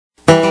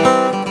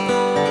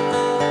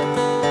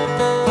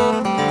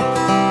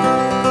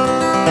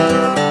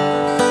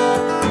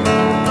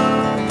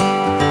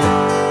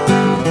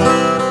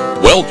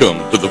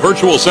Welcome to the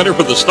Virtual Center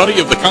for the Study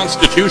of the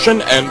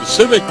Constitution and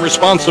Civic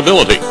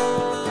Responsibility,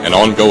 an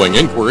ongoing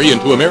inquiry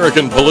into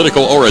American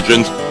political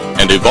origins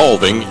and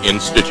evolving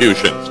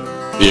institutions.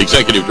 The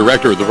Executive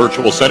Director of the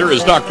Virtual Center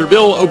is Dr.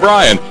 Bill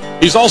O'Brien.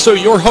 He's also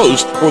your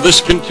host for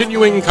this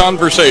continuing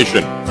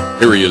conversation.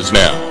 Here he is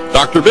now,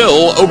 Dr.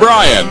 Bill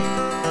O'Brien.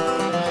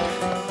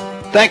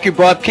 Thank you,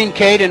 Bob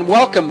Kincaid, and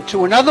welcome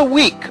to another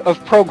week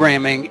of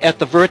programming at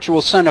the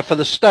Virtual Center for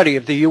the Study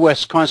of the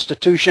U.S.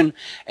 Constitution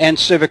and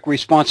Civic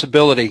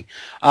Responsibility.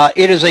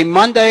 It is a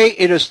Monday.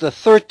 It is the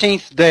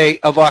 13th day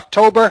of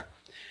October.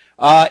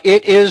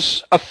 It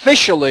is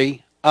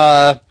officially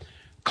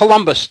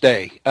Columbus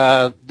Day.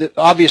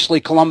 Obviously,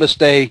 Columbus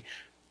Day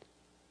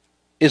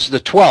is the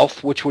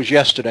 12th, which was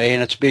yesterday,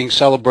 and it's being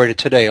celebrated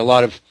today. A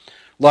lot of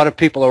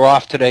people are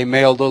off today.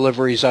 Mail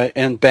deliveries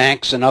and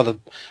banks and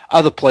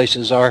other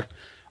places are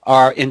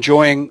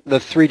enjoying the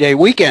three-day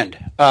weekend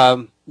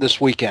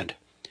this weekend.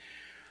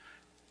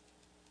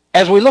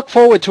 As we look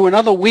forward to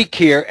another week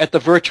here at the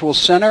Virtual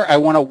Center, I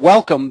want to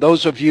welcome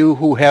those of you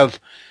who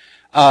have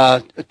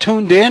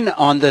tuned in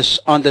on this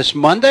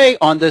Monday,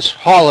 on this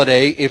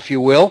holiday, if you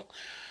will.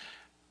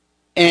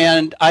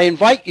 And I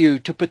invite you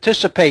to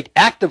participate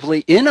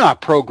actively in our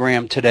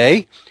program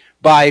today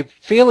by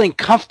feeling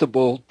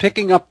comfortable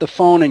picking up the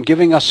phone and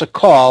giving us a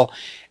call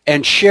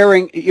and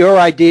sharing your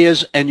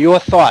ideas and your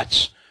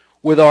thoughts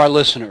with our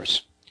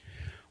listeners.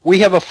 We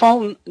have a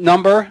phone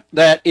number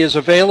that is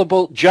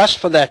available just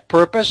for that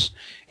purpose.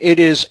 It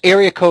is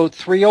area code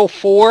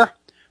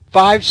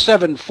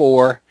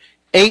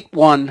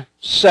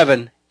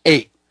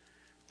 304-574-8178.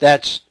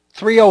 That's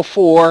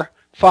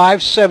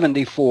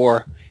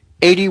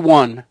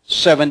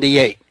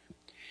 304-574-8178.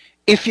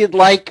 If you'd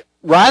like,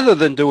 rather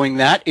than doing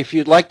that, if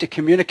you'd like to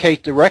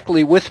communicate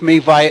directly with me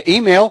via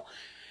email,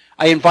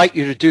 I invite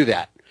you to do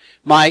that.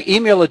 My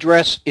email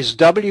address is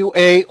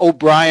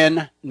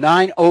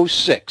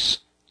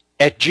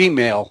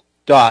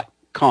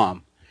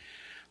waobrien906@gmail.com.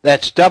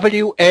 That's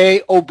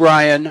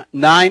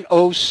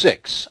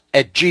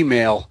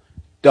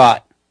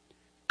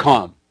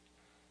waobrien906@gmail.com.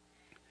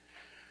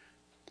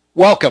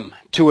 Welcome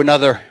to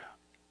another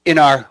in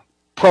our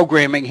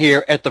programming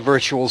here at the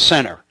Virtual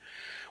Center.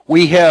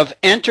 We have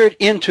entered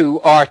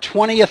into our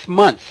 20th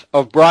month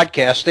of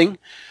broadcasting.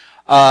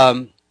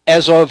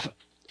 As of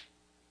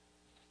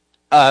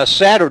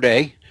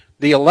Saturday,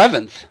 the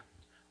 11th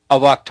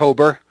of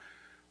October,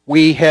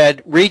 we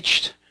had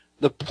reached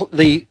a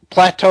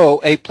plateau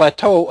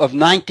of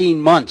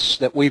 19 months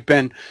that we've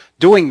been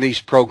doing these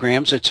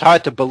programs. It's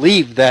hard to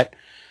believe that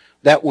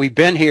we've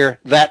been here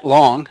that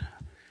long,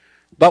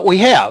 but we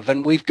have,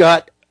 and we've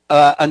got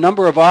a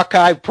number of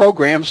archive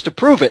programs to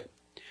prove it.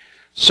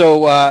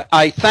 So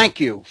I thank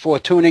you for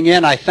tuning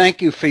in. I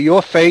thank you for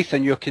your faith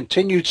and your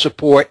continued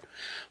support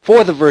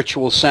for the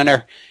Virtual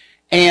Center,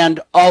 and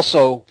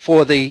also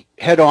for the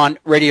Head On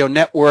Radio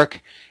Network,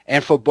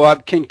 and for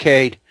Bob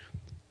Kincaid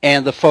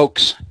and the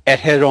folks at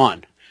Head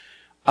On.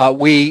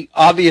 We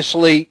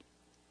obviously,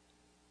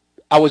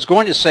 I was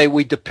going to say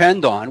we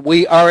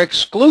are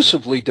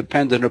exclusively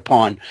dependent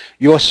upon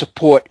your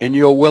support and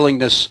your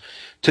willingness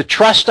to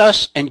trust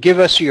us and give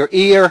us your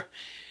ear,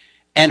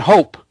 and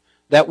hope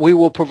that we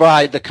will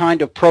provide the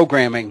kind of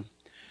programming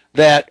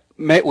that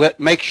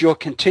makes your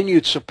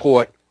continued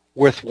support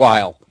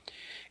worthwhile.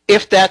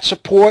 If that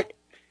support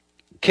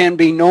can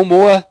be no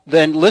more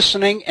than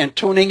listening and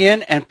tuning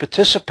in and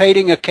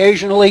participating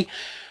occasionally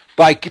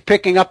by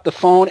picking up the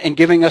phone and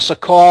giving us a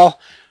call,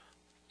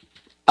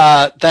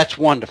 that's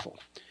wonderful.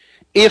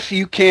 If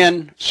you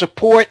can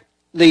support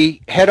the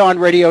Head On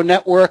Radio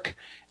Network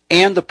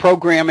and the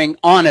programming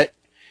on it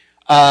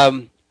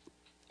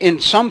in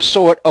some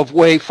sort of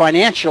way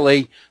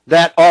financially,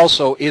 that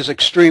also is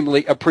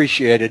extremely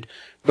appreciated,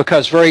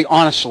 because very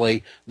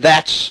honestly,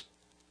 that's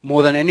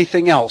more than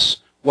anything else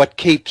what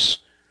keeps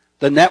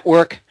the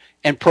network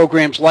and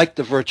programs like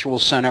the Virtual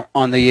Center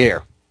on the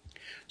air.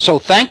 So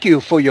thank you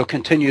for your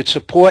continued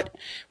support,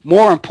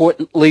 more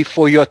importantly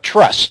for your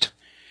trust,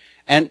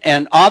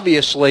 and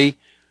obviously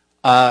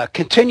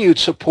continued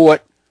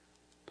support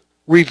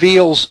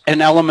reveals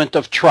an element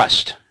of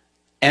trust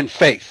and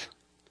faith.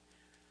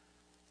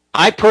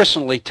 I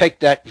personally take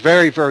that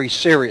very, very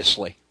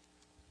seriously,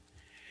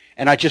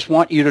 and I just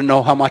want you to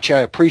know how much I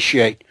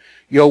appreciate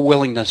your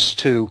willingness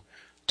to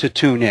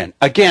tune in.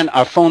 Again,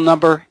 our phone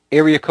number,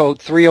 area code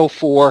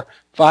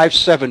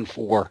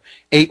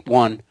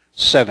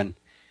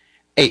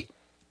 304-574-8178.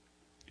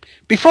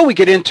 Before we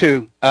get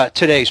into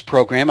today's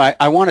program,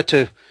 I wanted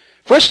to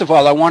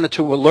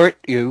alert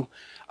you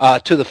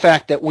to the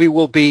fact that we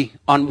will be,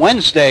 on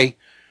Wednesday,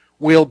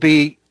 we'll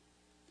be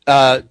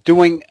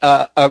doing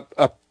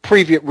a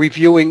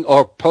reviewing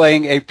or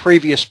playing a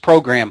previous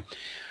program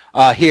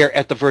here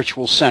at the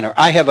Virtual Center.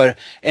 I have an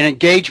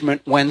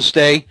engagement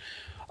Wednesday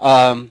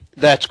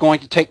that's going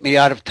to take me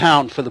out of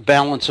town for the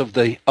balance of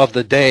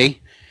the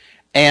day,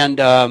 and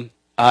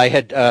I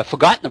had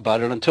forgotten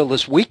about it until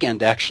this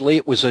weekend. Actually,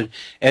 it was a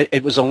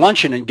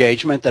luncheon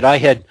engagement that I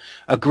had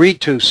agreed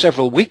to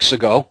several weeks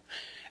ago,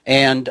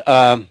 and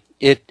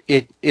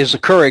it is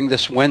occurring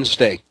this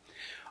Wednesday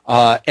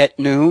at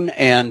noon,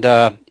 and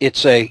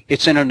it's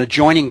in an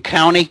adjoining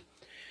county,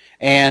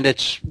 and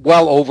it's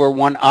well over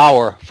 1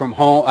 hour from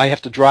home. I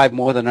have to drive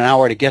more than an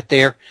hour to get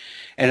there,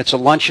 and it's a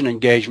luncheon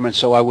engagement,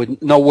 so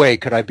no way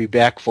could I be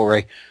back for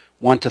a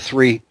 1 to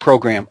 3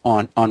 program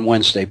on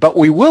Wednesday. But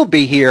we will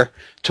be here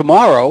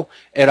tomorrow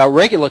at our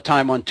regular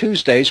time on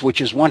Tuesdays, which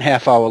is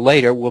 1/2 hour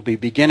later. We'll be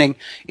beginning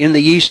in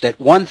the East at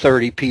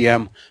 1:30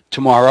 p.m.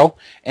 tomorrow.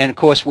 And, of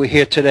course, we're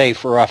here today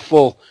for our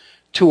full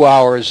 2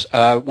 hours,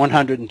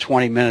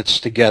 120 minutes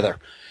together.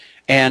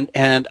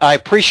 And I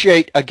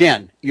appreciate,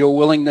 again, your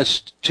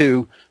willingness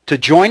to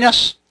join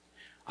us.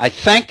 I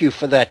thank you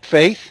for that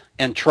faith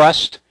and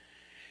trust.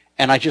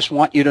 And I just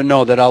want you to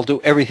know that I'll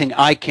do everything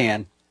I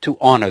can to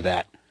honor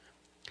that.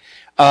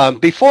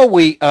 Before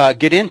we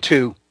get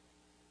into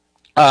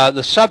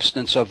the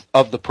substance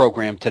of the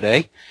program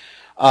today,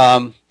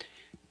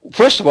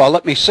 first of all,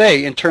 let me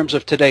say in terms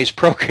of today's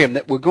program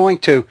that we're going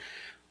to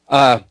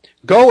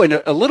go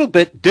in a little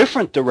bit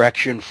different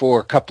direction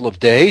for a couple of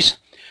days.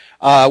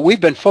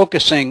 We've been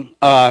focusing,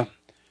 for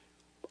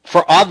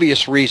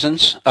obvious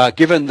reasons,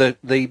 given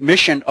the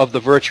mission of the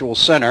Virtual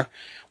Center,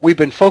 we've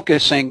been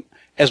focusing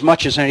as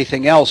much as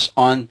anything else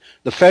on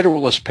the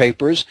Federalist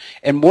Papers,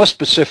 and more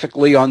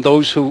specifically on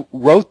those who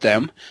wrote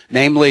them,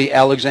 namely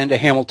Alexander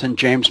Hamilton,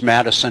 James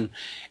Madison,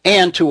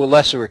 and to a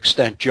lesser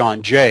extent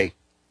John Jay.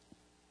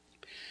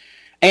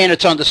 And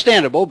it's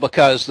understandable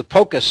because the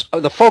focus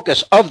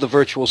of the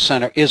Virtual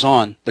Center is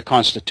on the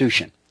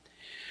Constitution.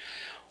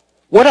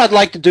 What I'd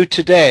like to do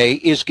today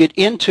is get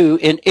into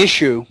an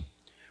issue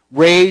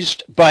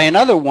raised by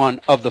another one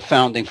of the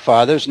Founding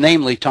Fathers,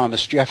 namely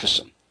Thomas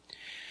Jefferson.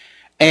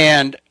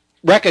 And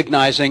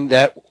recognizing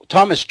that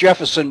Thomas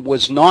Jefferson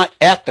was not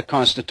at the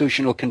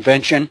Constitutional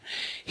Convention.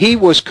 He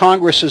was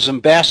Congress's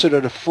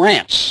ambassador to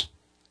France,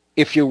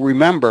 if you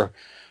remember,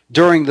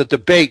 during the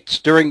debates,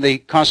 during the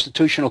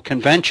Constitutional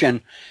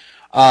Convention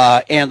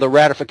and the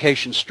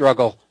ratification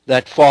struggle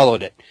that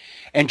followed it.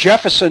 And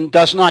Jefferson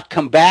does not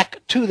come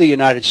back to the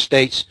United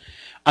States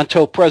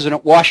until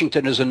President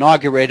Washington is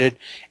inaugurated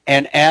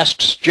and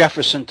asks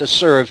Jefferson to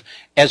serve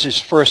as his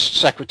first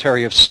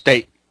Secretary of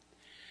State.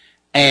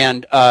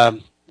 And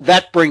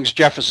that brings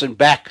Jefferson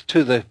back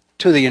to the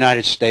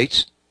United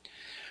States.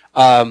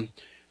 But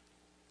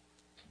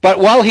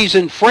while he's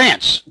in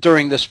France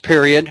during this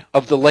period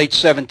of the late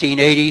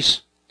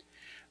 1780s,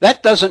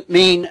 that doesn't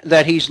mean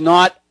that he's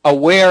not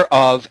aware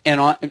of and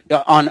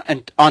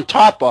on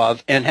top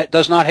of and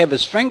does not have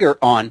his finger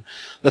on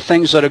the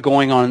things that are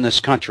going on in this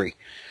country.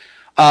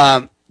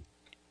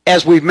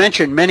 As we've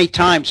mentioned many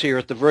times here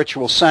at the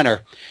Virtual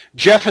Center,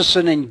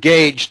 Jefferson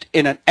engaged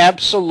in an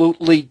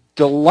absolutely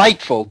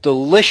delightful,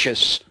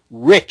 delicious,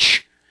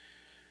 rich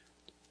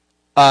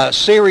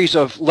series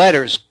of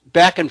letters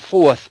back and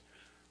forth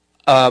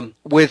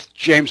with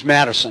James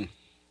Madison.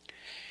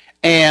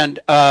 And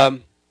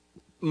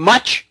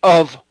much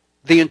of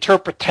the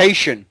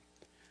interpretation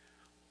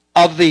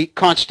of the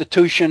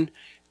Constitution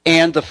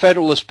and the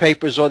Federalist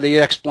Papers, or the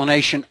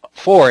explanation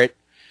for it,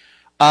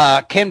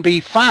 can be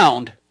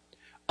found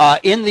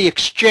in the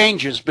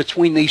exchanges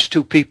between these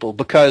two people,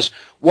 because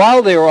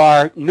while there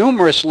are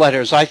numerous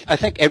letters, I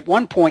think at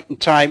one point in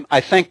time,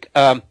 I think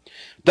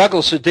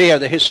Douglas Adair,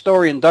 the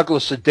historian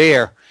Douglas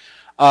Adair,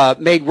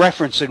 made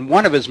reference in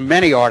one of his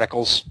many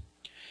articles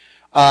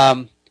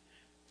that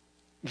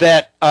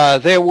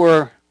there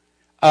were,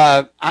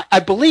 I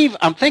believe,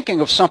 I'm thinking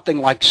of something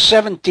like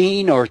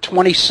 17 or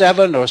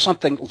 27 or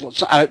something,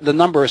 the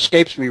number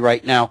escapes me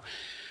right now,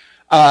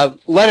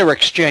 letter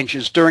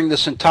exchanges during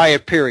this entire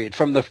period,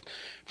 from the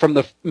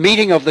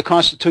meeting of the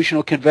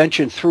Constitutional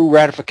Convention through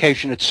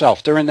ratification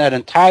itself. During that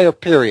entire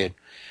period,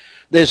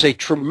 there's a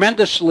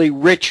tremendously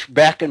rich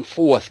back and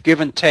forth,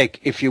 give and take,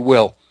 if you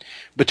will,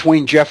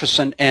 between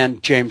Jefferson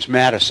and James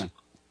Madison.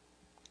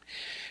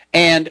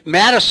 And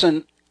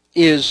Madison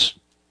is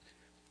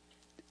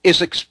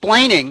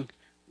explaining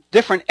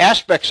different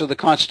aspects of the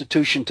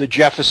Constitution to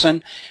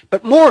Jefferson,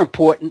 but more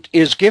important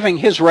is giving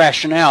his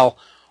rationale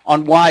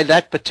on why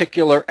that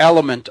particular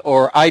element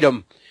or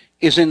item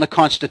is in the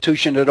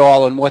Constitution at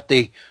all, and what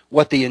the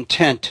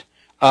intent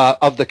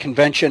of the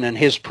convention and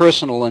his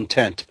personal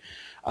intent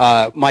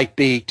might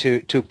be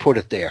to put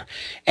it there.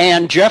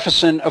 And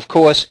Jefferson, of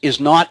course, is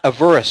not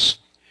averse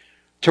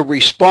to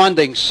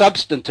responding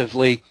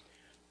substantively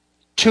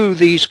to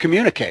these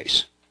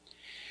communiques.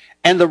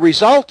 And the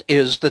result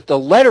is that the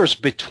letters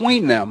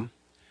between them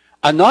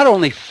are not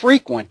only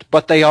frequent,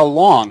 but they are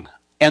long,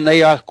 and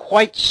they are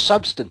quite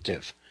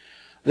substantive.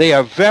 They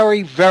are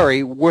very,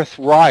 very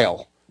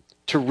worthwhile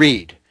to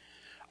read.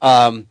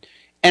 And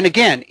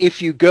again,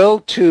 if you go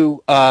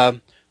to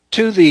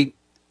the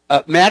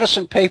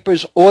Madison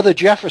Papers or the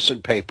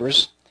Jefferson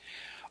Papers,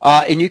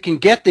 and you can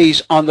get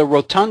these on the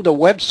Rotunda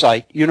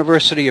website,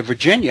 University of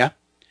Virginia.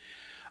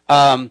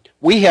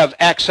 We have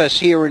access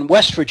here in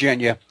West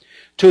Virginia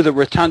to the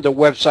Rotunda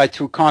website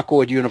through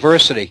Concord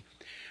University.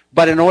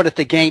 But in order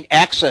to gain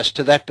access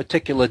to that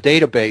particular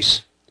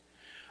database,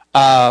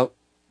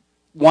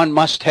 one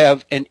must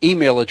have an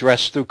email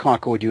address through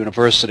Concord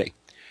University.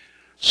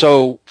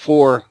 So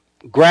for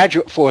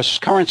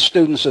current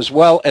students as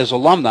well as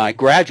alumni,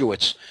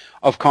 graduates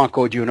of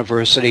Concord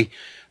University,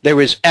 there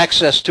is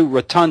access to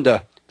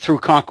Rotunda through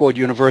Concord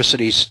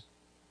University's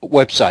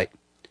website.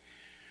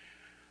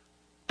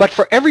 But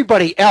for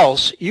everybody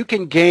else, you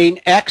can gain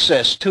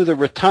access to the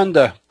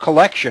Rotunda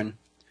collection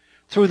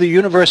through the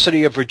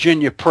University of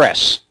Virginia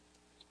Press.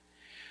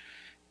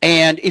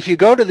 And if you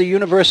go to the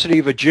University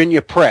of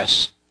Virginia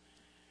Press,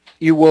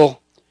 you will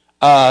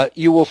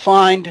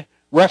find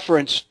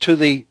reference to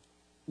the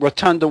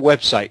Rotunda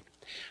website.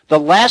 The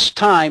last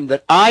time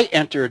that I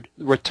entered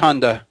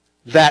Rotunda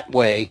that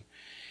way,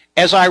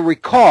 as I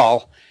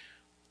recall,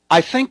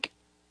 I think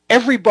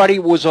everybody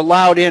was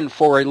allowed in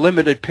for a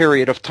limited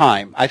period of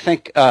time. I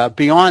think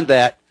beyond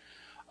that,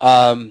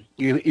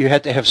 you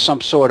had to have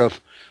some sort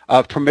of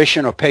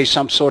permission or pay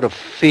some sort of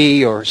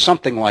fee or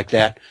something like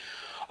that.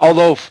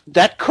 Although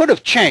that could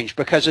have changed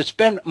because it's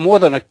been more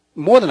than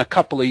a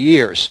couple of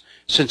years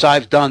since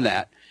I've done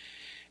that.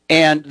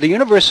 And the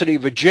University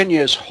of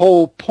Virginia's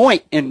whole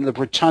point in the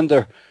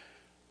Rotunda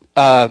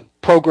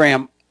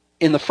program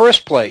in the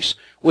first place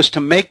was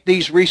to make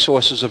these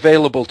resources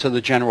available to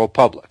the general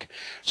public.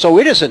 So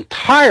it is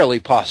entirely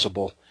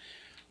possible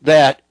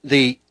that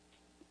the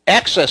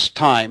access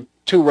time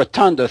to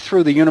Rotunda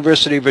through the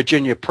University of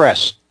Virginia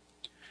Press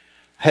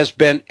has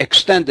been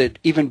extended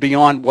even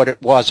beyond what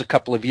it was a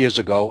couple of years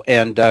ago.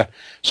 And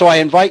so I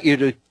invite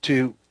you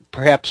to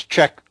perhaps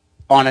check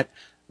on it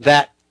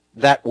that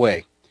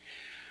way.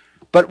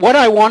 But what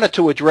I wanted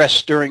to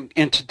address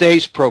in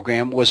today's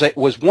program was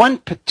one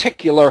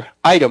particular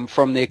item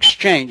from the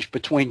exchange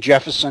between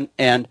Jefferson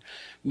and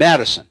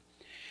Madison.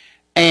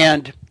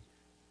 And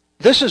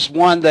this is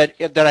one that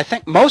I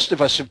think most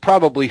of us have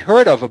probably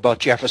heard of about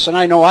Jefferson.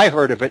 I know I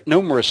heard of it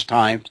numerous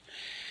times.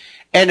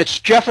 And it's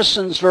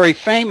Jefferson's very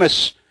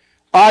famous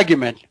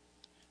argument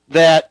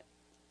that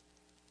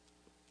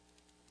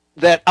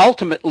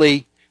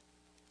ultimately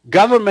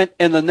government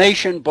in the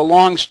nation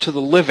belongs to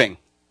the living,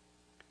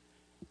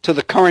 to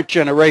the current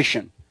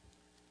generation,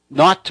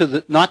 not to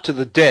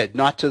the dead,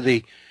 not to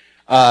the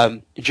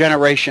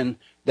generation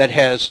that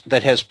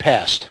has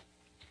passed.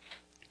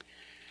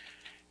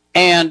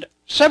 And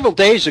several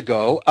days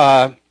ago,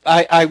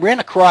 I ran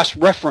across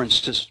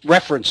reference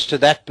to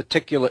that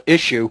particular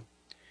issue,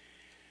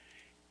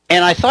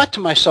 and I thought to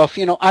myself,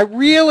 I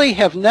really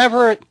have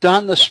never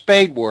done the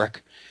spade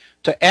work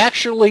to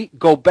actually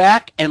go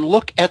back and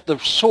look at the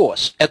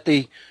source, at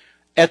the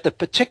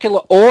particular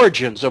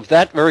origins of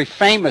that very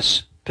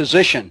famous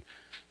position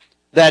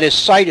that is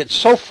cited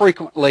so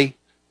frequently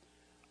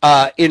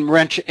in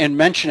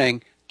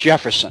mentioning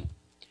Jefferson.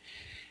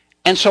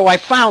 And so I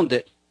found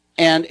it,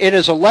 and it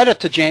is a letter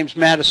to James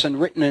Madison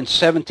written in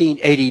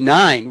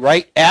 1789,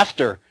 right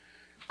after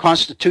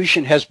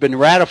Constitution has been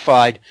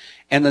ratified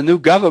and the new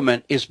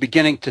government is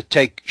beginning to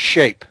take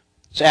shape.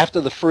 It's after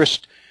the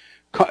first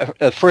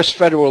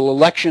federal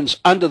elections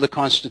under the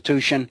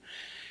Constitution,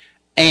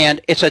 and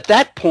it's at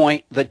that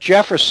point that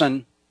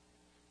Jefferson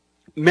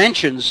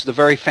mentions the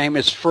very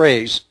famous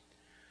phrase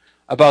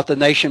about the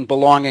nation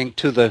belonging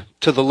to the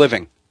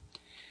living.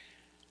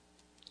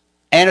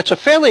 And it's a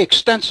fairly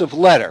extensive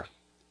letter,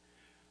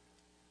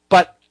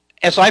 but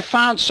as I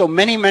found so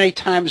many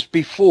times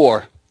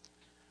before,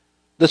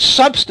 the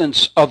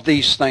substance of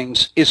these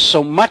things is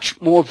so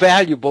much more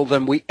valuable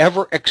than we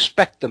ever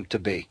expect them to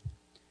be.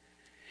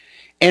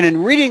 And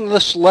in reading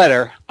this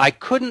letter, I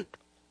couldn't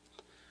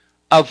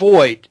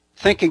avoid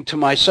thinking to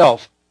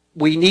myself,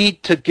 we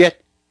need to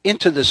get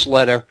into this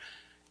letter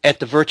at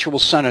the Virtual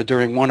Center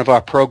during one of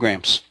our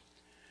programs,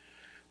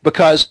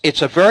 because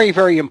it's a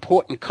very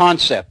important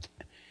concept.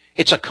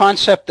 It's a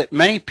concept that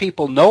many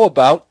people know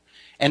about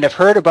and have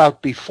heard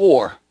about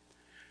before,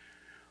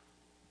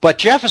 but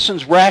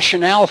Jefferson's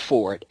rationale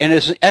for it and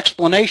his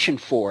explanation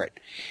for it,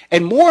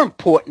 and more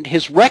important,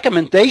 his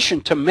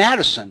recommendation to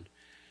Madison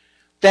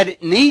that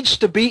it needs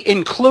to be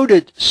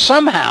included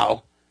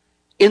somehow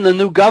in the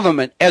new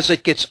government as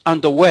it gets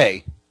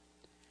underway,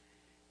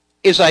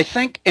 is, I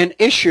think, an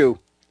issue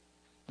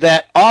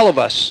that all of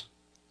us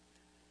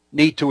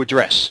need to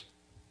address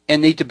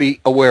and need to be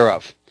aware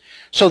of.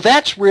 So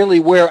that's really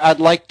where I'd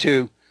like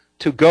to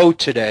go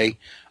today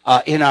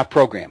in our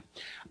program.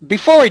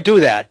 Before I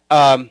do that,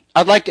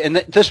 I'd like to, and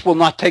this will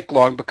not take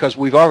long because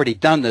we've already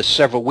done this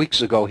several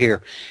weeks ago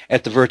here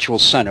at the Virtual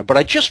Center, but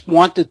I just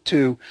wanted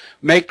to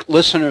make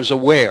listeners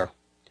aware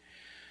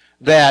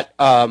that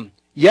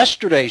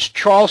yesterday's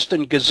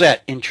Charleston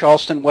Gazette in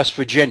Charleston, West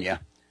Virginia,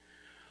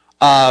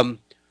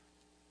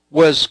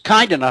 was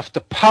kind enough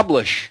to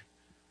publish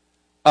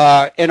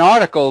an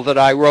article that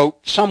I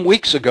wrote some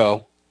weeks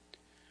ago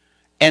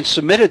and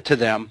submitted to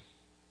them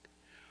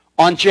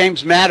on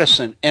James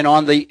Madison and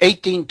on the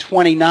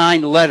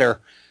 1829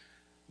 letter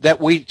that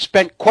we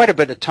spent quite a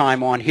bit of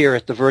time on here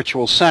at the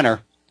Virtual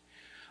Center,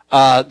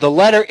 the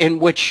letter in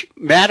which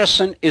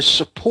Madison is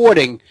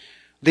supporting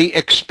the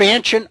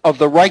expansion of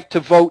the right to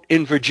vote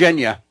in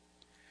Virginia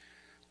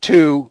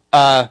to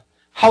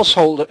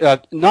household,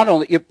 not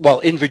only, well,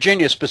 in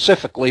Virginia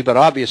specifically, but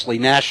obviously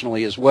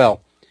nationally as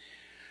well,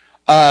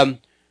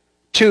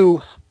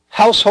 to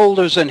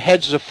householders and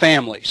heads of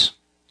families.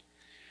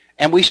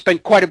 And we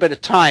spent quite a bit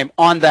of time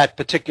on that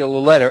particular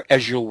letter,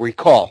 as you'll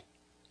recall.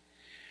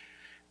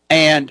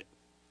 And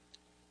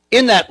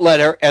in that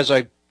letter,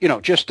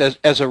 just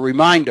as a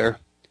reminder,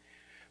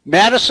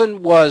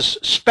 Madison was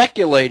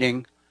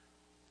speculating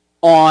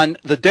on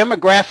the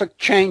demographic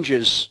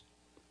changes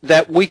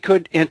that we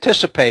could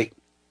anticipate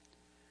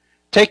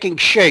taking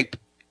shape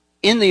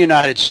in the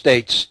United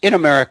States, in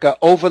America,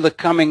 over the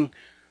coming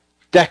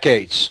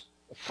decades,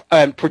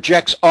 and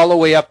projects all the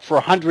way up for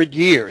 100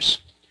 years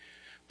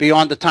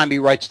beyond the time he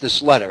writes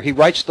this letter. He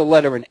writes the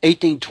letter in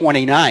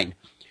 1829.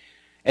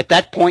 At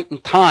that point in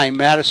time,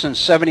 Madison's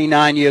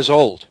 79 years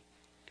old.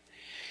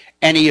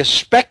 And he is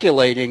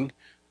speculating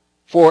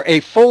for a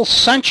full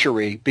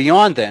century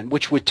beyond then,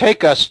 which would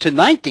take us to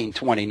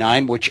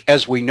 1929, which,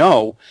 as we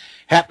know,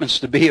 happens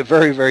to be a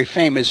very, very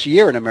famous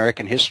year in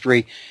American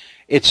history.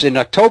 It's in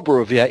October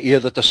of that year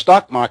that the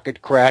stock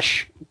market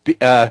crash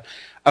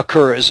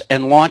occurs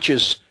and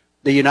launches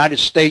the United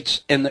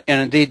States and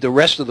indeed the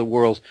rest of the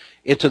world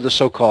into the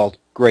so-called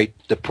Great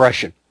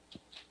Depression.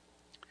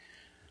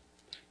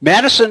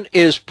 Madison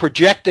is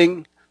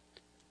projecting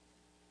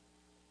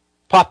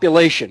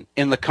population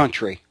in the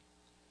country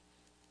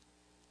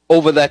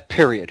over that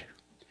period.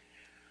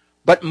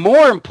 But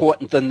more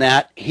important than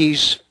that,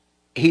 he's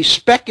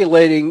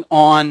speculating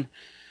on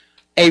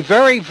a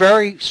very,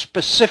 very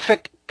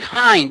specific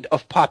kind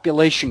of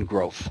population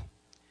growth.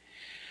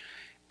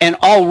 And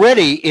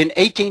already in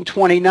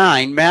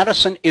 1829,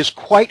 Madison is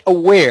quite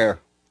aware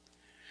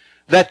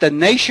that the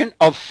nation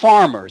of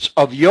farmers,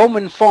 of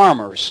yeoman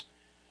farmers,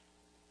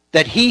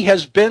 that he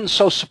has been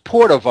so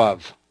supportive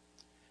of,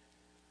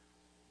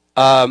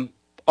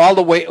 all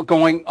the way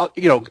going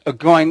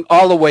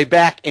all the way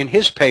back in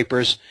his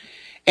papers,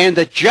 and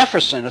that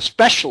Jefferson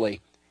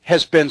especially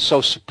has been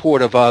so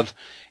supportive of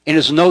in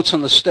his notes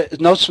from the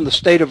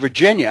state of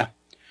Virginia,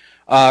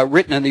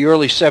 written in the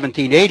early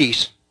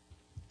 1780s.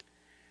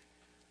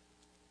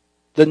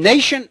 The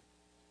nation,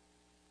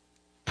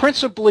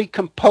 principally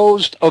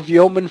composed of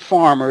yeoman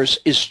farmers,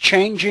 is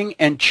changing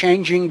and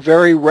changing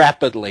very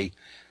rapidly,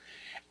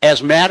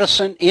 as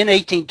Madison in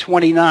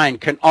 1829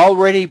 can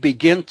already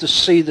begin to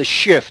see the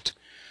shift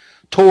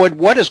toward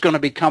what is going to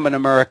become in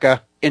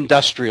America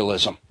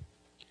industrialism.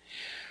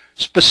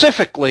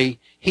 Specifically,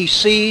 he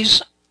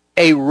sees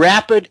a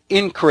rapid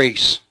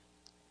increase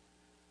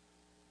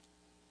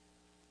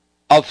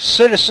of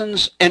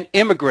citizens and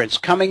immigrants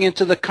coming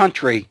into the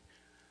country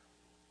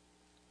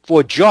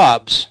for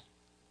jobs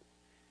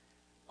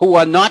who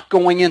are not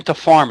going into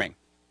farming.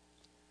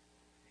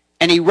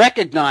 And he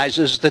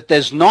recognizes that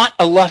there's not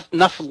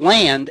enough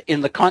land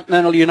in the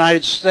continental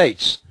United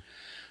States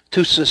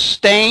to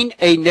sustain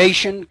a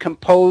nation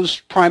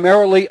composed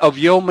primarily of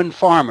yeoman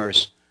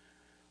farmers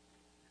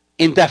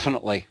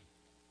indefinitely.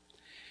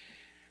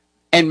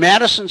 And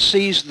Madison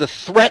sees the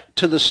threat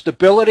to the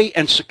stability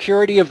and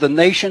security of the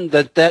nation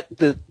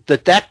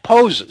that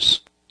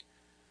poses,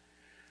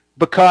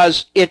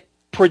 because it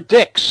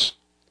predicts,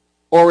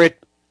 or it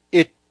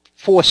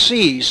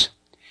foresees,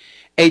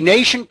 a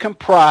nation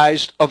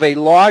comprised of a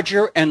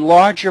larger and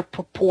larger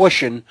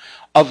proportion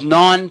of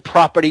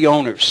non-property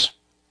owners,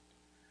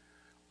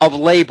 of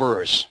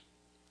laborers,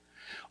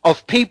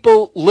 of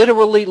people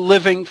literally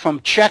living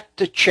from check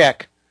to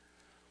check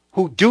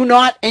who do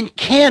not and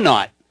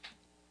cannot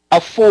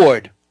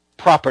afford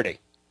property.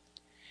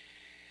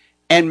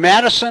 And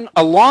Madison,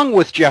 along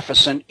with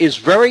Jefferson, is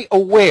very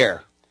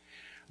aware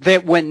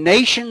that when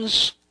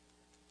nations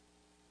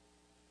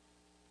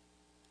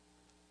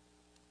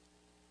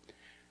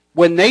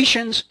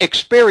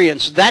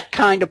experience that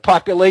kind of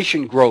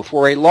population growth,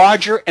 where a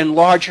larger and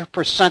larger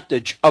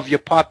percentage of your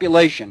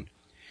population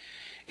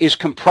is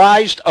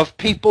comprised of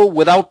people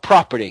without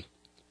property,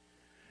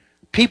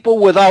 people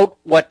without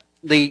what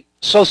the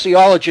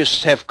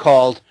sociologists have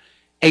called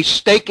a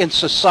stake in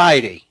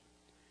society,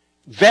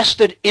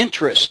 vested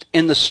interest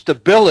in the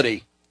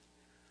stability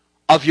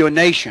of your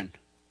nation,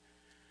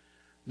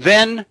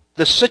 then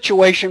the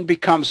situation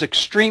becomes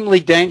extremely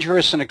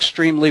dangerous and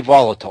extremely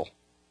volatile.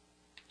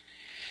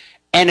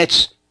 And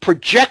it's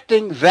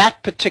projecting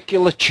that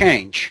particular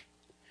change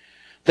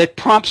that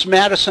prompts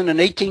Madison in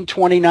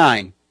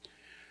 1829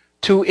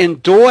 to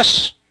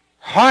endorse,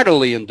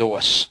 heartily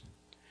endorse,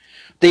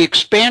 the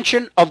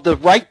expansion of the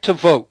right to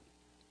vote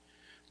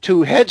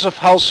to heads of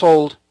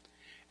household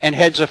and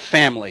heads of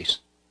families.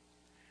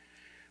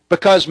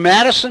 Because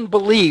Madison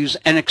believes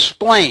and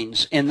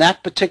explains in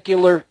that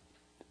particular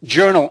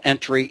journal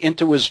entry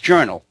into his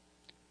journal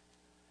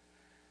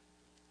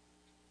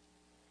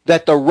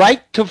that the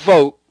right to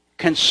vote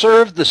can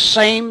serve the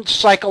same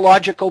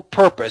psychological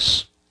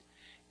purpose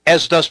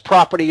as does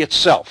property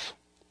itself.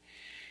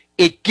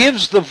 It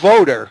gives the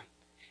voter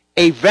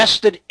a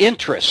vested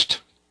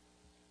interest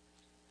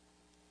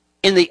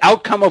in the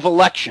outcome of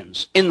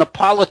elections, in the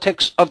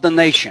politics of the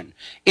nation,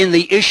 in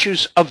the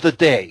issues of the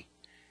day.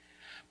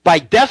 By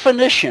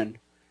definition,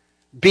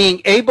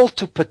 being able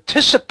to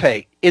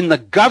participate in the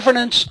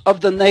governance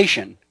of the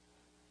nation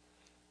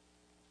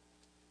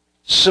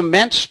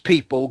cements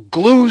people,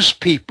 glues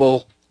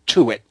people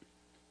to it.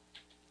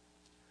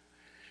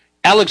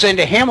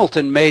 Alexander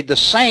Hamilton made the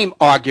same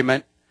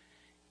argument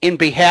in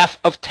behalf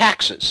of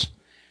taxes.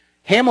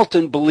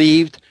 Hamilton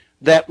believed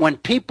that when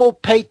people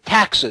pay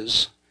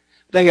taxes,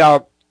 they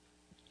are,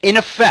 in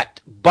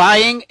effect,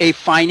 buying a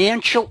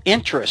financial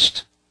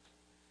interest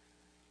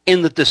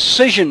in the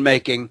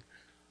decision-making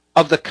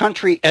of the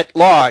country at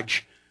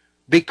large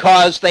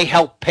because they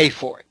help pay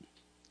for it.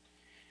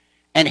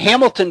 And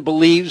Hamilton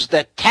believes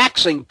that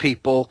taxing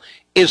people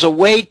is a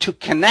way to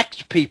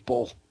connect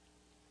people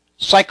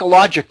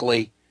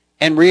psychologically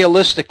and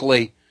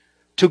realistically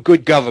to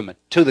good government,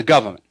 to the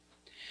government.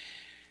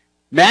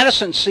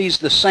 Madison sees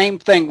the same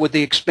thing with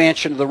the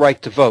expansion of the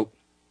right to vote.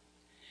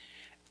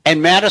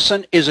 And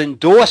Madison is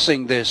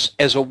endorsing this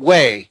as a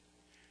way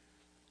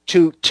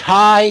to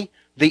tie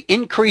the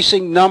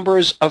increasing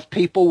numbers of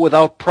people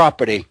without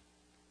property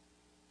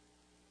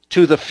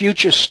to the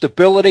future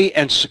stability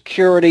and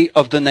security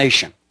of the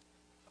nation.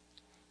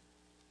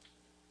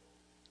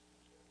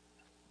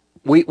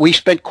 We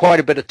spent quite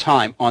a bit of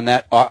time on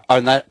that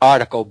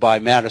article by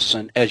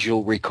Madison, as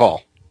you'll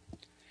recall.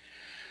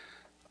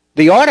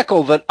 The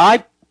article that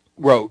I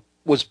wrote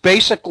was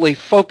basically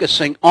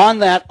focusing on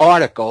that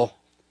article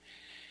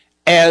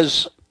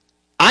as,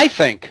 I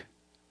think,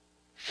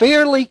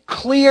 fairly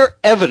clear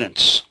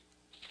evidence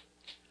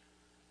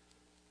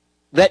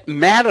that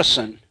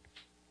Madison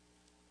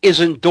is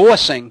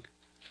endorsing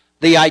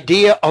the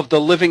idea of the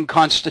living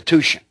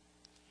Constitution.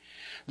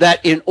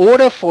 That in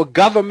order for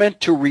government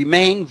to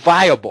remain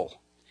viable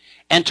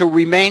and to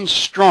remain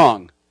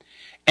strong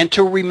and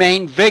to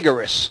remain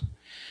vigorous,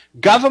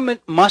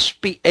 government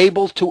must be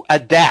able to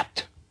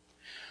adapt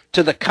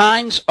to the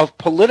kinds of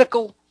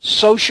political,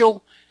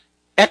 social,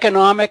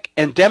 economic,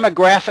 and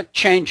demographic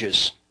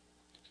changes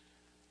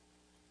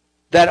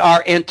that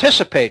are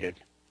anticipated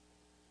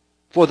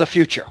for the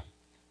future.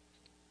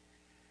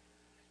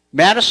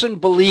 Madison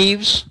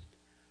believes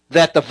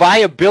that the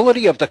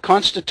viability of the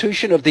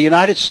Constitution of the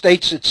United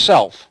States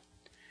itself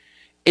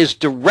is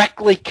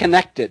directly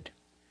connected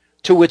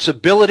to its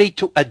ability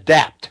to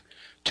adapt,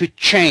 to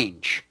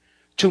change,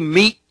 to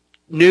meet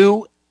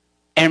new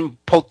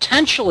and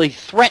potentially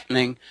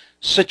threatening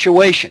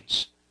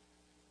situations,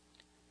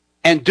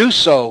 and do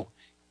so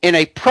in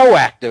a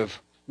proactive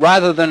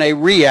rather than a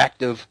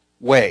reactive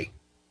way.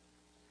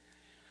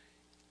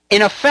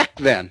 In effect,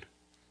 then,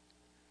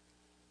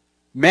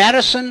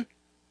 Madison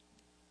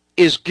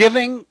is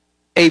giving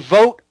a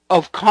vote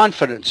of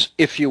confidence,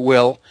 if you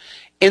will,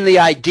 in the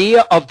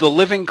idea of the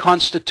living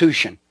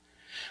Constitution.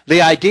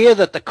 The idea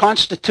that the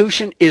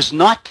Constitution is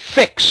not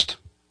fixed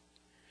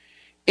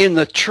in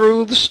the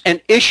truths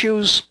and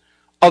issues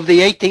of the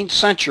 18th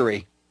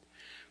century,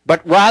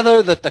 but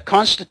rather that the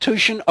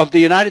Constitution of the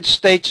United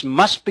States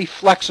must be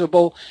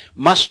flexible,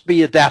 must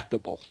be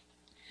adaptable.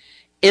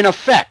 In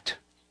effect,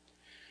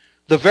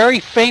 the very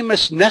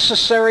famous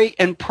necessary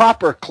and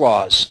proper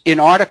clause in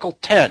Article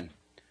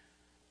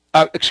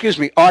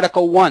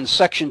 1,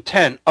 Section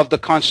 10 of the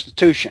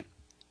Constitution,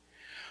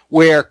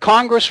 where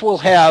Congress will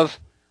have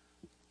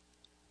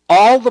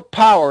all the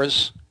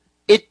powers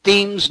it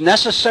deems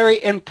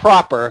necessary and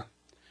proper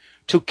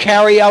to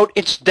carry out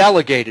its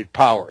delegated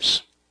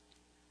powers.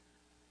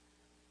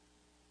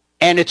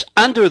 And it's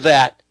under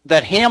that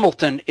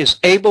Hamilton is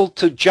able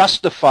to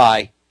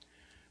justify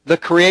the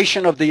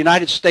creation of the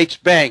United States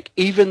Bank,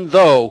 even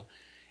though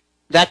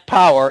that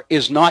power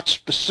is not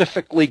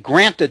specifically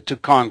granted to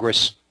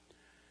Congress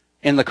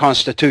in the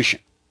Constitution.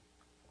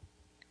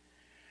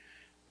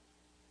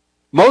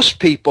 Most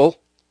people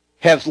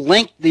have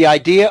linked the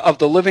idea of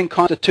the living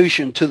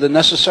Constitution to the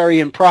necessary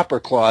and proper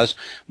clause,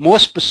 more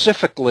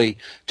specifically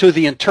to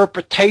the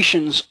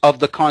interpretations of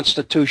the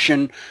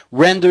Constitution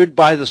rendered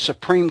by the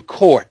Supreme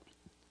Court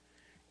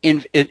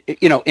in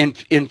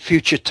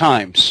future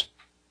times.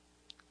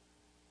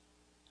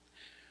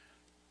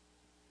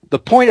 The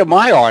point of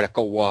my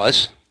article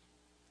was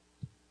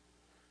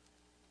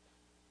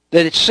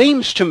that it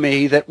seems to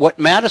me that what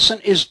Madison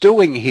is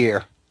doing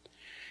here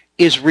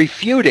is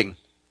refuting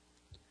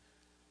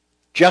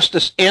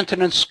Justice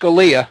Antonin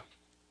Scalia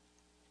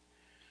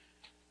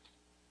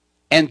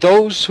and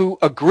those who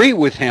agree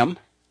with him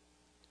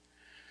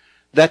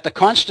that the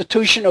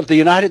Constitution of the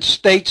United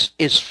States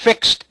is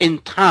fixed in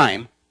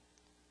time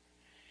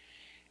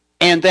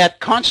and that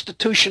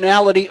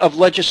constitutionality of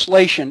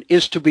legislation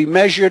is to be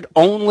measured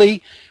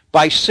only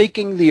by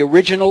seeking the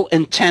original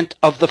intent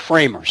of the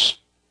framers.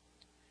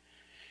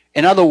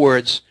 In other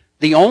words,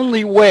 the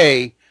only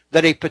way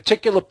that a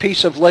particular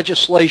piece of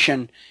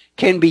legislation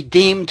can be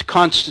deemed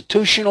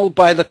constitutional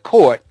by the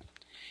court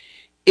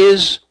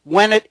is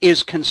when it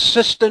is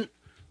consistent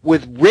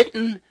with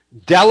written,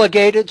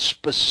 delegated,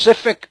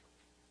 specific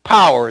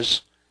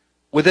powers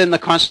within the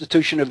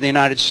Constitution of the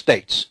United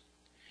States.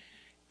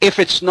 If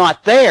it's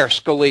not there,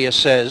 Scalia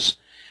says,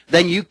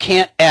 then you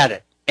can't add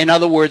it. In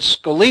other words,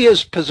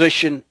 Scalia's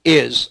position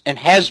is, and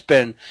has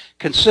been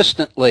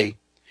consistently,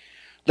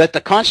 that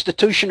the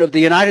Constitution of the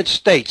United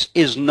States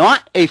is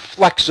not a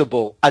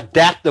flexible,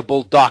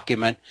 adaptable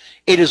document.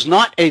 It is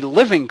not a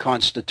living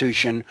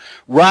constitution.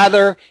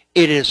 Rather,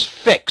 it is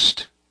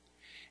fixed.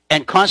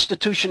 And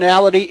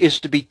constitutionality is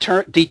to be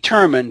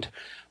determined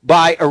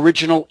by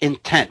original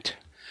intent,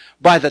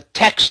 by the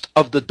text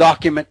of the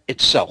document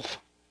itself.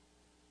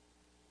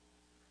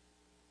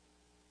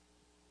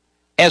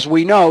 As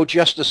we know,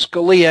 Justice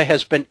Scalia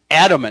has been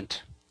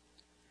adamant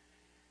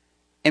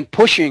in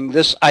pushing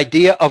this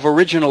idea of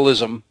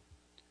originalism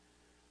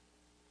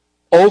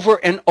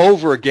over and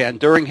over again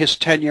during his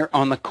tenure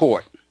on the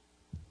court.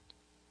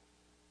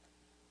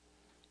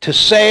 To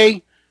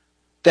say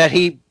that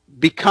he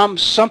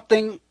becomes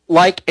something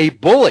like a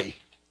bully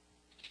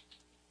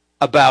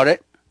about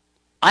it,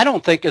 I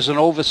don't think is an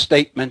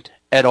overstatement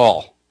at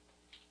all.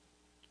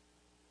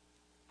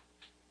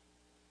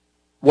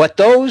 What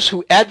those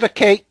who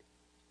advocate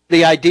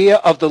the idea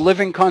of the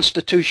living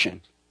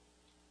Constitution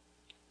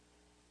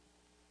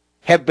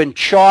have been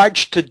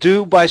charged to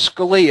do by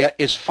Scalia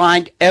is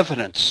find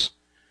evidence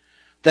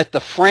that the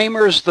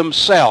framers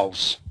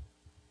themselves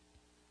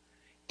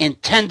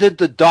intended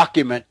the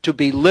document to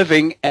be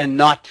living and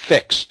not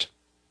fixed.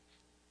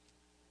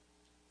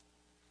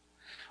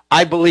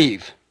 I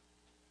believe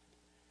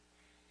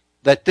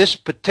that this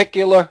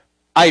particular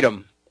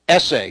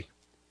essay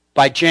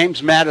by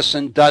James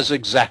Madison does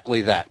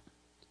exactly that.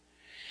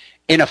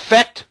 In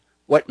effect,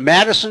 what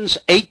Madison's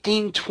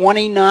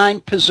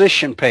 1829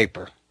 position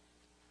paper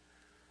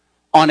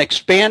on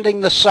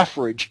expanding the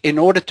suffrage in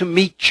order to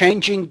meet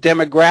changing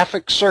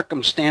demographic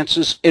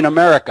circumstances in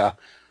America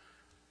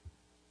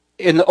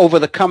over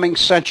the coming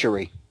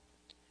century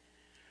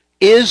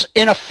is,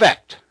 in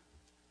effect,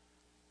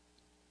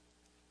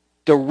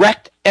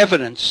 direct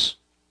evidence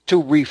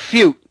to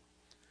refute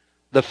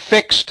the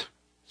fixed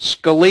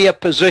Scalia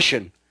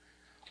position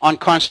on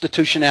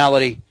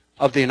constitutionality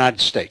of the United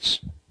States.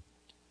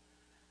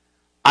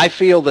 I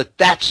feel that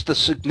that's the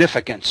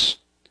significance,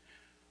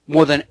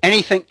 more than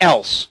anything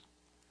else,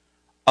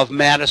 of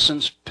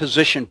Madison's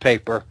position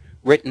paper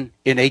written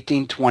in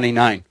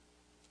 1829.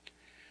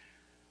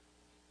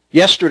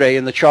 Yesterday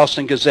in the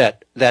Charleston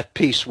Gazette, that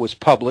piece was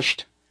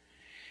published,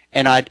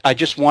 and I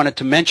just wanted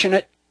to mention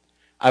it.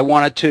 I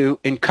wanted to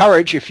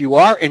encourage, if you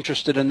are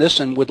interested in this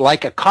and would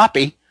like a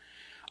copy,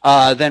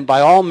 then by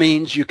all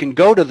means you can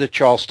go to the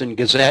Charleston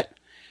Gazette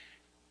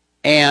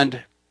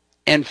and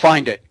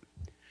find it.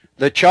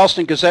 The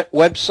Charleston Gazette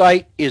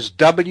website is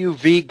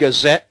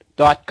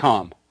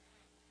wvgazette.com.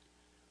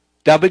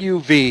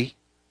 WV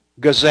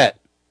Gazette,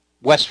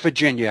 West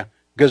Virginia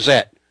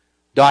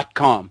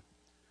Gazette.com.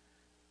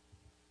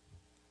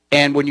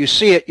 And when you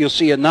see it, you'll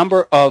see a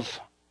number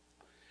of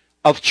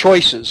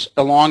choices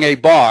along a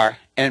bar,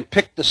 and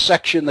pick the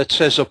section that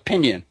says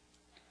opinion.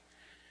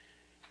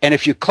 And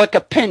if you click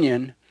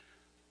opinion,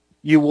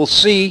 you will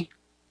see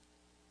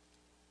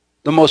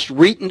the most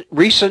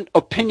recent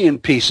opinion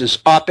pieces,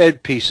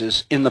 op-ed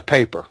pieces in the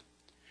paper.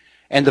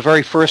 And the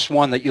very first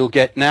one that you'll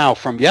get now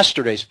from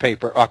yesterday's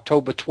paper,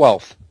 October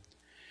 12th,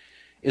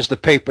 is the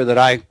paper that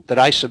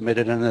I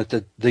submitted and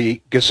that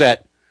the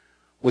Gazette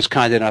was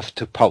kind enough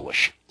to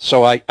publish.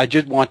 So I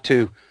did want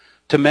to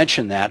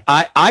mention that.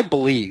 I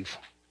believe,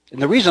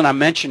 and the reason I'm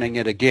mentioning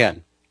it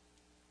again,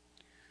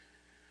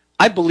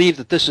 I believe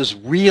that this is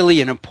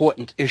really an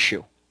important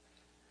issue.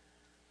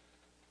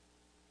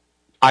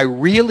 I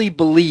really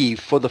believe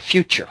for the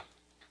future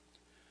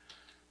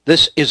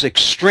this is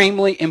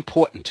extremely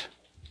important,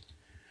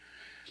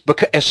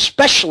 because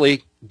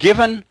especially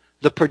given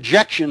the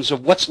projections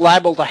of what's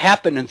liable to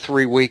happen in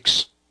 3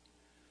 weeks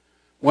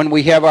when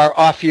we have our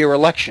off-year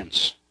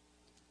elections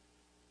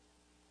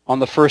on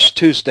the first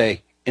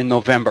Tuesday in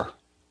November.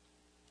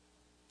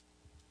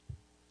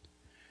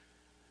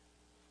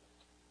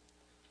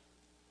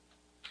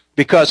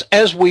 Because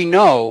as we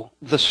know,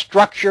 the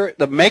structure,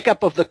 the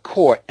makeup of the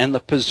court, and the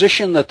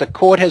position that the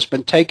court has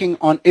been taking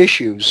on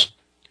issues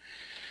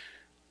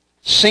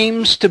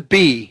seems to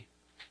be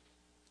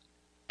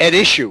at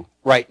issue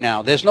right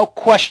now. There's no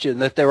question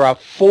that there are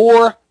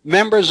 4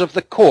 members of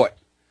the court,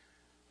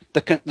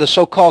 the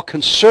so-called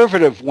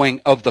conservative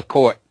wing of the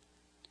court,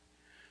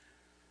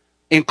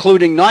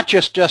 including not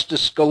just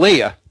Justice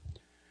Scalia,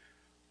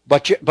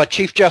 but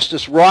Chief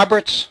Justice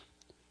Roberts,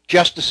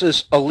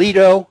 Justices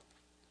Alito,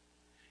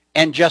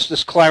 and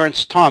Justice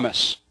Clarence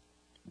Thomas.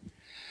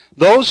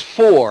 Those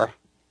 4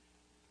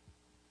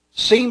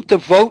 seem to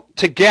vote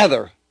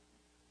together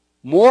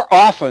more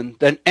often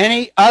than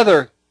any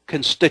other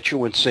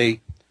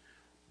constituency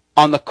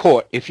on the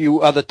court, if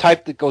you are the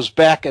type that goes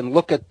back and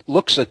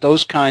looks at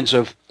those kinds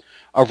of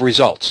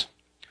results.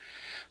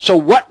 So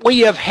what we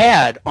have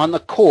had on the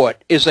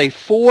court is a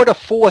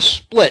 4-to-4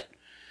 split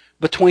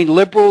between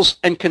liberals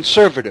and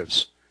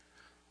conservatives,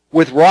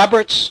 with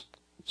Roberts,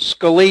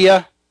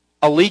 Scalia,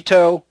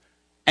 Alito,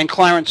 and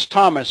Clarence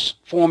Thomas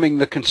forming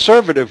the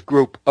conservative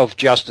group of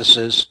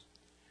justices,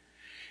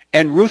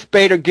 and Ruth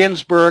Bader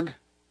Ginsburg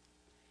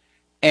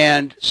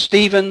and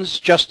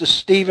Justice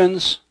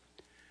Stevens,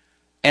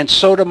 and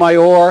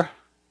Sotomayor,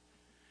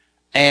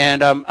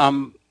 and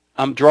I'm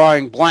I'm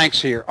drawing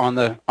blanks here on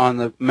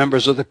the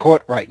members of the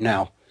court right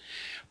now.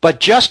 But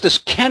Justice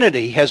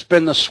Kennedy has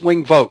been the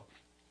swing vote.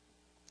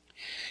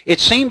 It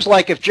seems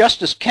like if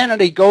Justice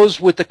Kennedy goes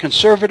with the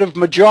conservative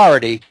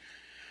majority,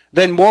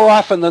 then more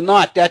often than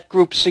not, that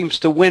group seems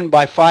to win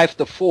by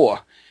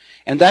 5-4.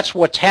 And that's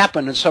what's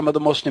happened in some of the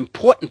most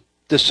important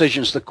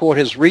decisions the court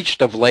has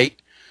reached of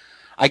late.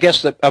 I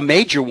guess a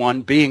major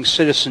one being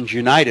Citizens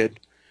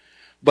United.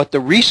 But the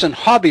recent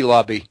Hobby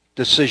Lobby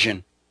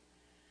decision,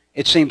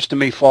 it seems to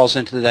me, falls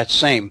into that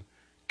same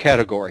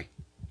category.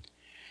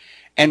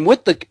 And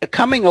with the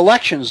coming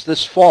elections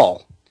this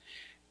fall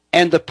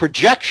and the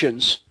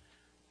projections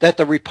that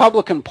the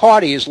Republican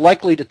Party is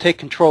likely to take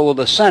control of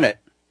the Senate,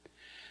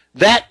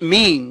 that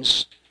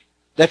means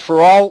that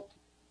for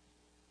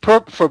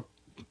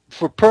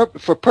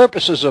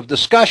purposes of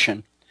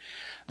discussion,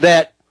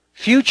 that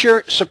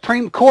future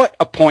Supreme Court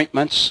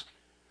appointments,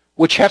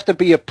 which have to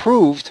be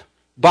approved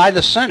by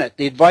the Senate,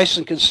 the advice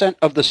and consent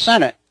of the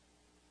Senate,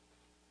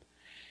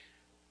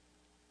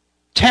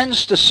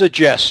 tends to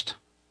suggest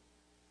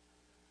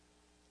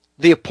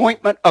the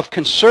appointment of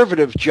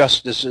conservative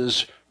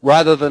justices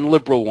rather than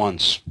liberal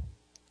ones.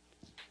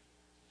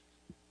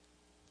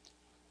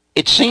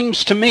 It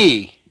seems to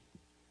me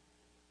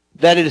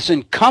that it is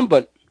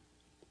incumbent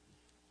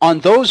on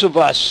those of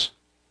us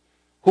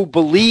who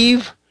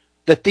believe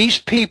that these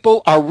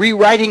people are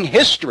rewriting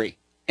history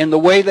in the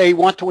way they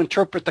want to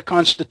interpret the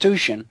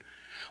Constitution.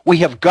 We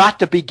have got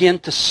to begin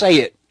to say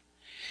it.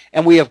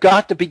 And we have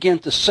got to begin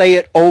to say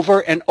it over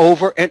and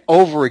over and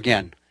over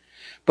again.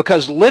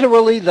 Because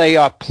literally they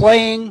are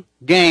playing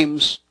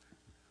games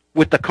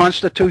with the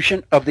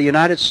Constitution of the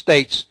United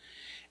States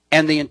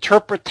and the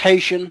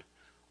interpretation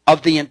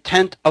of the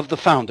intent of the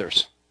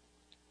founders.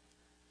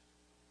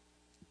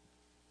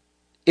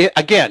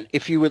 Again,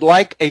 if you would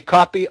like a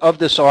copy of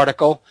this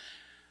article,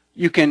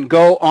 you can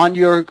go on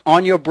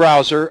your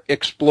browser,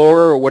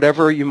 Explorer or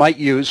whatever you might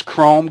use,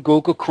 Chrome,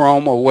 Google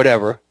Chrome or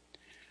whatever,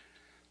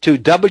 to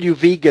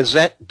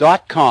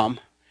wvgazette.com,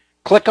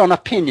 click on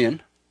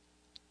Opinion,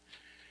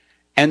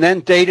 and then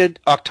dated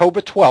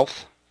October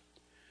 12th,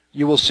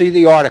 you will see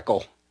the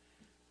article.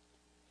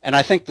 And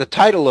I think the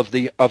title of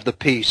the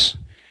piece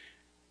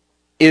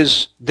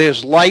is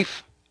There's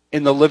Life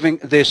in the Living,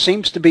 There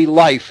Seems to Be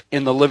Life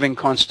in the Living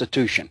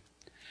Constitution.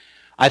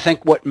 I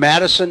think what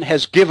Madison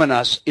has given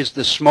us is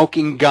the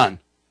smoking gun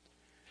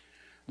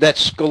that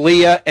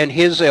Scalia and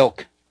his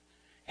ilk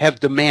have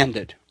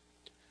demanded.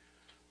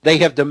 They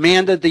have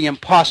demanded the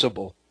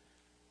impossible,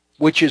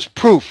 which is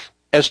proof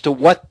as to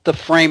what the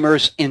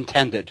framers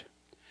intended.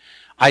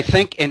 I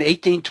think in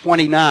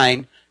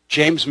 1829,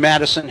 James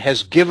Madison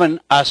has given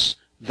us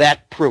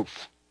that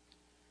proof.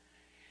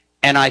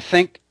 And I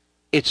think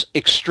it's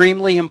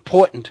extremely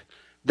important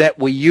that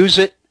we use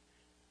it,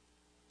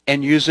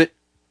 and use it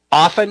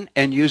often,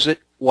 and use it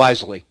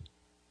wisely.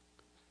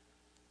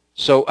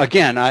 So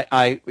again,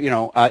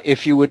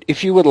 if you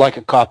would like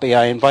a copy,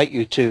 I invite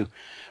you to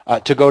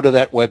go to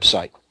that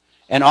website.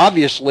 And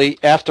obviously,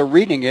 after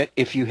reading it,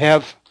 if you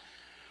have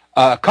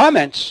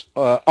comments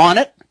on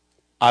it,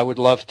 I'd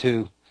love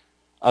to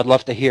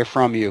hear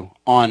from you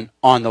on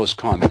those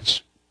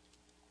comments.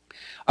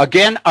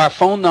 Again, our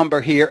phone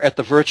number here at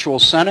the Virtual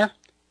Center,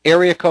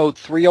 area code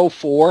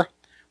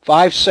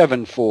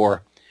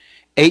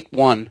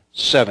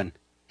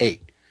 304-574-8178.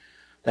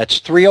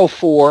 That's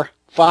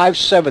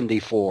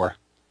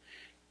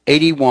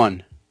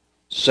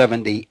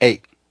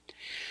 304-574-8178.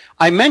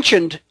 I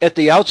mentioned at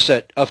the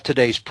outset of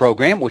today's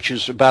program, which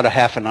is about a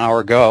half an hour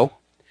ago,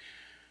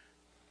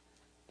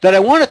 that I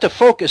wanted to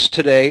focus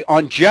today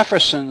on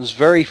Jefferson's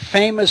very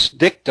famous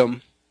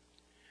dictum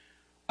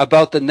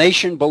about the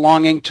nation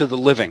belonging to the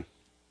living,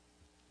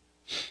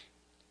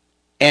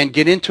 and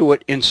get into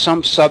it in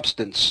some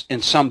substance,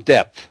 in some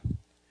depth.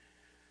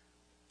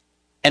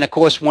 And of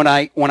course, when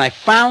I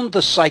found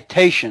the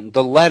citation,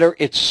 the letter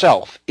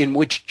itself, in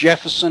which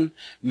Jefferson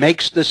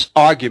makes this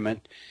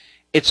argument,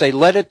 it's a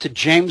letter to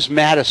James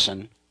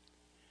Madison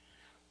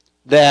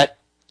that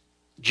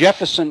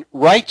Jefferson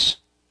writes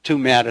to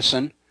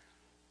Madison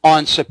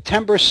on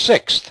September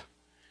 6th,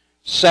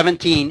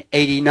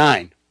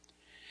 1789.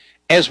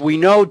 As we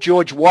know,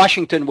 George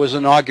Washington was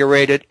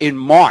inaugurated in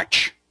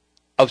March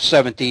of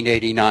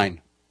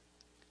 1789.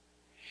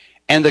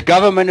 And the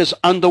government is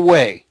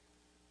underway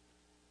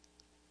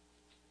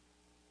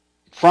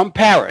from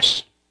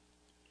Paris.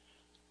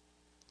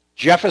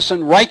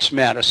 Jefferson writes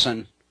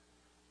Madison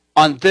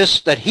on this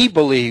that he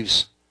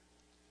believes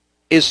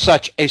is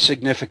such a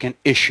significant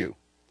issue.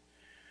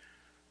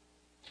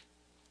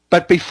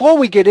 But before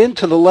we get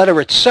into the letter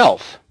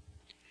itself,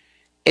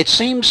 it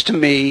seems to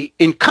me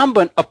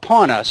incumbent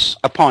upon us,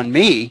 upon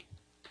me,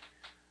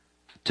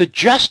 to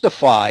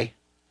justify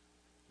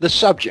the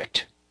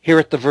subject here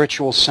at the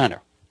Virtual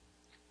Center.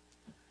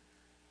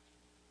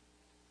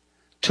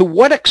 To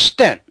what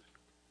extent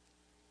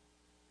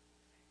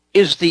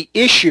is the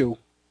issue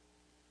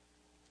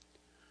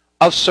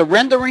of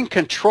surrendering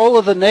control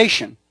of the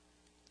nation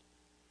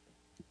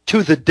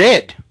to the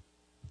dead,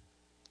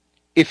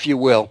 if you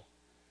will,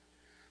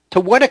 to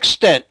what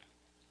extent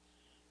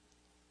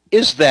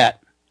is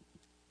that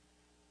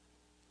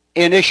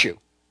an issue?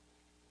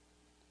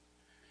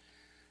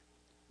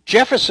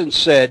 Jefferson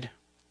said,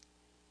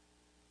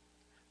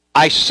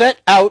 I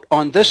set out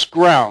on this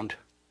ground,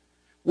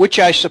 which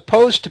I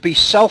suppose to be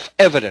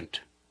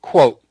self-evident,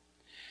 quote,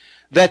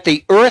 that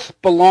the earth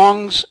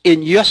belongs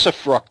in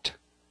usufruct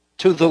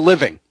to the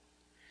living,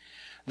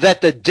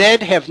 that the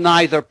dead have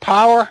neither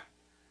powers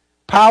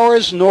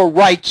nor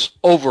rights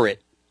over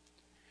it.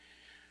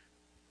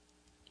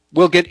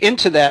 We'll get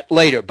into that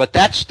later, but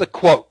that's the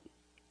quote.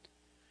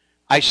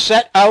 I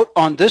set out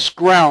on this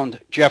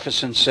ground,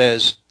 Jefferson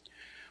says,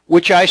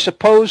 which I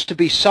suppose to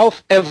be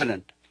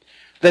self-evident,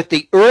 that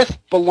the earth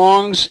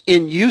belongs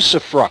in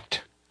usufruct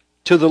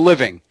to the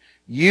living.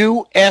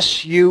 U-S-U-F-R-U-C-T.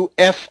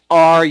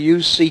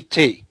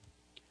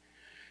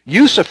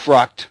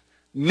 Usufruct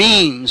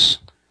means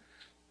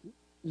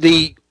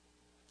the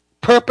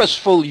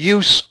purposeful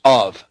use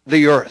of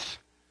the earth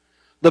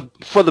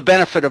for the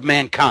benefit of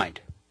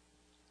mankind.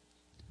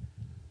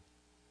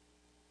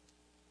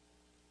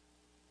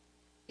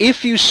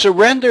 If you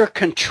surrender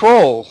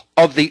control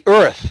of the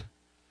earth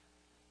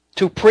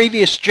to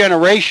previous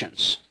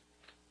generations,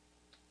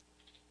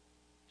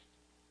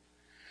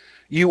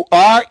 you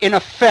are in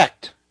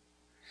effect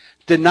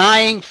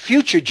denying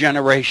future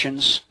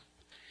generations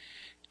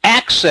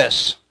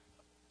access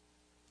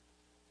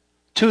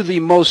to the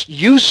most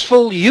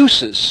useful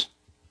uses,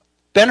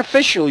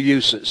 beneficial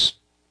uses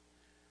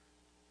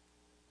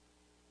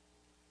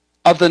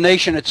of the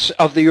nation,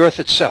 of the earth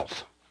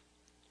itself.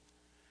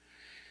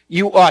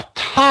 You are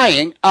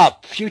tying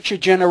up future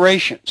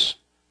generations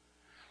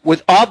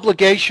with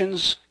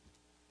obligations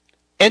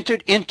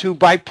entered into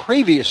by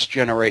previous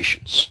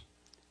generations.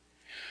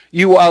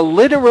 You are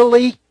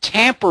literally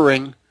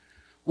tampering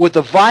with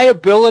the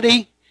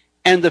viability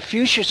and the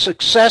future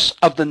success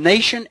of the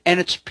nation and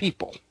its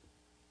people.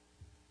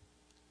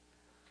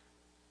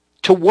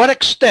 To what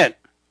extent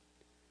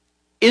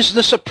is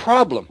this a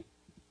problem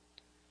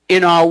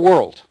in our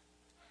world?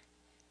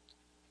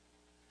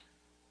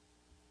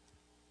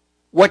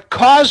 What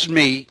caused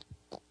me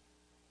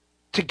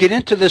to get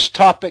into this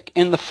topic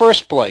in the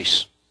first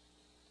place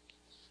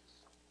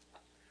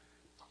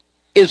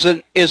is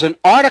an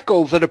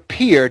article that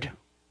appeared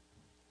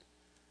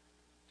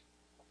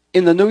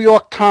in the New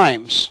York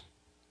Times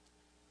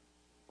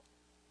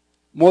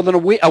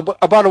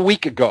about a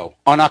week ago,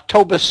 on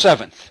October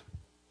 7th.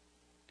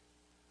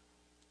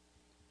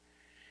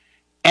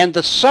 And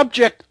the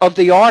subject of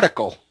the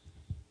article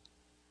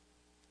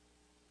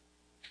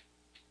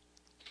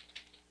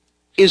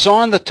is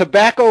on the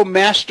Tobacco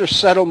Master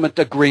Settlement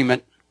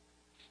Agreement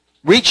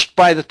reached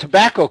by the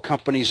tobacco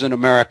companies in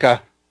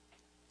America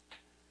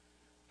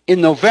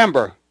in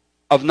November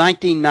of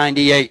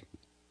 1998.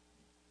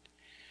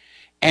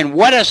 And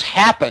what has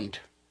happened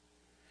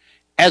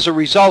as a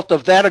result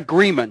of that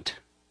agreement,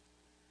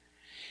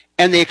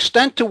 and the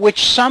extent to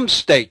which some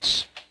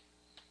states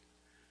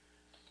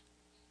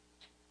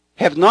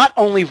have not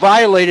only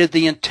violated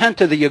the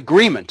intent of the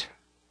agreement,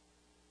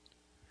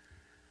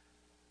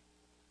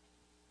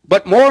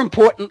 but more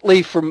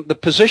importantly, from the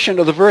position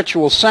of the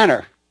virtual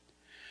center,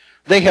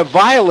 they have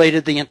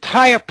violated the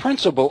entire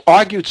principle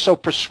argued so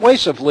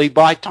persuasively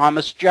by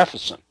Thomas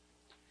Jefferson.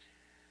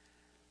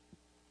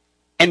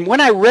 And when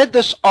I read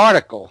this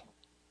article,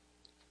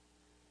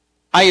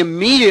 I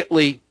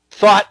immediately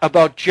thought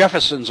about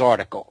Jefferson's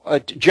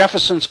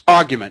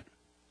argument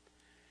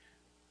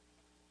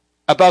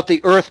about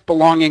the earth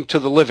belonging to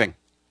the living.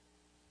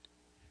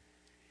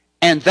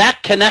 And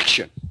that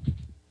connection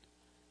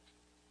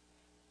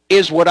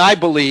is what I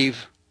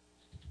believe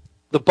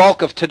the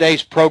bulk of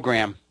today's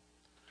program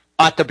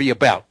ought to be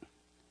about.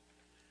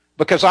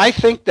 Because I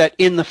think that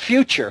in the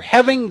future,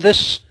 having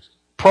this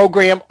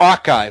program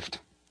archived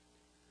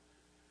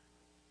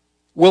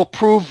will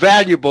prove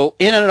valuable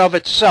in and of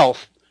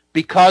itself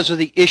because of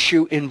the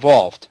issue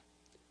involved.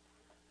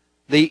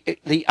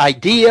 The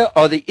idea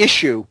or the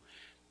issue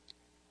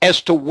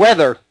as to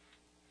whether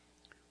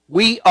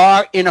we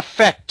are in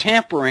effect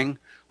tampering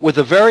with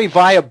the very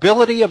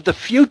viability of the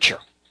future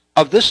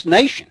of this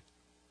nation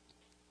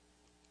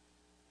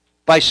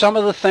by some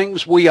of the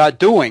things we are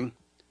doing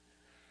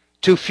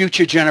to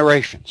future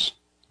generations.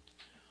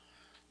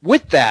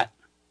 With that,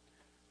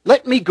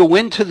 let me go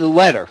into the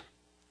letter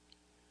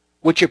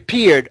which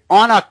appeared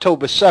on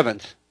October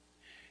 7th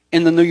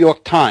in the New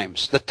York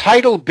Times, the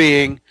title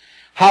being,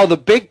 How the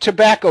Big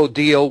Tobacco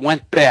Deal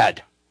Went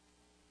Bad.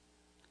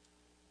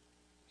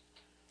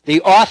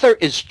 The author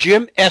is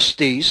Jim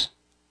Estes,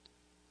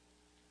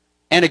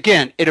 and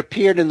again, it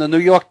appeared in the New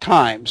York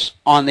Times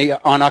on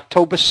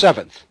October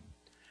 7th,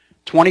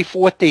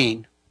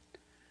 2014,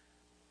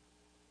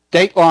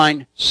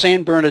 dateline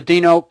San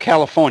Bernardino,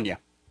 California.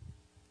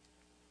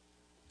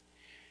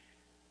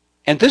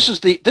 And this is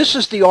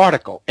the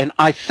article, and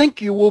I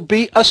think you will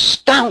be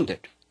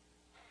astounded.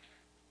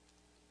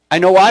 I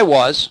know I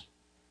was,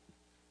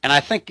 and I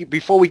think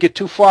before we get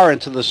too far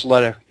into this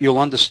letter, you'll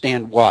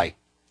understand why.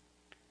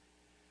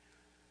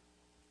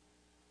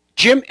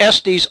 Jim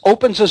Estes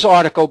opens his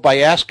article by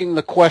asking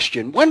the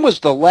question, when was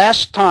the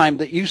last time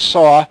that you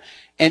saw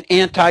an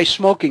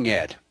anti-smoking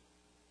ad.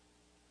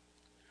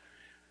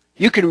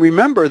 You can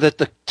remember that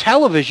the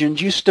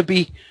televisions used to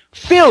be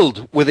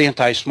filled with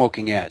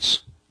anti-smoking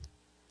ads.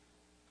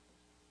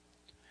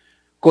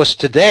 Of course,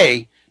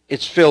 today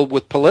it's filled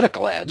with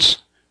political ads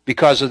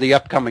because of the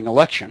upcoming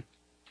election.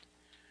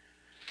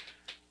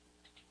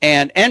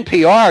 And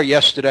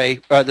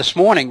NPR this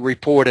morning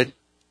reported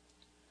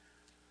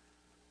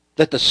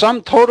that the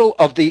sum total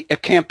of the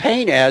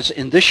campaign ads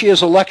in this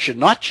year's election,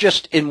 not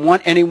just in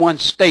any one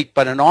state,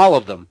 but in all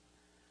of them,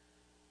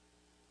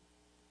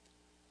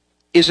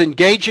 is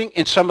engaging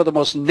in some of the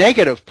most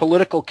negative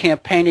political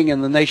campaigning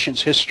in the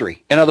nation's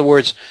history. In other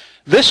words,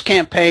 this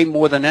campaign,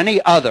 more than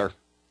any other,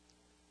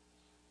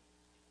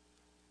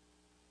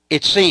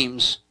 it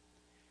seems,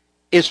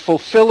 is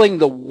fulfilling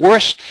the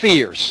worst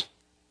fears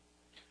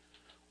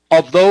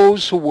of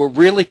those who were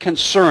really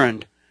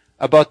concerned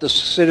about the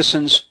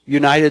Citizens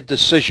United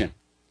decision.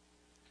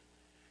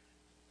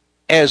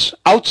 As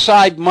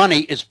outside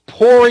money is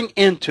pouring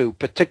into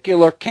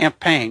particular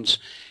campaigns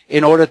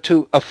in order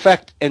to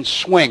affect and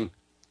swing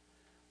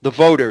the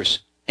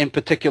voters in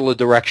particular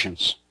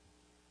directions.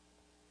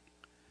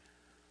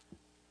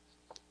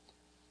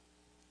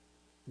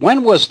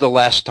 When was the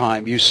last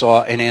time you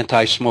saw an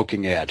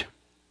anti-smoking ad?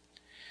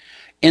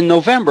 In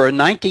November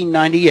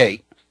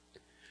 1998,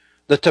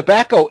 the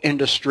tobacco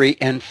industry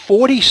in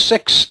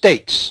 46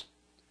 states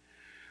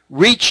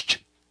reached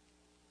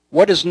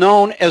what is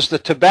known as the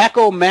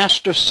Tobacco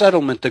Master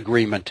Settlement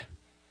Agreement.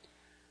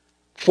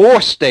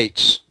 4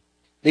 states,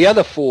 the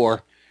other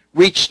 4,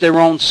 reached their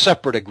own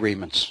separate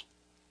agreements.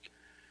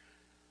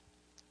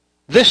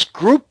 This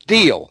group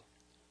deal,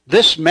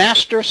 this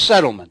master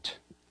settlement,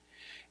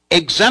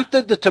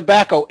 exempted the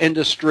tobacco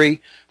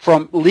industry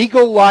from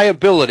legal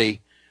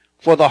liability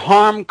for the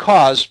harm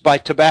caused by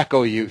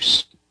tobacco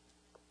use.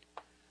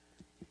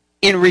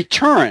 In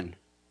return,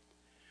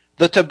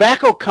 the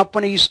tobacco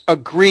companies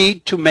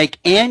agreed to make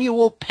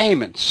annual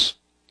payments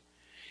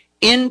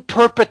in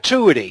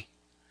perpetuity,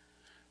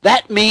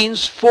 that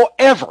means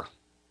forever,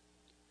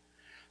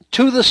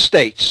 to the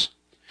states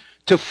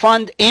to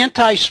fund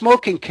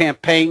anti-smoking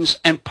campaigns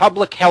and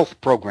public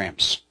health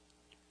programs.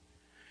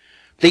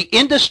 The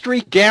industry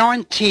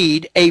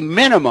guaranteed a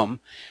minimum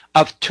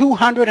of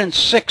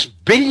 $206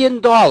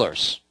 billion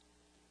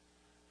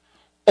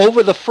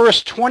over the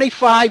first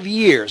 25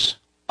 years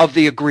of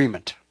the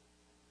agreement.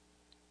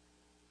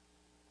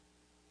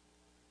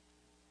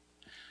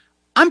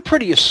 I'm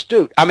pretty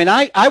astute. I mean,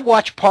 I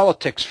watch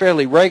politics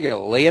fairly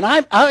regularly, and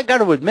I got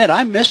to admit,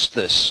 I missed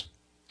this.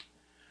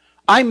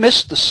 I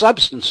missed the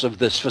substance of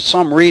this for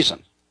some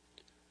reason,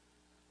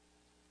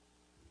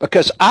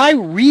 because I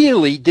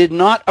really did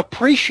not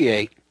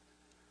appreciate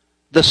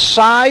the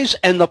size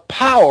and the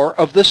power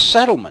of this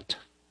settlement.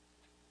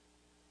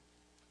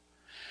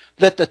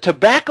 That the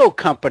tobacco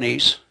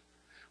companies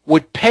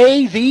would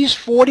pay these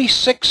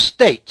 46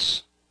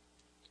 states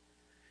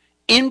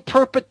in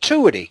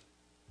perpetuity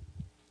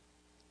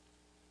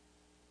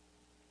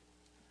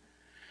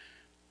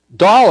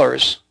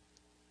dollars,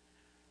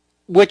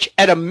 which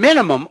at a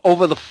minimum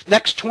over the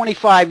next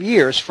 25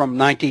 years from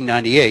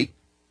 1998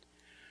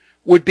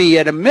 would be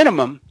at a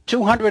minimum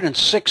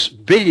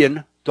 $206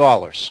 billion.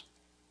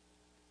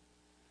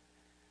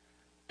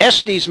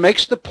 Estes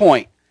makes the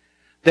point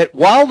that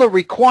while the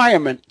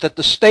requirement that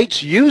the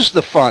states use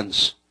the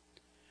funds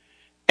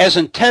as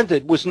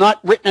intended was not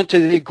written into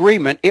the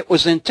agreement, it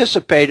was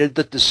anticipated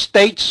that the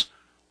states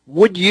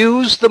would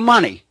use the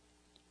money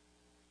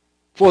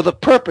for the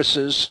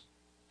purposes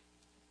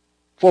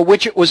for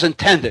which it was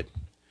intended,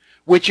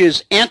 which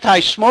is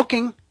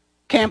anti-smoking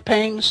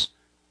campaigns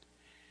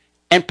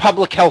and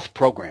public health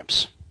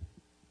programs.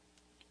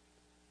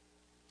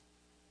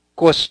 Of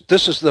course,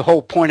 this is the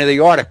whole point of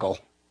the article.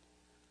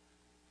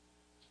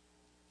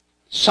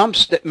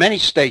 Many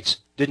states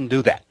didn't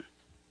do that.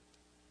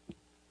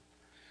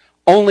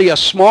 Only a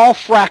small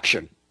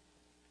fraction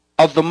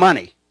of the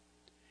money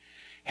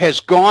has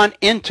gone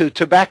into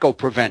tobacco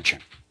prevention.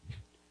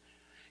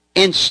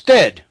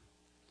 Instead,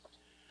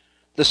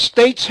 the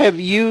states have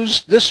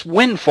used this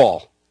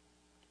windfall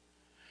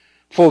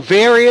for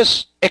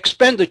various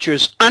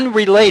expenditures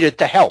unrelated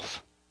to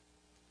health.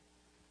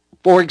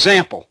 For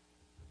example,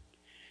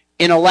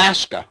 in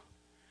Alaska,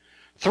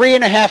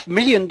 $3.5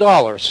 million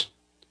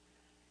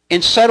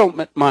in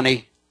settlement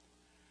money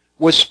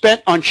was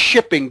spent on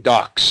shipping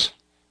docks.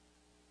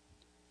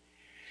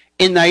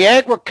 In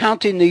Niagara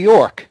County, New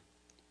York,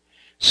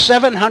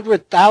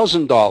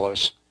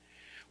 $700,000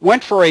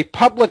 went for a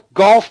public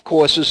golf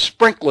course's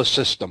sprinkler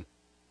system,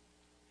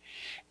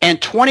 and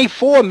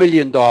 $24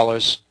 million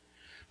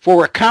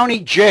for a county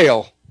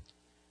jail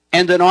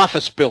and an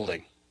office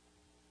building.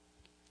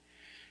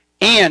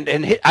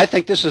 And I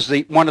think this is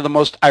one of the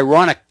most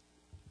ironic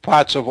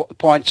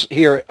points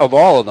here of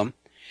all of them.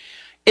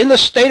 In the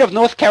state of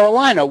North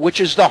Carolina, which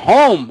is the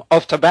home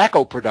of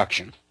tobacco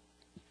production,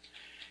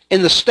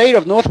 in the state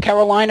of North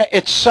Carolina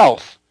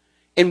itself,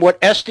 in what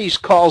Estes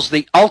calls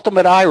the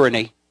ultimate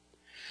irony,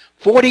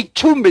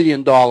 $42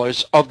 million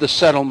of the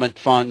settlement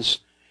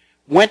funds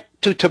went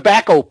to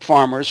tobacco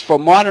farmers for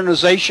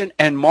modernization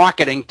and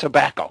marketing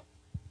tobacco.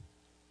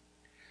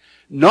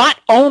 Not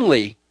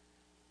only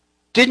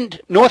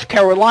didn't North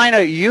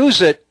Carolina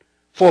use it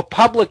for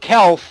public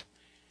health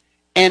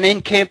and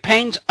in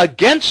campaigns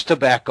against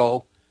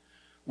tobacco,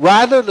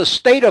 rather the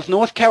state of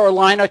North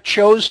Carolina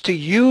chose to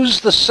use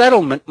the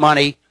settlement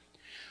money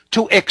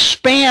to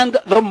expand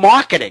the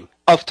marketing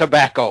of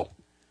tobacco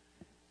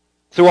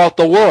throughout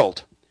the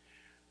world.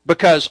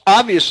 Because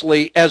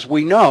obviously, as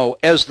we know,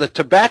 as the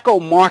tobacco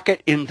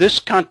market in this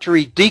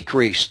country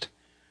decreased,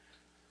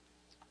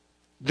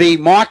 the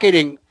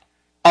marketing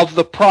of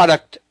the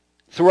product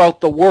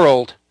throughout the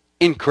world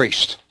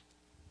increased.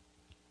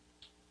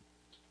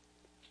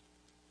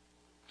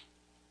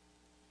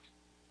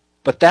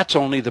 But that's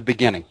only the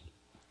beginning.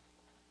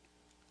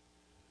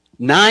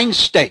 9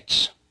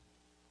 states,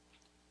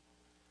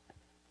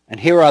 and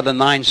here are the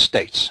 9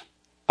 states: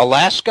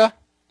 Alaska,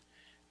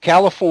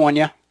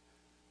 California,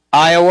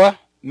 Iowa,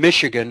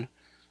 Michigan,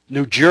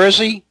 New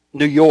Jersey,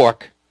 New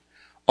York,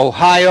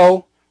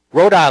 Ohio,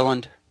 Rhode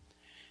Island,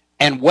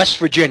 and West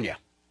Virginia.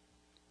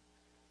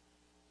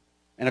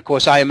 And of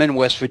course, I am in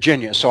West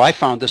Virginia, so I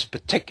found this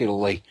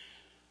particularly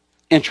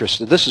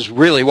interesting. This is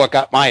really what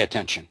got my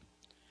attention.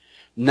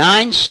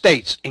 9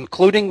 states,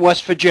 including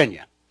West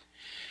Virginia,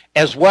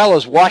 as well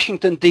as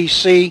Washington,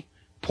 D.C.,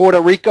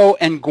 Puerto Rico,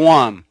 and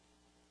Guam,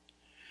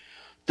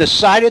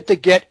 decided to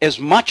get as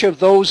much of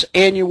those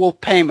annual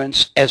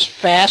payments as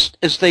fast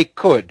as they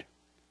could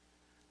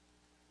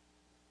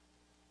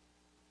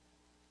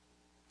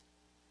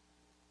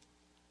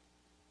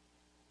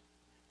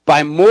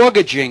by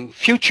mortgaging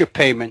future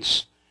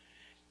payments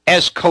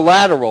as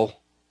collateral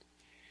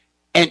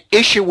and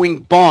issuing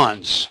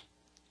bonds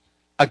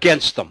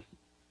against them.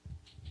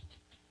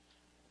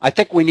 I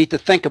think we need to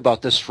think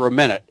about this for a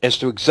minute as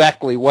to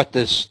exactly what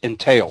this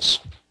entails.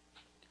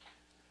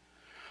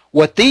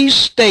 What these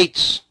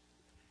states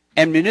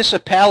and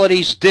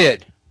municipalities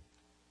did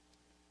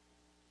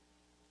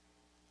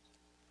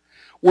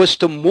was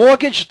to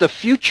mortgage the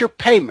future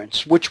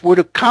payments, which would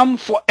have come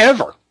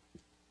forever,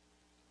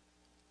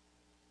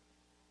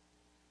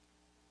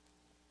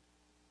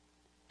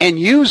 and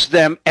use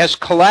them as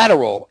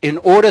collateral in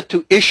order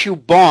to issue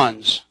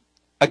bonds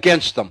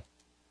against them.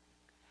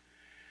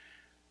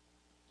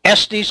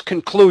 Estes'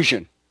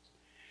 conclusion: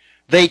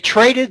 they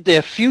traded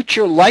their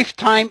future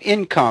lifetime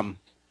income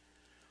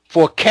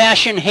for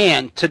cash in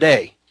hand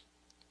today.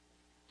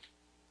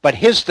 But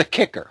here's the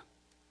kicker: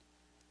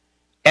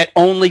 at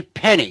only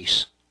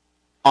pennies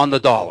on the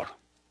dollar.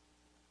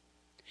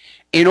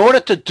 In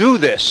order to do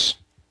this,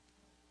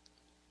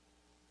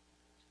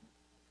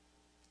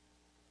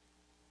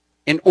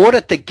 in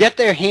order to get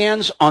their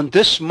hands on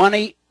this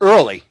money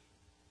early,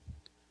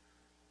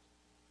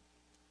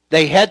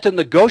 they had to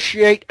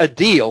negotiate a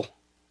deal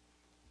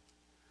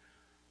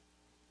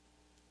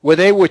where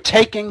they were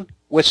taking,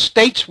 where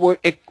states were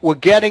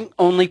getting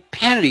only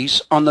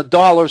pennies on the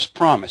dollars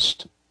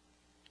promised.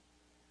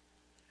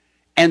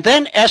 And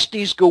then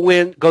Estes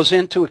goes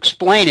into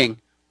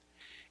explaining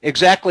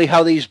exactly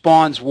how these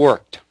bonds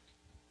worked.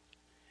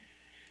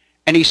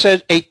 And he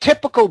says a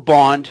typical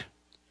bond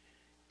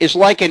is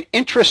like an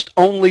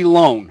interest-only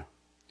loan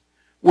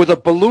with a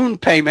balloon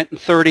payment in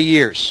 30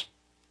 years.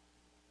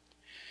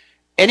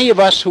 Any of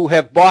us who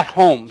have bought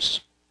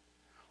homes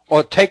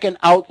or taken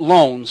out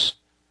loans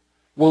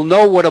will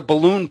know what a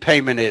balloon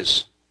payment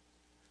is.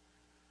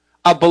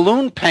 A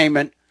balloon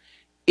payment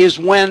is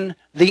when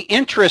the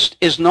interest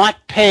is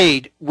not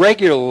paid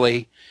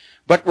regularly,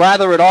 but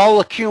rather it all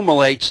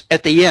accumulates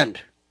at the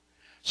end,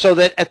 so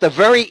that at the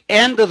very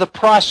end of the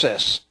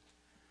process,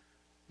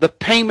 the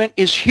payment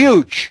is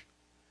huge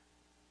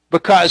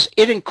because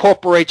it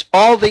incorporates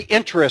all the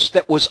interest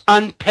that was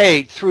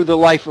unpaid through the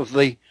life of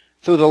the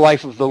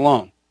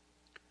loan.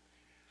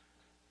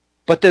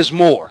 But there's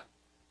more.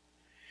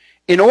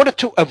 In order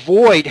to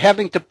avoid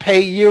having to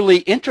pay yearly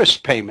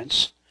interest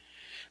payments,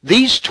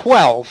 these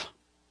 12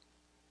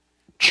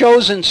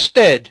 chose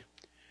instead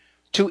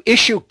to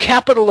issue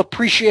capital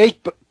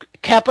appreciation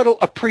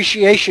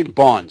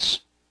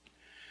bonds,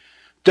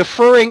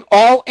 deferring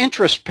all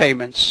interest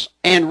payments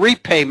and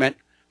repayment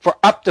for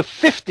up to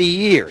 50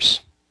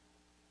 years.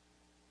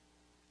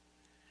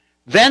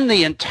 Then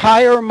the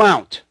entire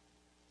amount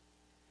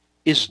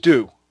is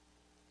due,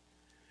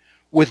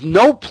 with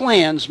no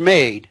plans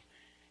made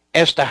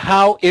as to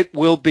how it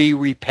will be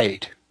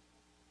repaid.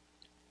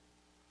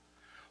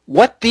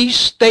 What these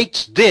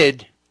states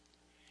did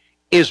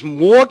is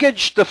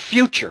mortgage the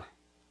future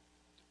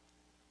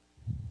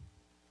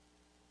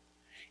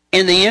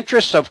in the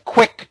interest of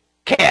quick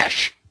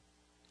cash,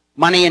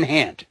 money in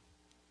hand,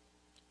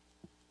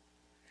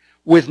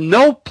 with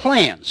no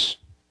plans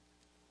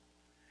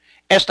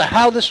as to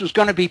how this was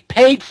going to be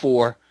paid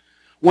for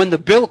when the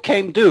bill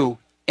came due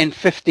in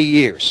 50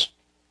 years.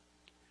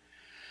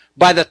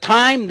 By the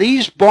time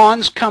these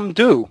bonds come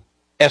due,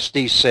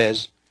 Estes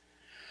says,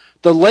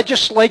 the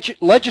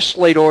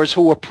legislators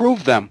who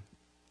approve them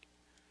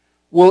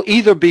will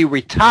either be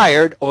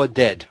retired or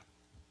dead.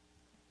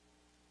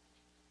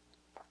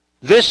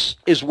 This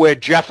is where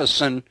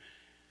Jefferson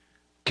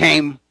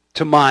came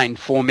to mind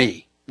for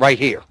me right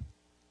here.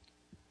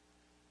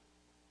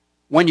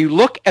 When you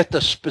look at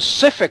the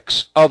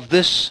specifics of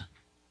this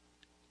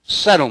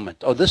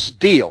settlement or this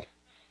deal,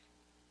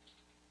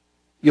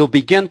 you'll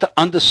begin to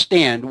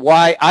understand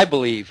why I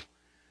believe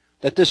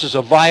that this is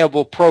a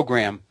viable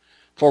program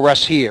for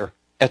us here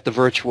at the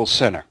Virtual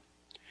Center.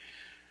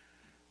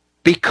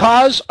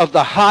 Because of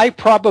the high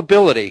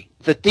probability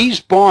that these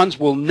bonds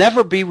will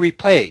never be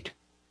repaid,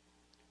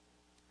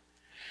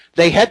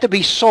 they had to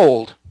be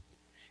sold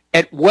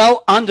at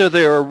well under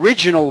their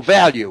original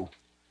value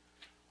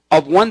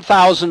of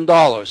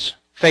 $1,000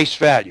 face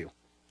value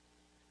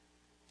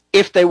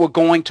if they were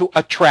going to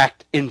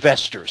attract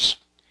investors.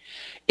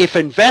 If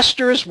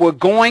investors were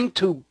going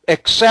to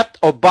accept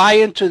or buy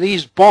into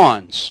these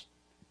bonds,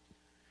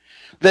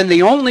 then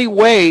the only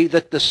way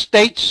that the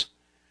states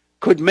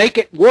could make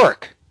it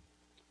work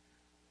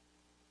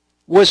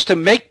was to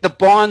make the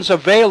bonds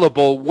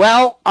available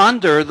well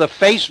under the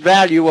face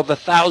value of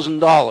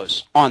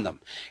 $1,000 on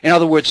them. In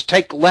other words,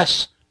 take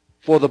less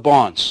for the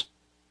bonds.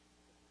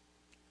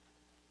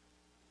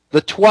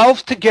 The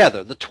 12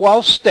 together, the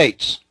 12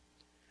 states,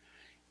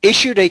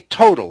 issued a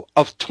total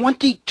of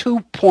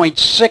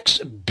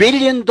 $22.6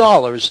 billion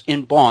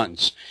in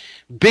bonds.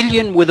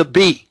 Billion with a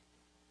B.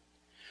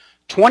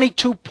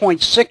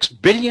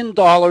 $22.6 billion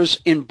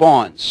in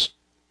bonds.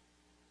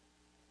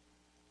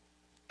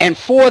 And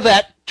for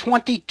that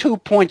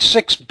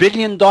 $22.6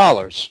 billion,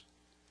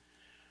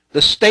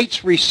 the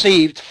states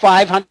received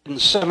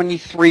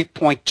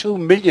 $573.2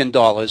 million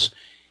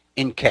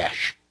in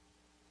cash.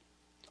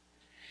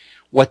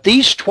 What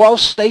these 12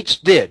 states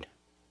did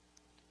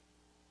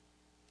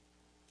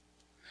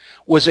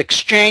was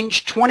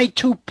exchange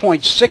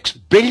 $22.6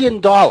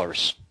 billion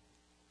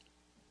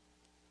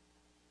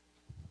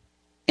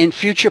in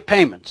future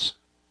payments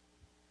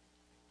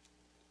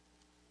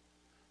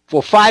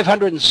for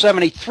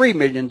 $573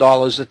 million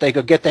that they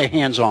could get their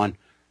hands on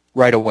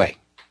right away.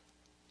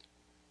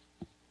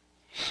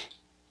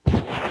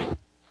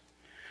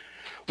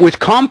 With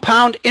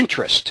compound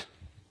interest,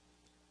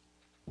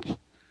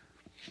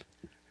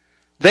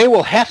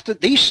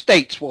 these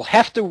states will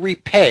have to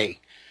repay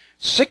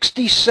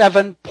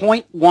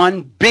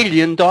 $67.1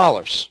 billion.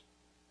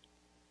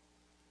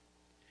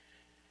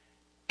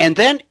 And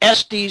then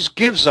Estes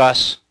gives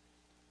us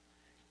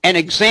an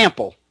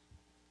example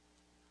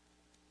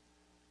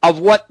of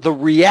what the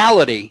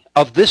reality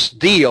of this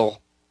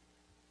deal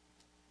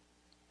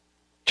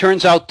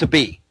turns out to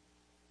be.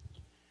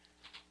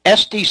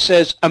 Estes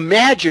says,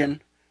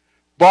 imagine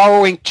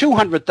borrowing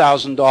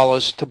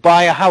 $200,000 to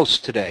buy a house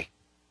today,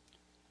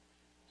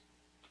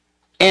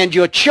 and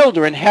your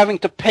children having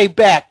to pay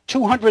back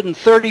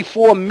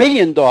 $234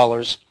 million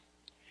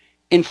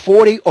in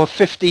 40 or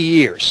 50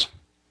 years.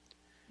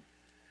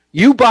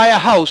 You buy a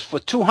house for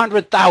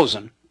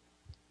 $200,000,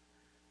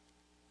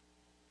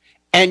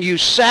 and you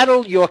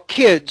saddle your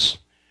kids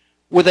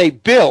with a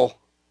bill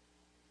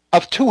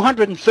of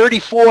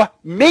 $234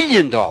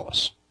 million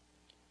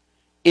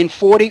in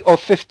 40 or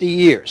 50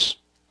 years.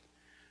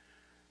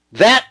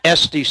 That,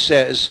 Estes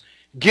says,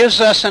 gives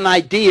us an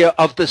idea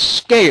of the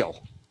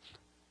scale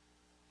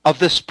of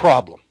this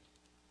problem.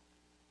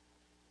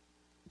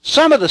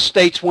 Some of the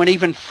states went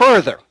even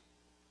further,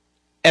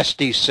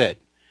 Estes said.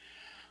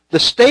 The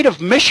state of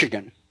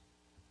Michigan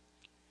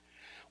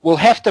will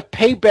have to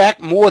pay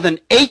back more than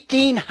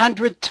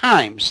 1,800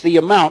 times the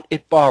amount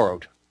it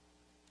borrowed.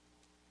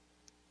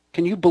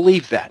 Can you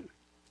believe that?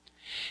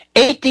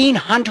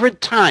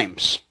 1,800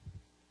 times.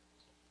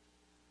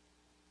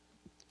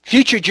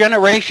 Future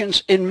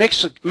generations in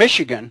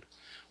Michigan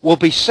will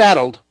be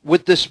saddled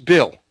with this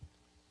bill.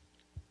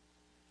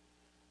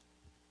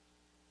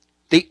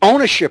 The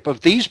ownership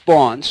of these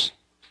bonds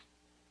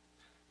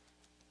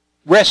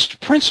rests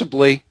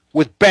principally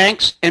with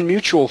banks and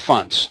mutual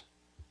funds.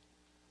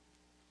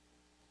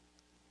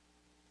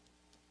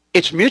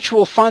 It's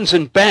mutual funds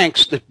and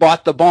banks that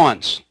bought the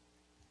bonds.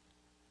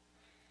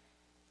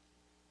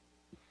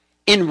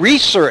 In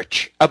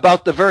research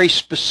about the very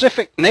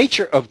specific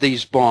nature of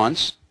these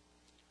bonds,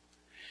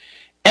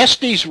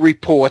 Estes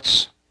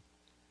reports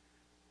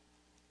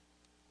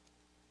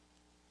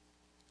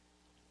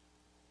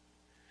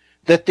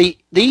that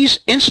these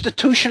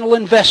institutional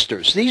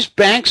investors, these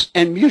banks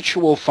and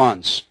mutual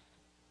funds,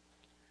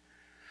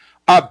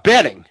 are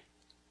betting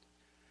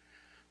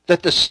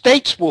that the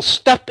states will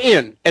step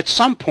in at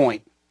some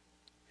point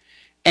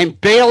and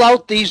bail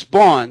out these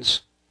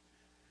bonds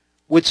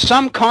with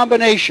some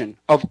combination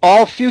of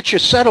all future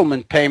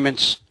settlement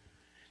payments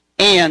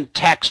and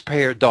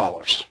taxpayer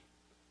dollars.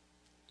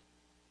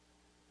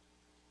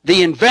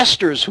 The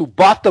investors who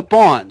bought the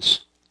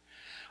bonds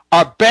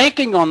are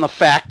banking on the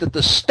fact that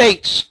the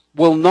states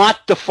will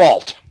not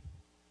default.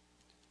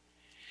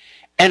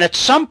 And at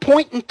some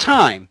point in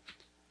time,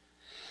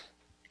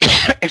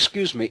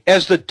 excuse me,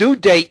 as the due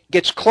date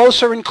gets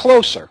closer and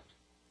closer,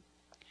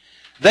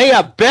 they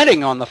are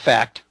betting on the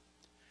fact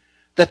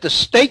that the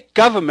state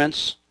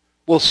governments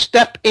will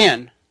step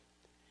in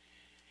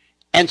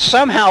and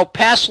somehow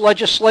pass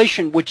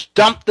legislation which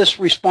dump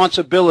this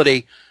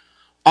responsibility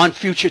on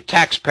future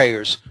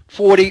taxpayers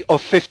 40 or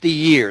 50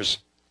 years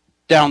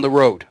down the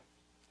road.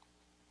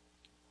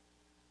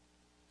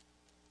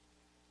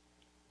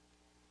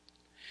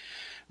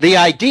 The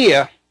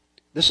idea,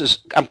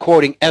 I'm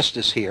quoting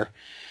Estes here,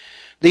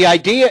 the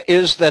idea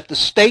is that the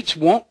states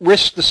won't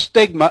risk the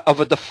stigma of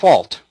a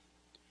default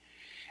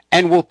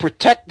and will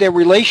protect their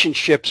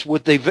relationships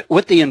with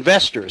the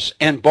investors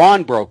and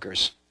bond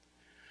brokers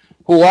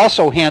who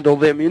also handle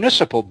their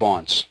municipal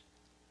bonds.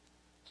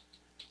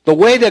 The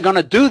way they're going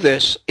to do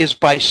this is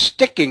by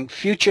sticking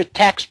future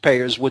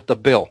taxpayers with the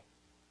bill.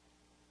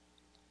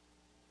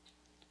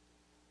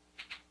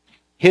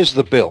 Here's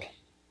the bill.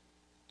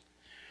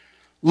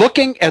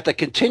 Looking at the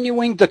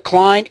continuing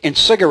decline in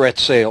cigarette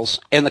sales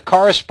and the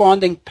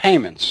corresponding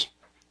payments,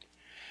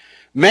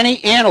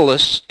 many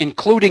analysts,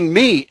 including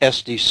me,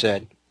 Estes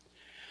said,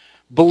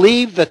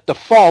 believe that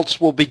defaults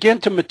will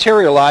begin to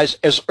materialize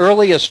as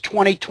early as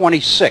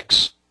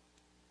 2026,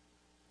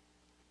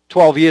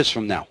 12 years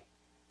from now.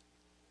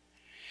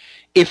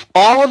 If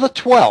all of the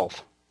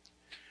 12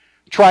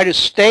 try to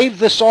stave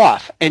this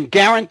off and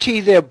guarantee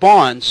their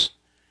bonds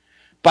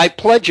by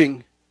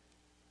pledging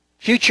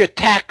future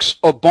tax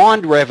or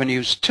bond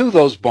revenues to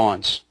those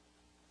bonds,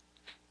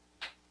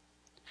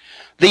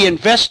 the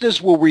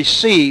investors will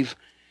receive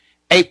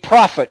a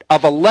profit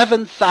of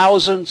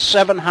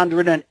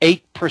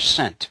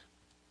 11,708%.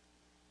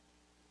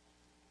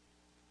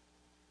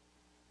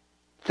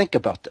 Think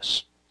about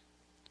this.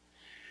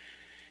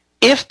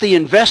 If the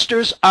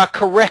investors are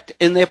correct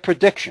in their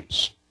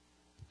predictions,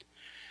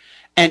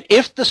 and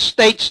if the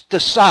states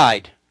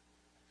decide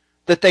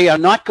that they are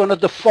not going to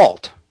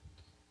default,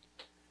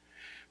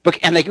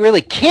 and they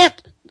really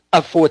can't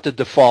afford to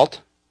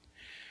default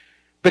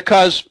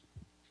because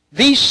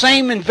these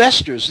same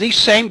investors, these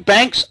same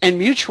banks and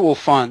mutual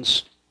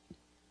funds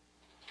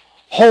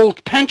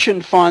hold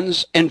pension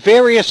funds and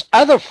various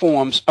other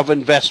forms of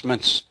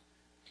investments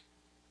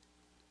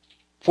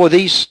for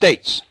these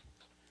states.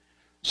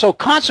 So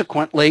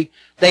consequently,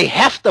 they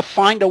have to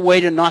find a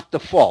way to not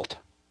default.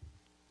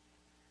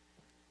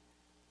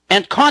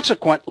 And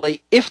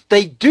consequently, if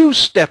they do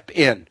step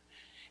in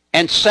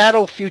and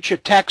saddle future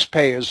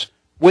taxpayers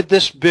with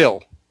this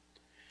bill,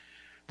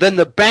 then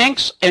the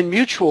banks and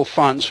mutual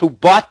funds who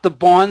bought the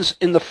bonds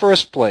in the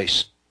first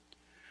place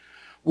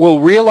will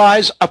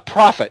realize a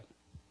profit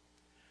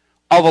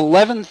of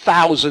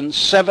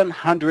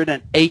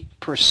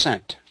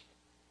 11,708%.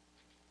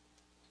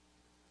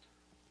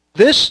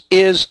 This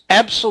is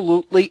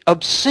absolutely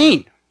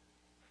obscene.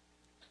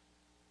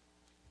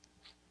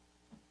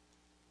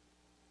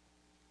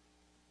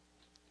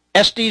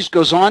 Estes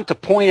goes on to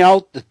point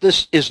out that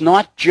this is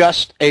not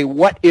just a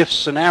what-if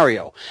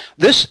scenario.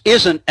 This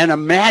isn't an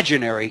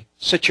imaginary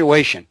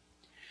situation.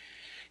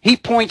 He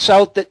points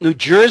out that New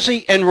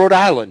Jersey and Rhode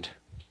Island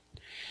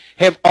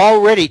have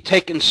already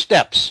taken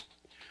steps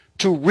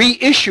to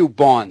reissue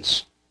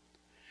bonds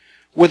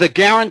with a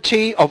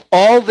guarantee of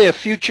all their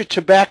future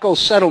tobacco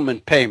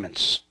settlement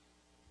payments.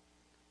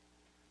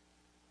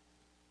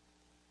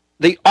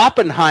 The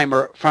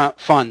Oppenheimer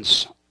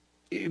funds,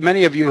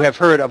 many of you have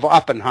heard of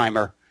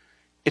Oppenheimer.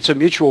 It's a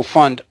mutual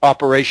fund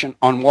operation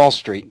on Wall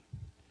Street.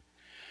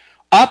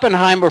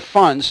 Oppenheimer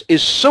Funds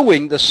is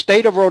suing the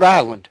state of Rhode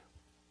Island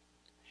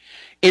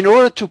in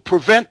order to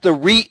prevent the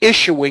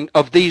reissuing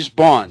of these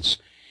bonds.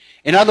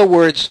 In other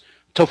words,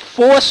 to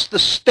force the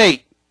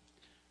state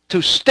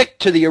to stick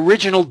to the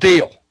original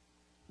deal,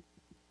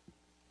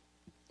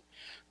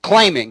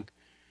 claiming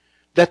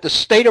that the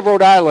state of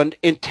Rhode Island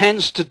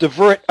intends to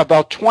divert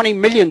about $20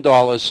 million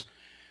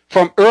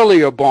from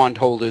earlier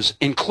bondholders,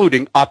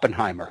 including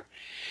Oppenheimer.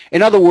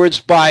 In other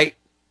words,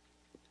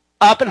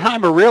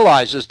 Oppenheimer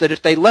realizes that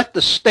if they let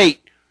the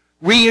state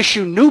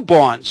reissue new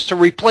bonds to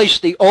replace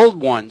the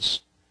old ones,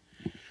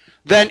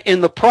 then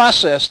in the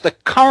process, the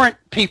current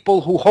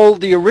people who hold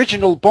the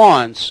original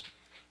bonds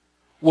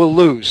will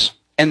lose,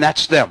 and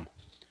that's them.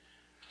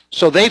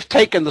 So they've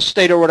taken the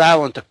state of Rhode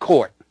Island to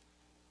court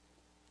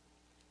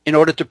in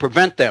order to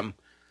prevent them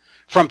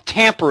from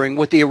tampering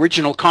with the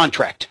original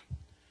contract.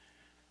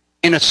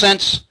 In a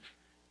sense,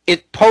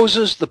 it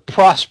poses the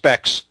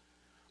prospects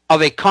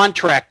of a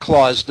contract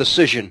clause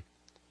decision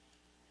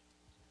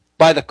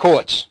by the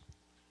courts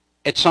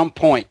at some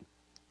point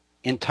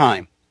in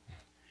time.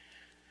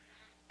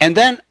 And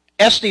then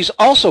Estes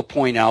also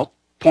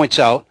points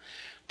out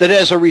that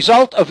as a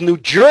result of New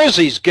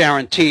Jersey's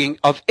guaranteeing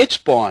of its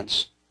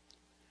bonds,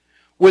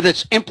 with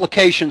its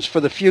implications for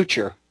the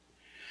future,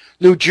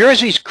 New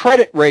Jersey's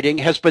credit rating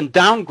has been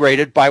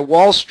downgraded by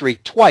Wall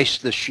Street twice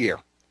this year,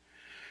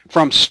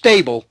 from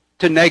stable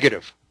to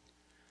negative.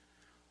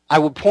 I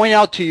will point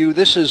out to you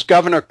this is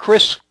Governor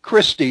Chris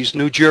Christie's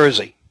New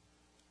Jersey,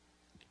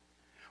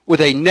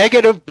 with a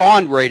negative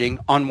bond rating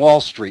on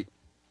Wall Street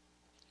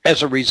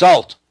as a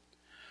result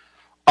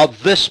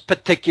of this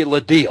particular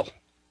deal.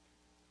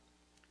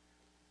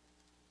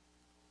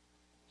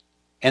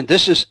 And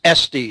this is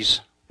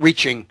Estes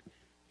reaching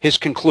his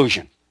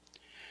conclusion.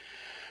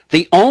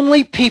 The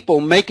only people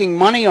making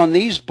money on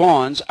these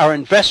bonds are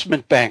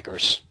investment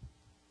bankers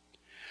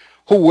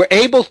who were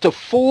able to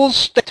fool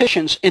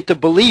statisticians into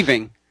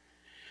believing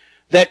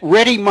that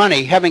ready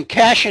money, having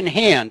cash in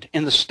hand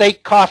in the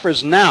state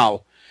coffers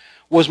now,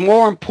 was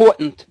more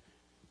important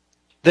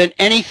than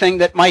anything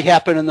that might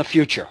happen in the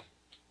future.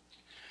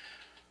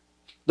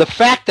 The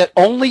fact that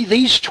only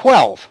these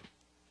 12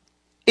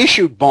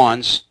 issued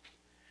bonds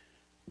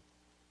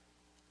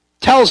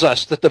tells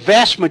us that the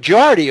vast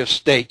majority of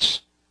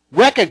states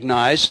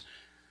recognize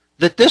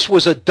that this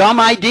was a dumb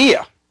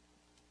idea.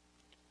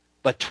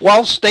 But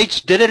 12 states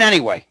did it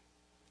anyway.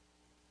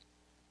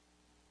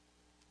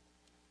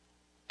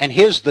 And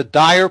here's the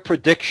dire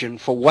prediction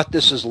for what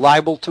this is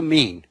liable to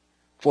mean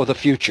for the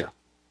future.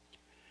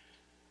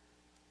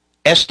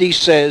 Estes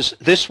says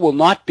this will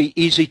not be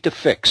easy to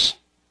fix.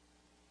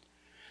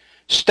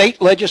 State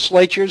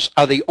legislatures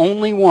are the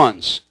only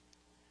ones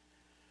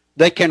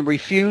that can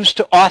refuse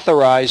to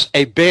authorize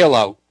a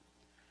bailout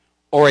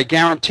or a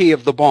guarantee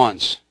of the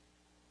bonds.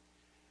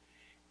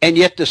 And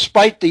yet,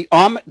 despite the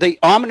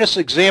ominous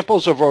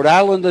examples of Rhode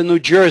Island and New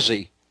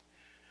Jersey,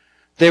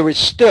 there is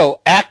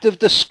still active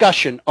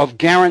discussion of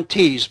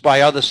guarantees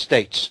by other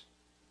states.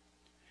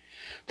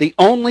 The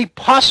only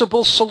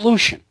possible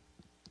solution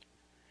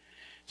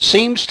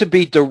seems to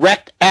be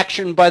direct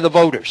action by the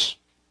voters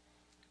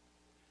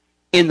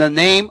in the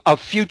name of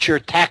future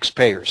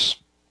taxpayers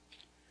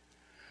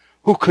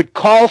who could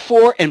call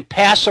for and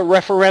pass a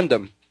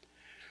referendum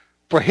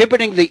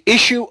prohibiting the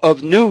issue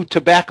of new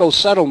tobacco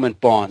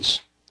settlement bonds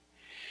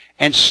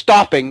and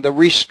stopping the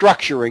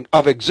restructuring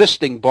of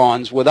existing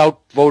bonds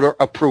without voter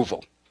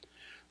approval.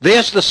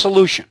 There's the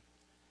solution,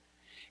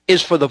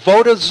 is for the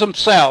voters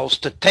themselves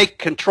to take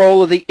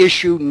control of the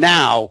issue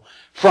now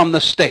from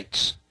the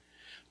states.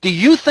 Do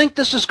you think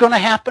this is going to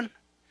happen?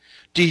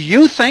 Do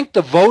you think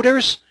the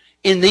voters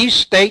in these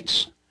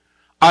states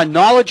are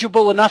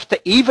knowledgeable enough to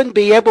even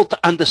be able to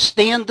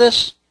understand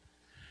this?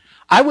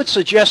 I would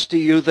suggest to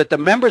you that the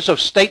members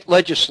of state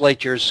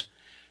legislatures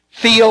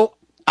feel,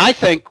 I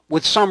think,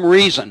 with some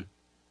reason,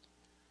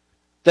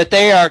 that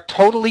they are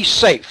totally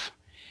safe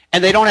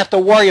and they don't have to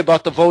worry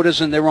about the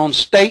voters in their own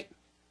state,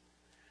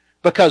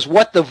 because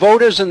what the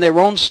voters in their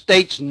own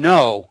states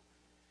know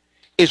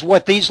is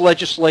what these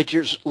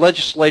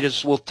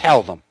legislators will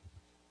tell them.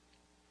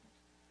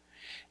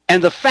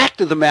 And the fact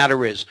of the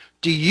matter is,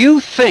 do you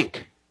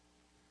think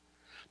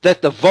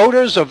that the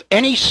voters of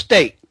any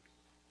state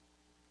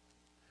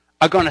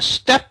are going to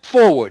step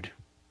forward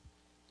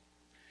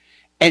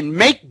and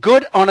make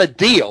good on a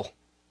deal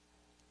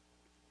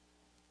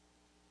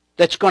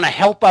that's going to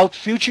help out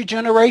future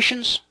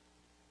generations?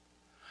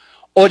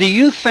 Or do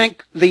you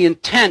think the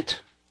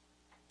intent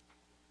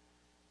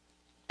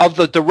of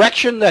the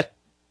direction that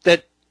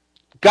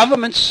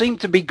governments seem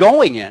to be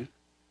going in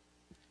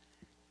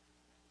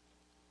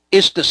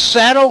is to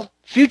saddle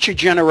future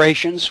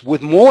generations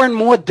with more and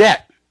more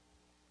debt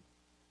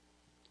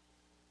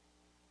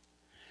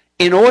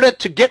in order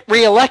to get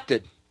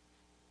reelected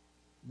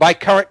by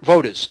current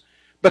voters?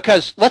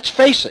 Because let's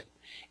face it,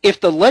 if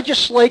the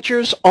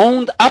legislatures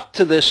owned up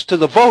to this to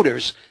the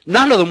voters,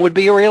 none of them would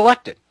be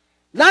reelected.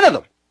 None of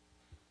them.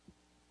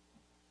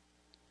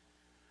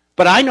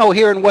 But I know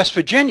here in West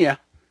Virginia,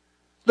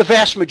 the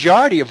vast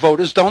majority of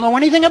voters don't know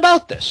anything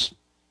about this.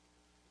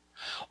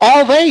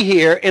 All they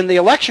hear in the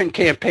election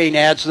campaign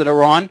ads that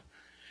are on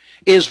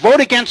is vote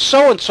against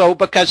so-and-so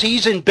because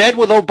he's in bed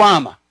with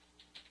Obama.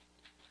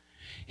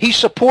 He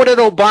supported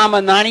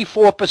Obama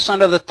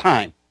 94% of the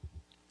time.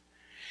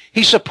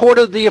 He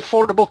supported the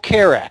Affordable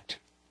Care Act.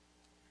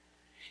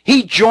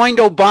 He joined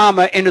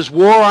Obama in his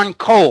war on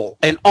coal,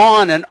 and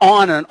on and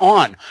on and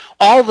on.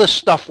 All this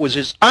stuff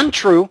is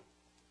untrue.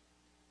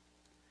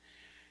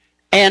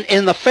 And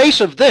in the face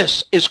of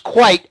this is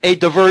quite a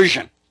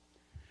diversion.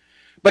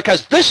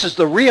 Because this is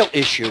the real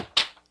issue.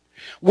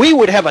 We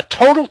would have a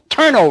total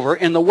turnover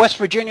in the West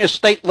Virginia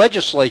state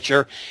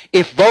legislature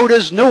if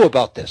voters knew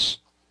about this.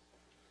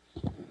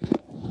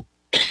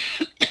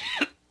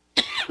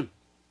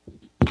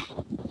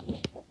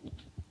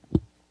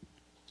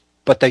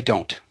 But they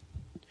don't.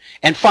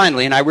 And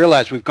finally, and I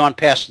realize we've gone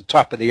past the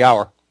top of the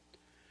hour,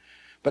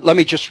 but let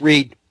me just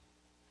read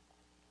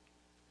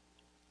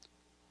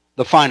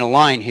the final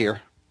line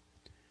here.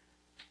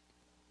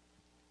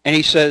 And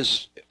he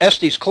says,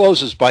 Estes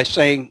closes by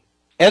saying,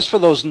 as for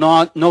those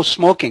no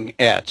smoking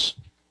ads,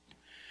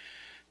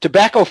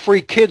 Tobacco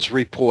Free Kids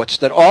reports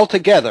that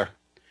altogether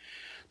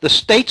the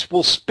states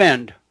will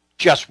spend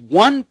just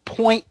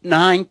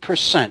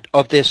 1.9%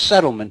 of their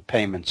settlement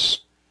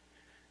payments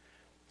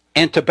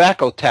and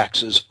tobacco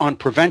taxes on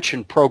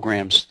prevention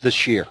programs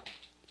this year.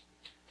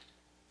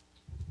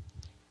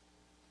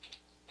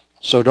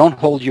 So don't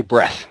hold your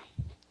breath,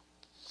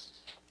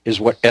 is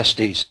what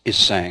Estes is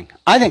saying.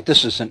 I think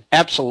this is an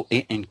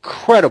absolutely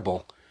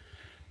incredible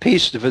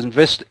piece of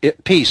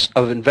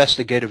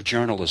investigative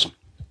journalism.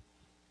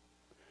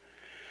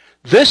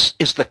 This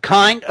is the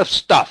kind of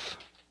stuff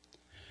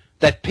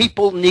that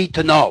people need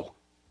to know.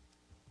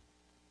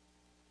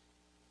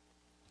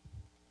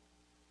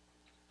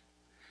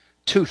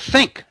 To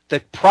think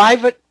that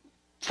private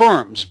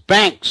firms,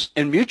 banks,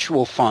 and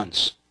mutual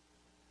funds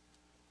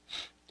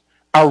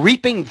are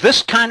reaping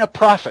this kind of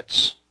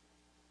profits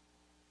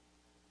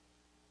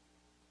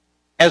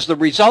as the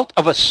result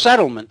of a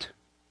settlement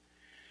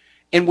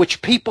in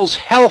which people's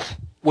health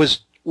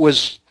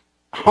was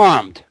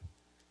harmed,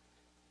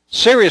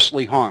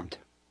 seriously harmed.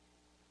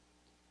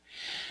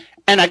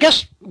 And I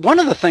guess one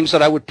of the things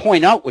that I would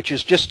point out, which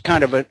is just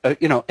kind of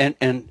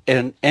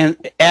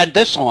and add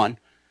this on,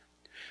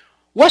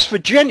 West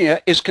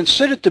Virginia is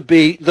considered to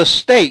be the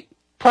state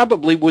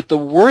probably with the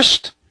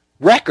worst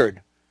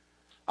record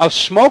of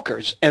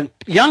smokers and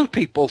young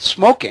people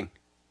smoking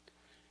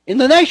in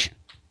the nation.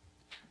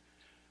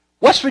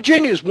 West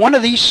Virginia is one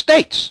of these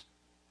states.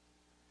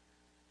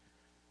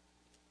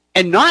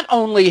 And not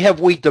only have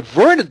we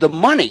diverted the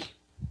money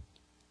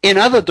in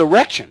other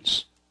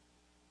directions,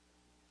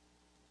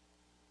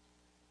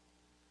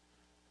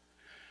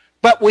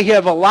 but we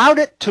have allowed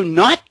it to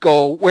not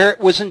go where it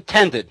was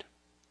intended,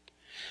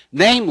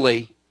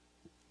 namely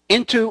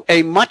into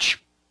a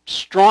much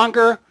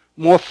stronger,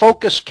 more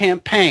focused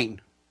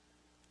campaign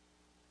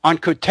on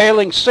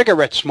curtailing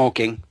cigarette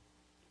smoking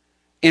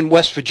in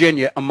West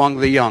Virginia among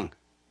the young.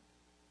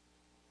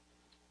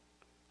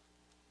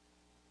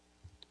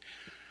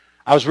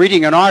 I was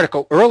reading an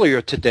article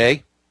earlier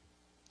today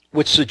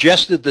which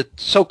suggested that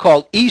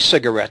so-called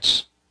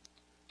e-cigarettes,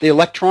 the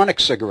electronic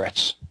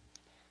cigarettes,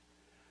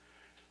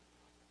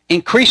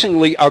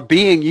 increasingly are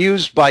being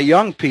used by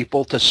young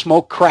people to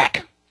smoke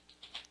crack.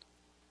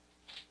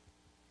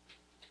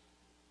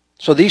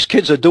 So these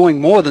kids are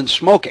doing more than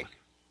smoking.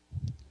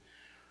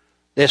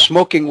 They're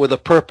smoking with a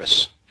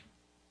purpose.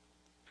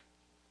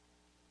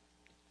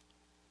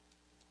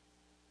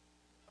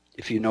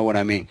 If you know what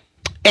I mean.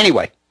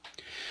 Anyway,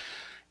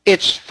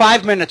 it's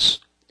 5 minutes,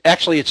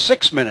 actually it's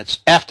 6 minutes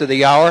after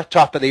the hour,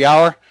 top of the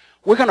hour.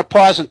 We're going to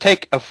pause and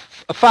take a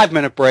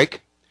 5-minute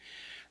break.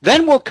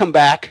 Then we'll come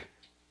back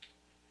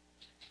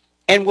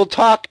and we'll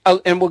talk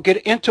and we'll get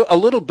into a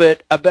little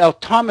bit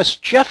about Thomas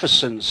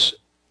Jefferson's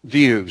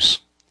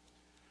views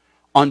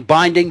on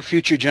binding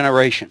future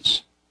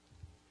generations.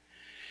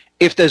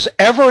 If there's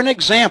ever an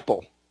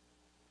example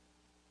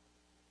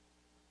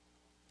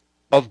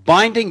of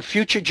binding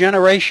future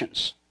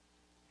generations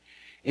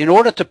in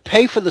order to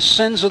pay for the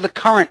sins of the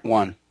current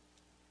one,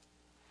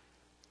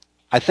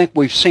 I think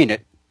we've seen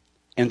it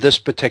in this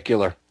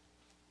particular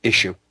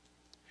issue.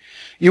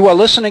 You are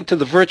listening to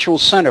the Virtual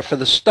Center for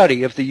the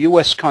Study of the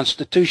U.S.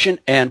 Constitution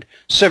and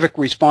Civic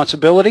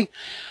Responsibility.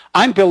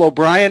 I'm Bill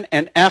O'Brien,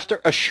 and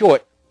after a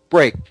short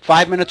break,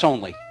 5 minutes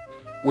only,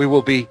 we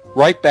will be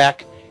right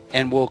back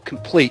and we'll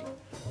complete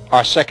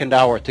our second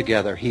hour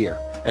together here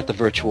at the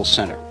Virtual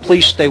Center.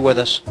 Please stay with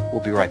us. We'll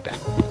be right back.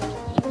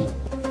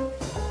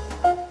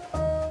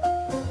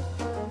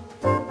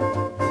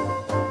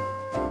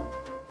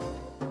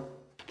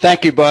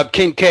 Thank you, Bob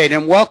Kincaid,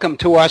 and welcome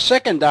to our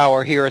second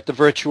hour here at the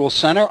Virtual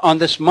Center on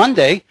this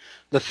Monday,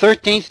 the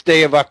 13th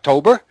day of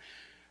October,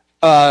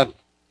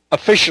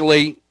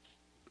 officially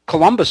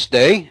Columbus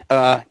Day,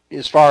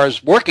 as far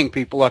as working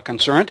people are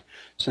concerned,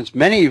 since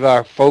many of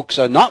our folks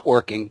are not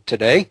working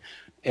today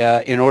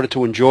in order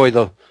to enjoy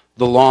the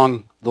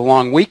long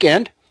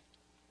weekend.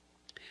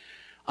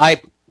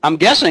 I'm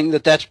guessing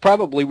that that's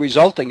probably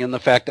resulting in the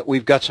fact that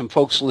we've got some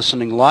folks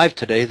listening live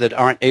today that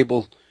aren't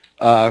able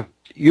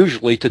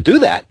usually to do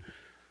that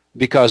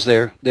because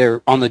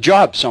they're on the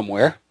job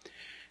somewhere.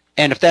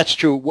 And if that's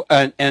true,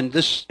 and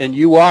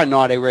you are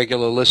not a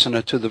regular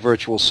listener to the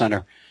Virtual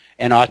Center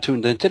and are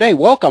tuned in today,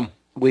 welcome.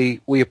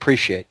 We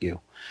appreciate you.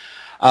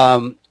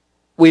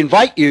 We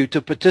invite you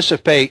to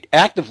participate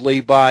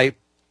actively by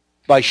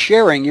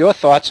sharing your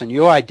thoughts and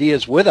your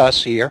ideas with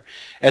us here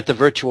at the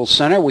Virtual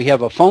Center. We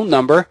have a phone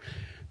number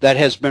that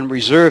has been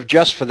reserved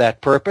just for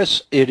that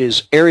purpose. It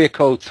is area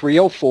code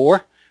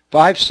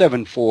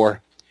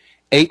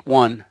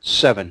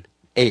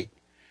 304-574-8178.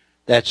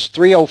 That's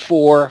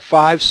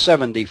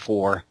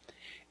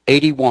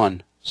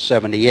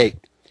 304-574-8178.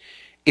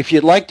 If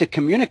you'd like to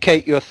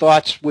communicate your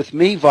thoughts with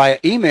me via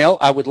email,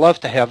 I would love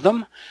to have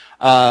them.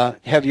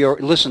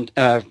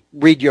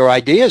 Read your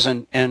ideas,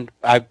 and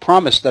I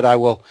promise that I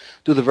will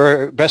do the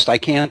very best I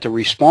can to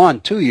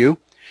respond to you.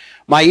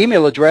 My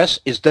email address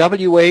is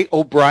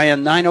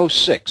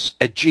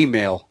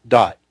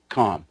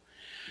waobrien906@gmail.com.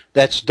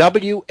 That's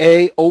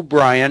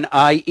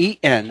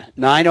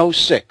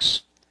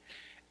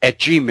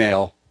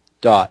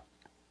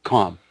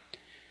waobrien906@gmail.com.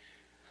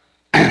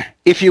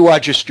 If you are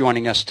just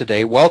joining us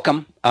today,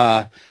 welcome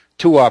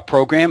to our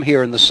program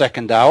here in the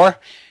second hour.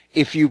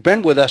 If you've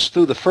been with us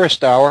through the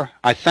first hour,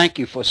 I thank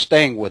you for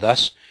staying with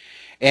us.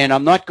 And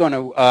I'm not going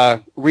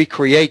to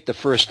recreate the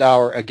first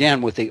hour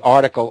again with the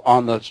article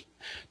on the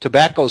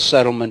tobacco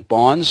settlement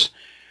bonds.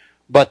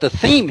 But the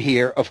theme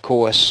here, of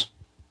course,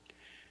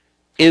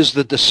 is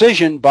the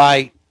decision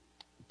by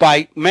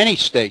many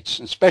states,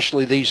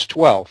 especially these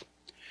 12,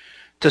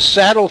 to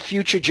saddle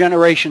future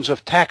generations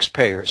of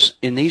taxpayers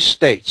in these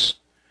states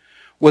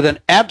with an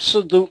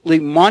absolutely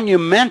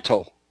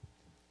monumental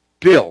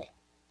bill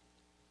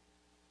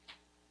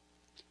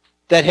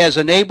that has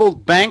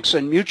enabled banks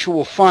and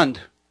mutual fund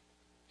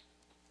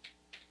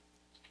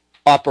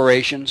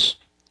operations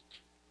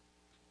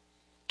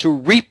to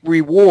reap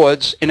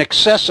rewards in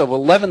excess of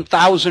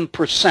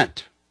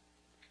 11,000%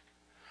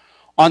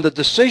 on the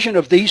decision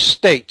of these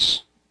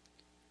states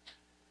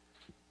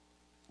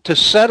to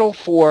settle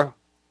for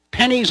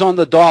pennies on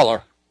the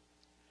dollar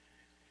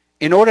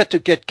in order to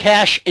get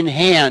cash in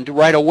hand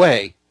right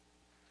away,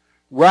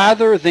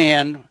 rather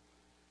than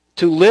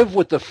to live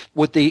with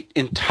the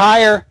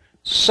entire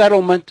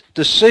settlement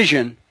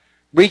decision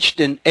reached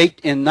in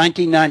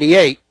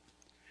 1998,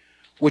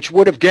 which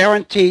would have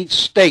guaranteed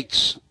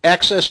states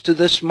access to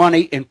this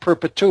money in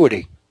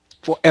perpetuity,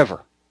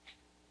 forever.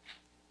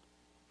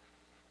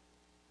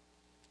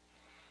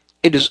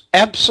 It is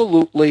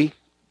absolutely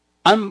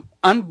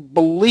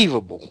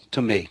unbelievable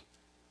to me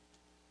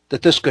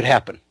that this could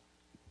happen.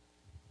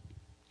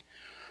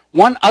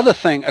 One other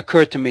thing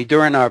occurred to me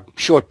during our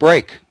short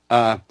break,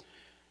 that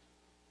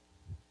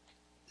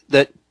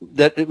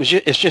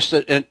it's just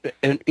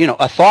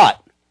a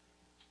thought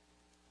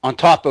on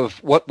top of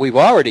what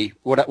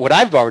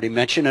I've already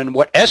mentioned and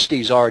what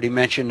Estes already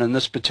mentioned in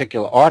this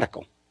particular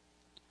article.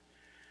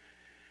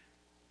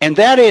 And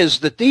that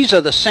is that these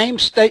are the same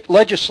state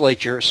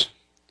legislatures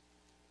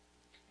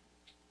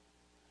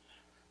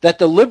that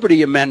the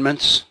Liberty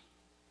Amendments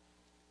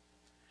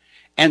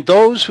and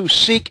those who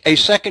seek a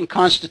second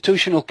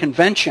constitutional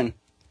convention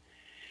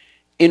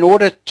in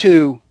order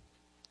to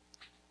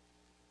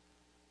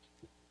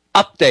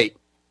update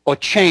or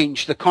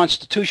change the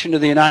Constitution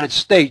of the United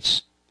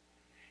States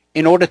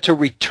in order to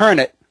return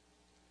it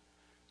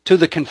to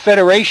the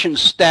Confederation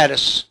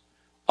status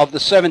of the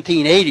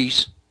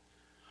 1780s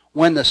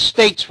when the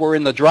states were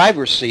in the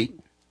driver's seat.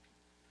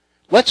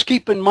 Let's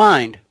keep in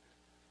mind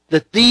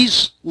that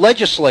these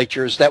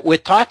legislatures that we're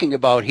talking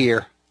about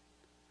here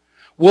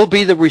will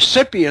be the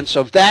recipients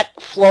of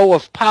that flow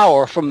of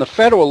power from the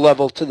federal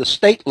level to the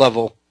state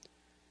level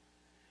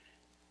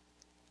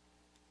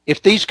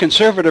if these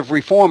conservative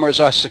reformers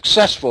are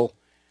successful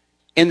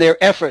in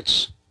their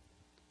efforts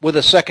with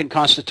a second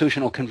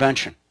constitutional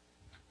convention.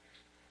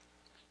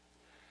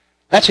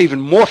 That's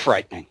even more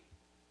frightening,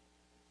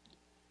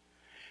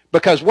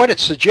 because what it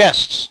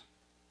suggests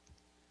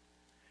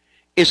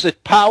is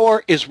that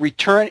power is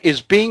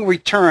being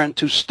returned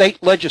to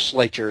state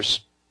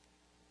legislatures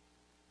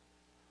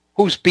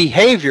whose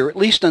behavior, at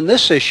least on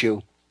this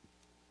issue,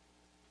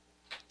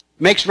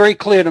 makes very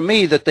clear to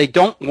me that they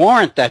don't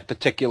warrant that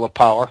particular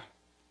power,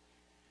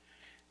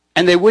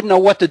 and they wouldn't know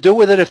what to do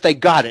with it if they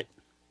got it.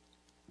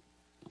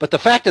 But the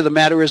fact of the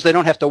matter is they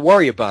don't have to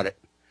worry about it,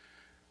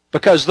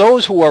 because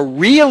those who are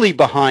really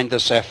behind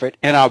this effort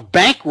and are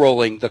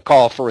bankrolling the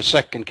call for a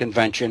second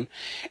convention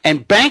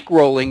and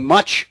bankrolling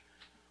much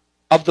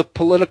of the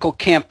political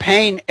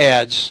campaign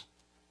ads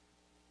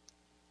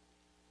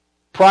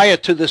prior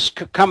to this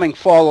coming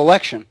fall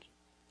election,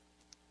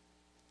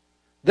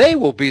 they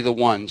will be the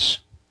ones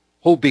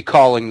who'll be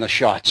calling the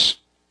shots,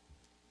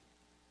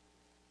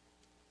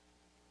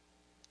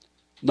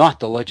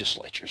 not the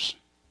legislatures.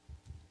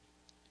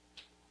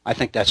 I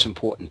think that's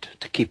important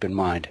to keep in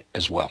mind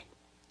as well.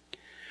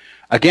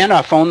 Again,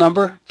 our phone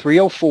number,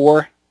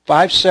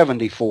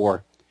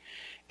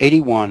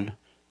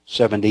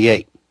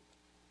 304-574-8178.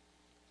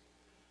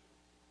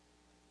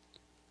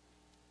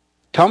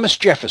 Thomas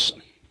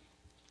Jefferson,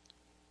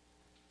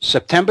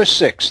 September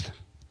 6th,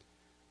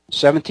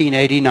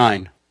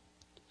 1789,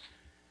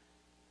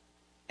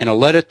 in a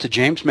letter to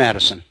James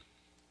Madison,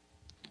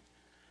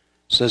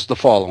 says the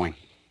following: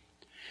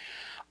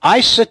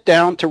 I sit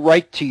down to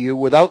write to you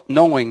without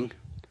knowing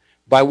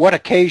by what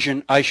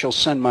occasion I shall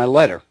send my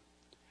letter.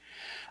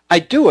 I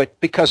do it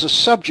because a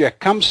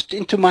subject comes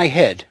into my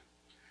head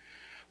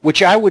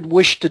which I would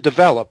wish to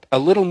develop a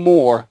little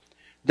more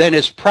than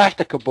is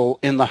practicable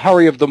in the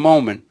hurry of the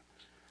moment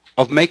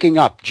of making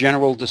up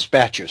general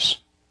dispatches.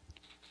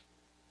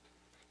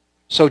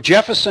 So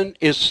Jefferson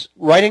is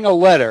writing a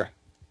letter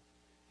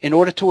in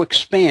order to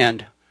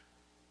expand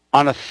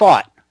on a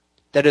thought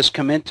that has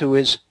come into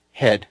his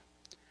head.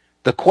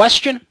 The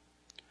question: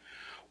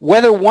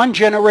 whether one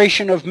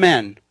generation of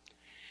men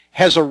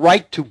has a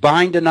right to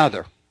bind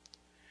another,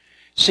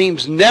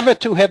 seems never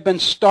to have been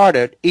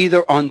started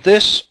either on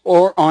this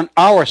or on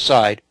our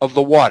side of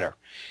the water.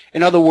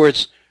 In other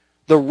words,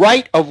 the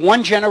right of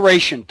one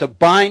generation to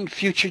bind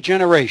future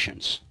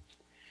generations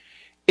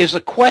is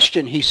a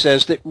question, he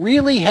says, that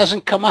really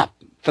hasn't come up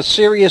for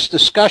serious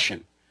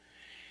discussion,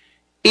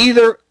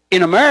 either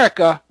in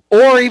America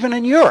or even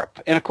in Europe.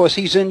 And of course,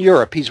 he's in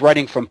Europe. He's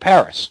writing from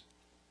Paris.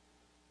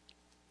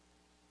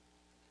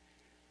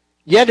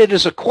 Yet it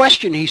is a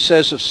question, he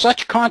says, of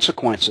such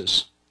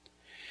consequences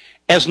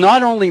as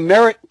not only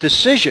merit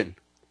decision,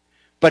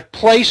 but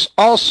place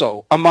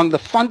also among the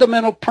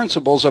fundamental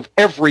principles of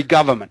every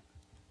government.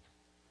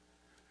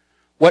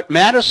 What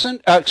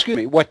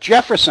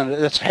Jefferson,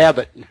 that's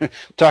habit,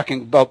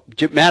 talking about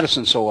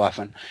Madison so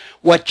often.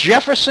 What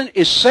Jefferson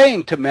is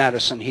saying to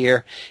Madison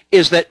here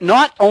is that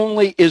not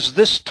only is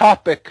this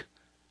topic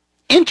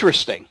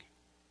interesting,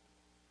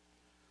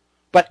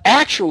 but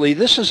actually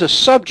this is a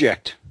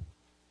subject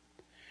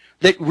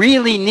that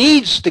really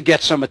needs to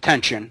get some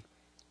attention,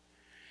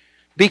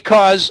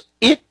 because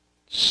it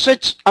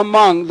sits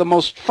among the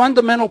most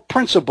fundamental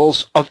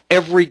principles of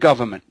every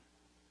government.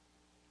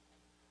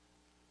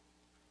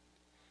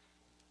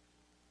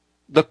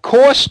 The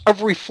course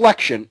of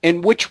reflection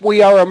in which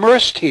we are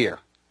immersed here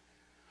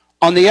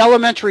on the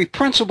elementary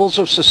principles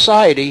of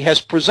society has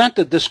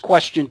presented this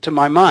question to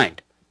my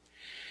mind.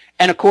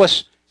 And of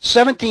course,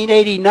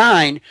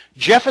 1789,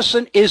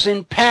 Jefferson is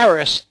in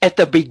Paris at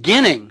the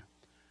beginning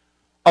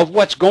of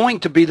what's going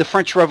to be the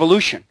French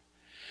Revolution.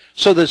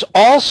 So there's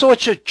all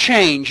sorts of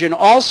change and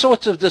all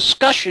sorts of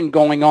discussion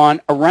going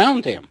on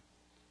around him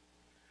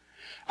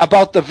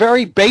about the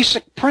very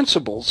basic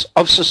principles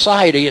of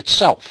society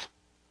itself.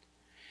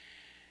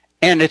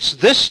 And it's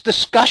this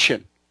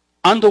discussion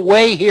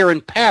underway here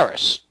in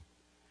Paris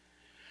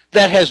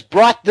that has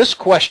brought this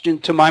question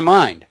to my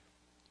mind.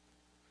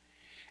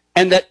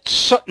 And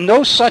that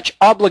no such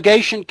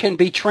obligation can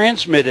be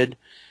transmitted,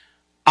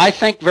 I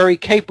think, very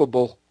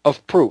capable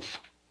of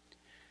proof.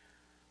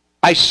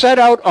 I set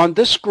out on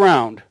this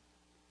ground,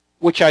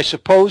 which I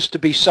suppose to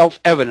be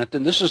self-evident,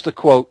 and this is the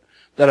quote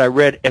that I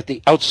read at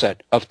the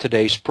outset of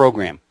today's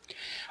program.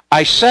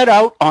 I set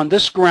out on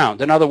this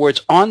ground, in other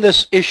words, on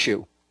this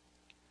issue,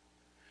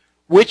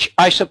 which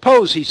I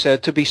suppose, he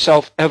said, to be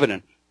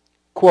self-evident,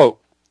 quote,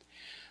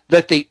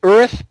 that the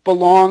earth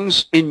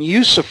belongs in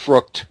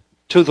usufruct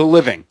to the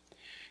living.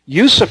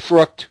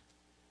 Usufruct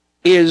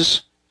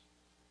is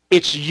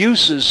its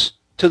uses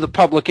to the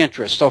public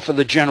interest or for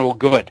the general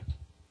good.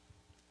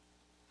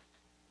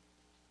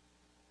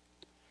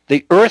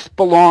 The earth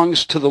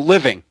belongs to the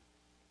living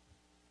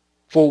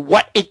for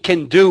what it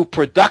can do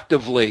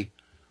productively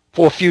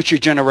for future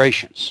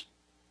generations.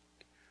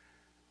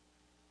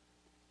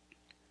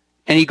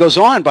 And he goes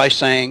on by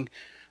saying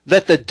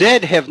that the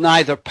dead have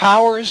neither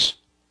powers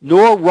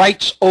nor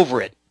rights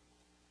over it.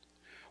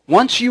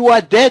 Once you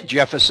are dead,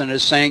 Jefferson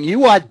is saying,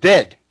 you are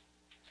dead.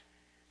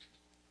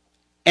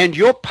 And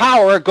your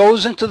power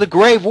goes into the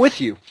grave with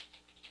you.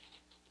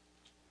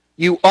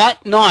 You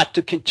ought not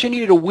to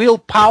continue to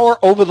wield power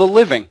over the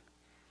living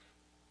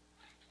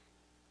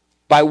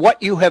by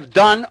what you have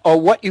done or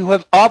what you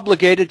have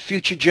obligated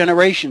future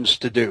generations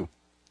to do.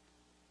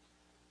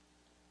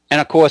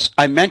 And of course,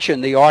 I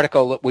mentioned the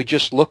article that we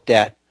just looked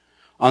at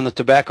on the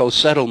tobacco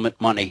settlement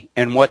money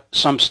and what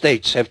some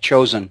states have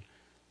chosen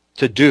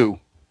to do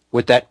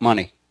with that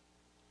money.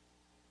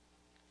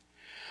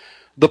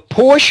 The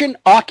portion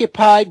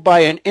occupied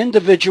by an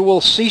individual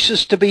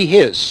ceases to be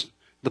his,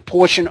 the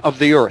portion of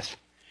the earth.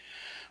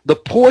 The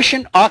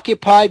portion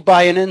occupied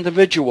by an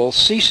individual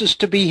ceases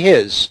to be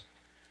his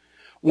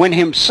when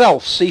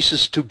himself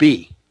ceases to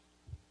be.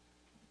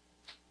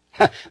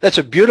 That's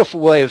a beautiful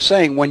way of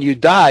saying when you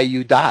die,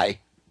 you die.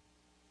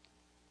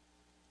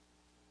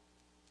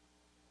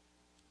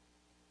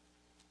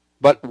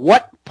 But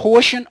what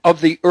portion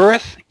of the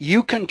earth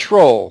you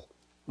control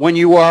when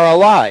you are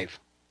alive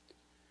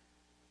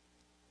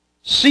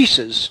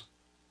ceases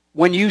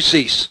when you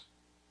cease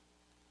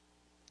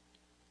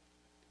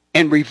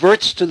and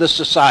reverts to the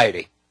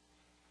society.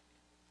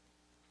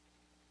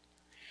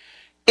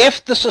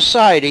 If the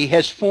society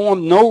has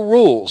formed no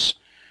rules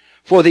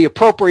for the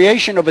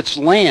appropriation of its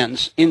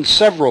lands in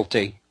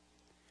severalty,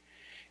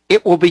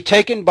 it will be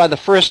taken by the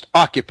first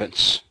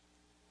occupants.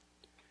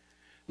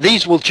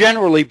 These will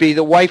generally be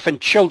the wife and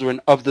children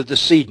of the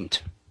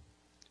decedent.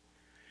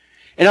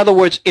 In other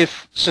words,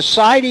 if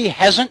society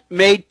hasn't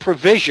made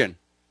provision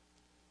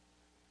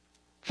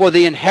for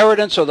the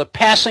inheritance or the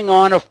passing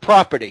on of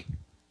property,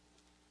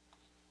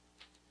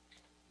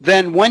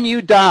 then when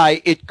you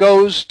die, it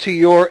goes to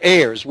your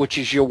heirs, which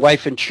is your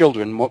wife and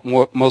children,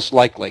 most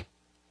likely.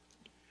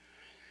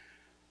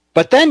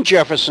 But then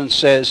Jefferson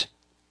says,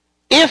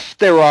 if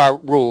there are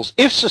rules,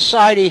 if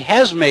society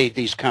has made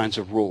these kinds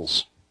of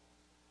rules,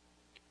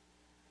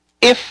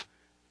 if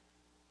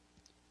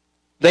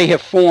they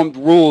have formed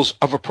rules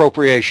of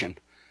appropriation,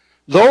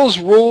 those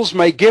rules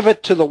may give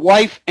it to the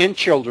wife and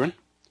children,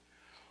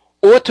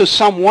 or to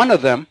some one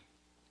of them,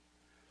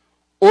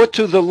 or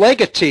to the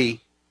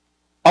legatee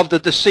of the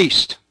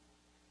deceased.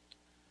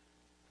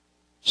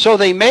 So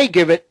they may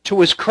give it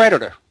to his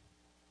creditor.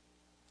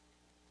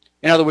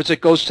 In other words, it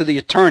goes to the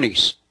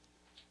attorneys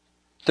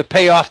to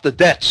pay off the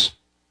debts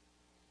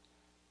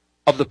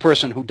of the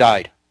person who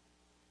died.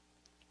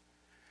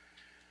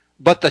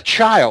 But the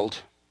child,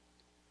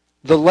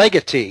 the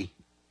legatee,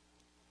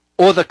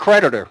 or the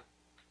creditor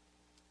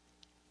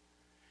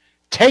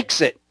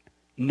takes it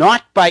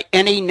not by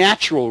any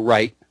natural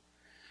right,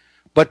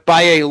 but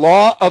by a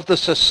law of the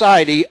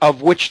society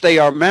of which they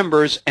are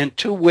members and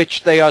to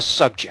which they are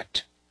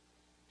subject.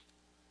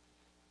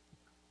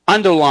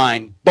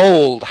 Underline,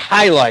 bold,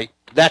 highlight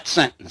that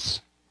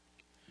sentence.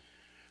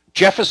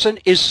 Jefferson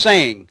is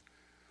saying,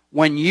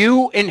 when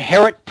you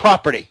inherit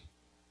property,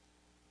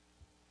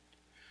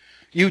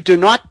 you do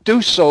not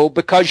do so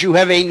because you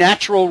have a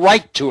natural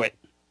right to it.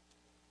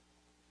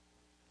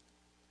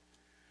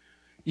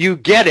 You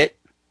get it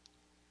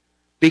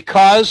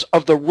because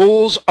of the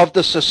rules of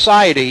the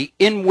society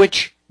in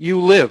which you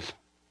live.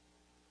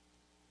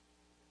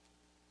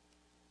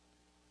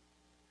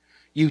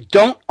 You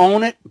don't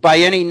own it by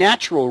any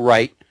natural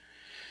right.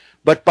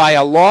 but by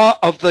a law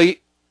of the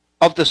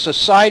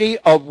society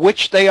of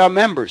which they are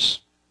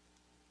members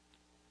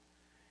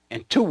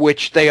and to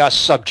which they are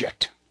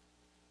subject.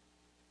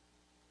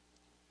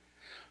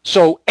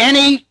 So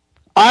any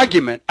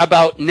argument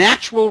about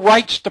natural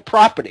rights to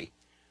property,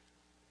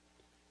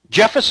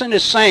 Jefferson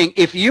is saying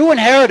if you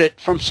inherit it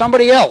from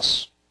somebody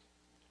else,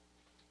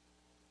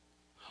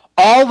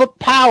 all the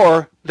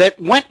power that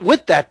went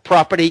with that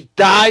property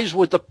dies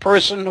with the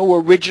person who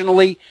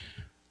originally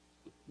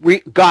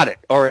got it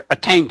or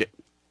attained it.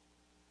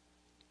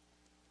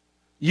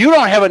 You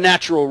don't have a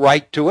natural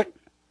right to it.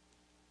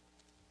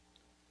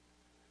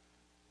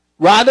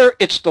 Rather,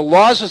 it's the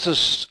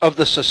laws of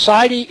the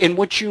society in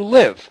which you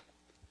live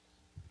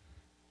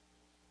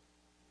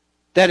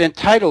that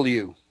entitle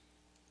you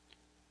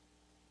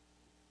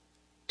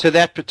to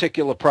that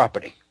particular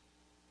property.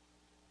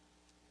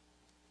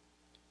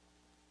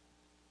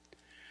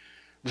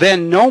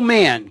 Then no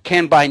man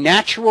can by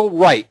natural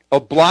right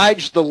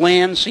oblige the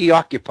lands he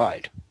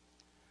occupied,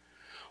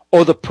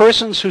 or the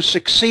persons who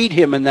succeed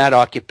him in that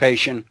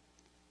occupation,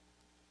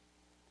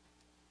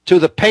 to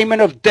the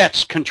payment of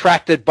debts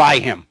contracted by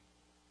him.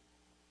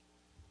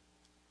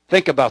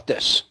 Think about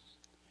this.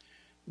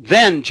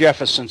 Then,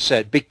 Jefferson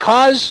said,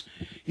 because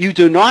you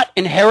do not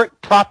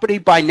inherit property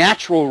by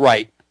natural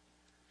right,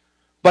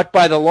 but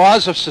by the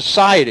laws of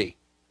society,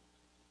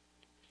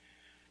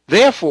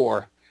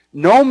 therefore,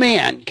 no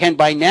man can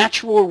by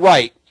natural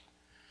right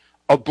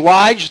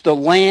oblige the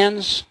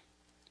lands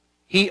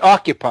he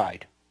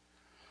occupied,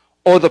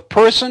 or the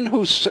persons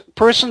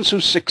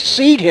who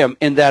succeed him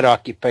in that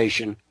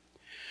occupation,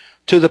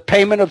 to the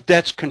payment of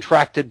debts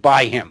contracted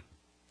by him.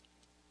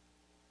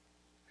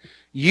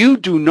 You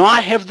do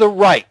not have the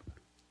right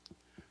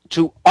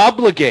to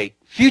obligate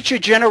future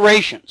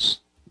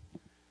generations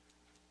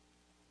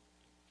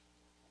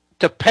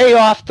to pay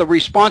off the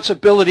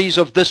responsibilities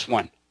of this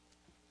one,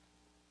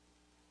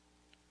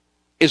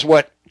 is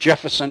what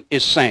Jefferson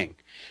is saying.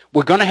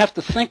 We're going to have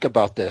to think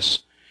about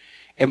this,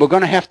 and we're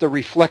going to have to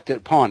reflect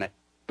upon it,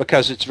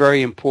 because it's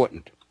very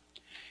important.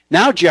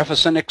 Now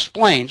Jefferson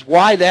explains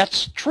why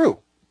that's true.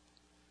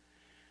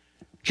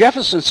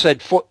 Jefferson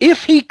said, for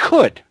if he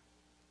could,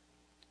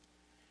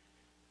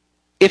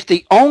 if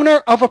the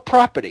owner of a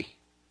property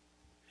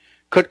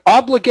could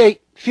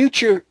obligate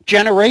future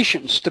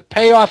generations to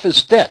pay off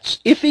his debts,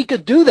 if he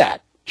could do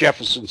that,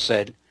 Jefferson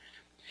said,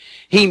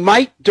 he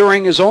might,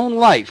 during his own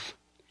life,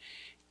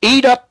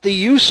 eat up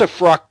the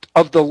usufruct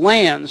of the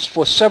lands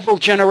for several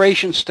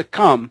generations to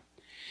come,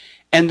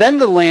 and then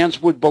the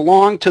lands would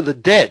belong to the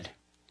dead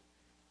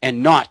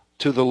and not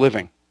to the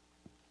living.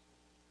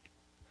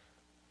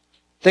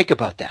 Think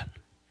about that.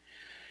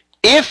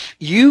 If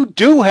you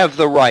do have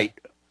the right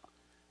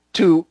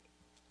to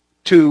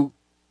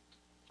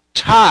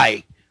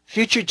tie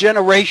future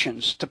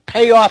generations to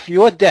pay off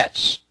your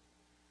debts,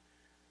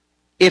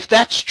 if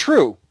that's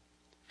true,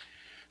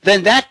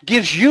 then that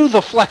gives you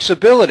the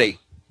flexibility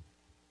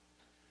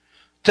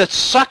to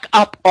suck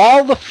up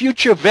all the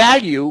future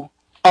value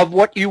of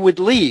what you would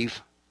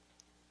leave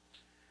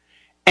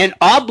and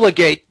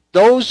obligate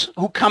those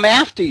who come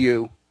after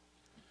you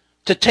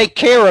to take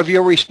care of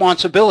your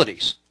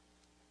responsibilities.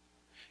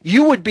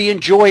 You would be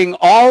enjoying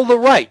all the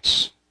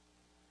rights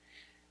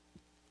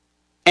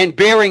and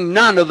bearing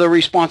none of the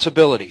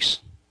responsibilities.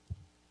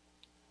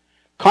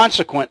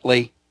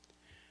 Consequently,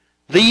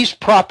 these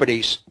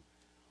properties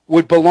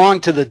would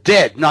belong to the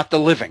dead, not the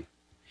living.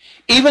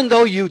 Even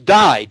though you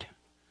died,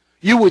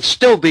 you would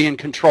still be in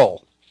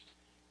control,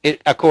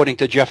 according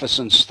to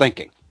Jefferson's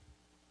thinking.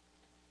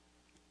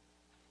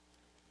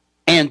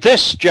 And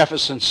this,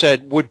 Jefferson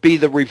said, would be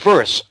the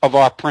reverse of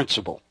our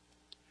principle.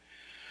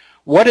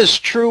 What is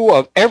true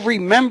of every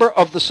member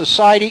of the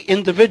society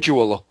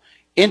individually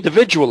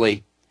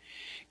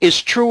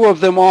is true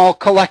of them all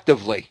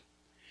collectively,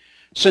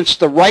 since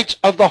the rights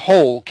of the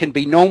whole can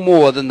be no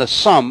more than the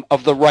sum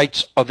of the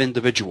rights of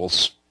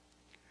individuals.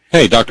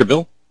 Hey, Dr.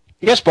 Bill?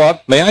 Yes,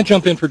 Bob? May I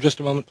jump in for just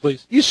a moment,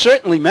 please? You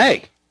certainly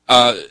may.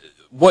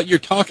 What you're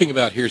talking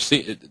about here,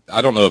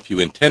 I don't know if you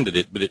intended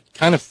it, but it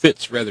kind of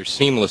fits rather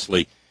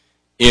seamlessly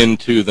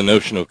into the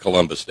notion of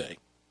Columbus Day.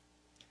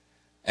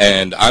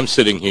 And I'm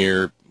sitting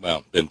here,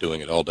 well, been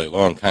doing it all day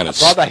long, kind of...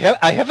 Bob,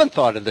 I haven't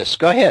thought of this.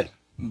 Go ahead.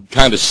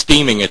 Kind of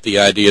steaming at the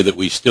idea that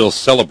we still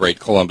celebrate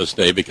Columbus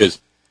Day,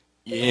 because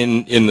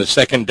in the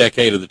second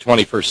decade of the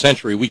 21st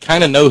century, we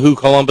kind of know who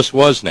Columbus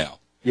was now.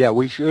 Yeah,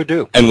 we sure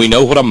do. And we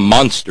know what a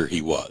monster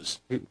he was.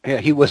 Yeah,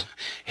 he was.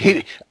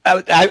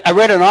 I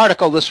read an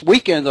article this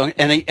weekend,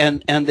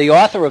 and the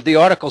author of the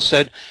article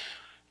said,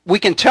 we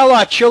can tell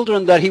our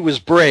children that he was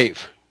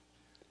brave,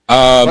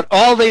 but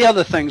all the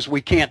other things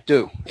we can't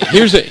do.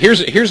 Here's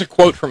a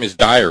quote from his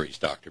diaries,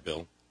 Dr.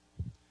 Bill.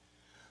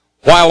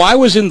 While I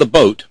was in the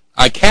boat,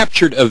 I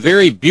captured a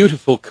very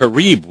beautiful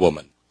Carib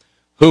woman,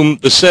 whom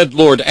the said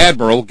Lord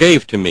Admiral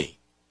gave to me.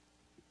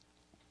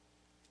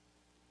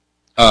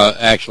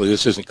 Actually,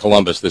 this isn't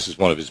Columbus, this is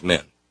one of his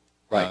men.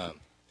 Right.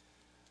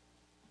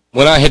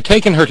 When I had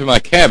taken her to my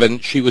cabin,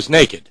 she was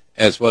naked,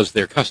 as was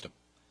their custom.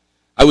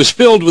 I was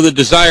filled with a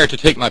desire to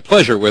take my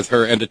pleasure with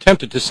her and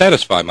attempted to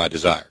satisfy my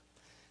desire.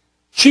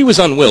 She was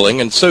unwilling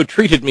and so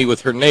treated me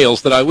with her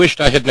nails that I wished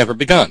I had never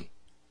begun.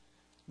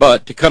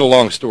 But, to cut a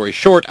long story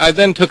short, I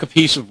then took a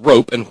piece of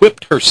rope and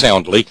whipped her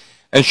soundly,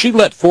 and she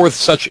let forth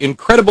such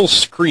incredible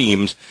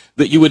screams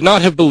that you would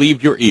not have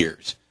believed your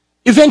ears.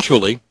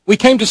 Eventually, we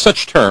came to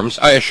such terms,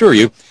 I assure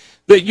you,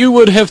 that you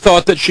would have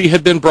thought that she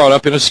had been brought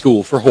up in a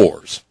school for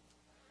whores.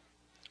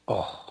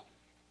 Oh.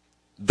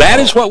 That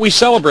is what we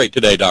celebrate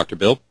today, Dr.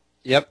 Bill.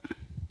 Yep.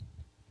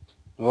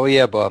 Oh,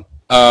 yeah, Bob.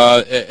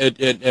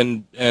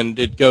 And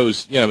it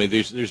goes, you know, I mean,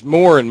 there's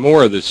more and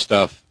more of this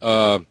stuff.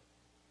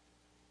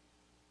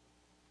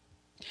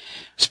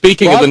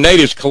 Speaking of the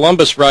natives,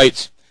 Columbus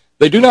writes,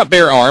 "They do not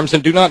bear arms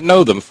and do not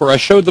know them, for I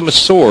showed them a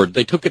sword.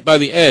 They took it by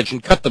the edge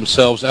and cut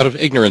themselves out of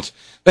ignorance.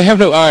 They have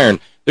no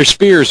iron. Their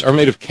spears are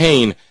made of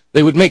cane.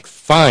 They would make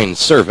fine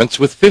servants.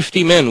 With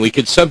 50 men we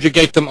could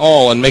subjugate them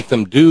all and make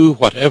them do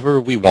whatever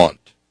we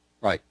want."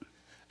 Right.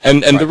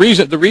 And right.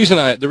 the reason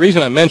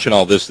I mention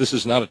all this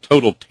is not a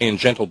total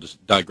tangential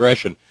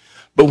digression,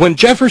 but when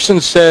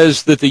Jefferson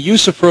says that the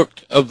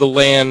usufruct of the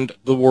land,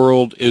 the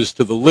world, is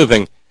to the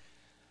living,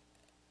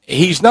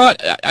 he's not.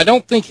 I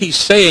don't think he's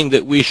saying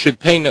that we should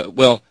pay no.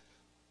 Well,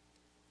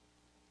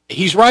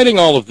 he's writing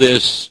all of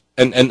this,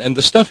 and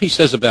the stuff he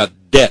says about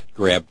debt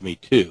grabbed me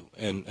too,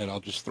 and I'll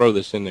just throw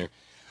this in there.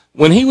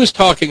 When he was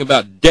talking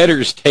about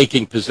debtors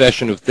taking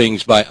possession of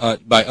things by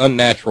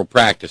unnatural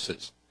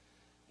practices,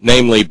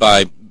 namely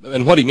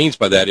and what he means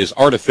by that is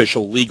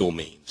artificial legal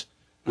means,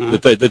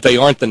 that they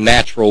aren't the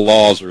natural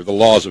laws or the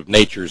laws of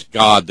nature's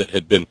God that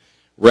had been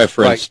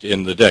referenced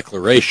in the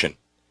Declaration.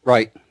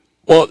 Right.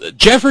 Well,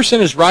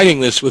 Jefferson is writing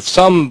this with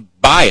some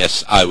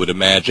bias, I would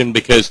imagine,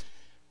 because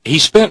he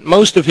spent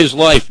most of his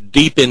life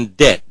deep in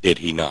debt, did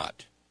he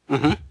not?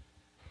 Mm-hmm.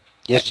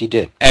 Yes, he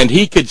did. And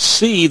he could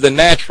see the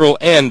natural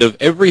end of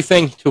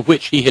everything to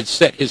which he had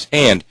set his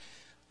hand.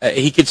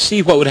 He could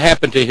see what would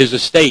happen to his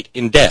estate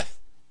in death.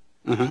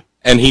 Mm-hmm.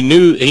 And he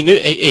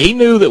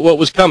knew that what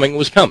was coming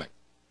was coming.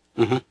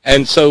 Mm-hmm.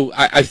 And so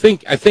I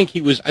think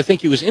he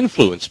was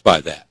influenced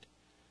by that.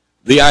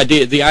 The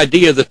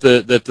idea that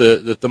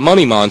the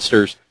money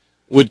monsters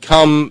would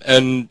come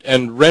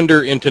and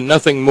render into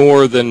nothing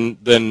more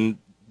than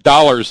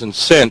dollars and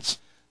cents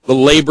the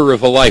labor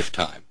of a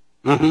lifetime.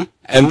 Mm-hmm.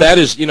 And that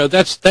is, you know,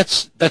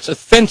 that's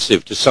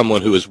offensive to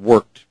someone who has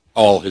worked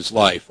all his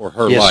life or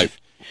her life.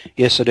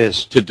 Yes, it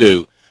is. To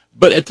do.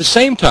 But at the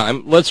same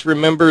time, let's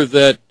remember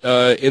that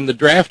in the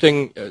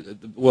drafting,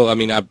 well, I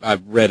mean,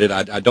 I've read it.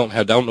 I don't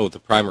know what the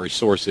primary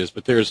source is,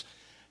 but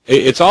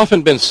it's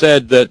often been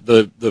said that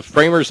the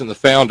framers and the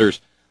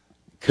founders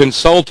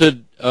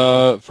consulted,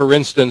 for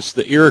instance,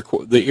 the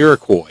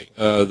Iroquois,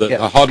 the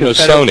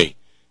Haudenosaunee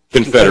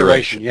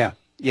Confederation. Yeah.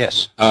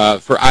 Yes.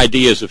 For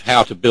ideas of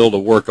how to build a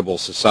workable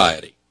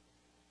society.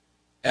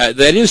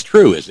 That is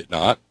true, is it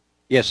not?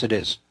 Yes, it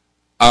is.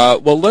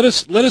 Well, let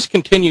us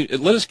continue.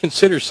 Let us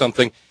consider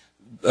something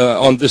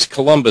on this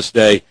Columbus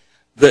Day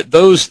that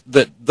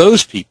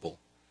those people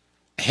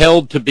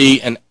held to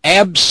be an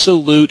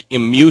absolute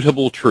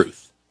immutable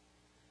truth,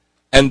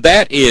 and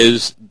that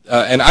is,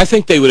 and I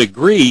think they would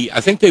agree.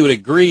 I think they would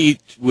agree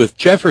with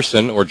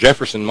Jefferson, or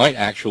Jefferson might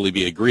actually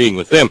be agreeing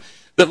with them,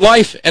 that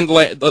life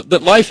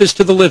is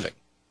to the living.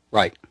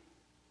 Right.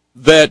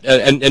 That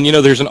and you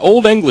know, there's an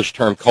old English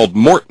term called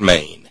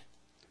mortmain,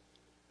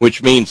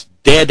 which means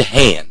dead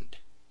hand.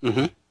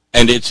 Mm-hmm.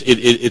 And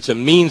it's a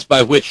means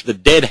by which the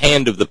dead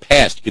hand of the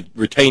past could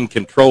retain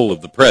control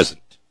of the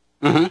present.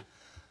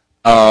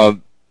 Mm-hmm.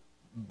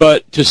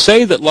 But to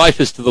say that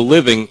life is to the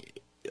living,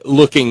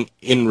 looking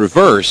in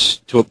reverse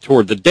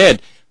toward the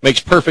dead, makes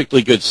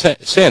perfectly good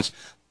sense.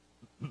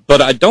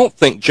 But I don't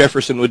think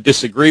Jefferson would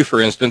disagree, for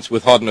instance,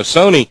 with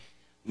Haudenosaunee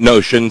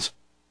notions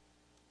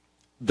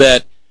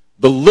that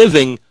the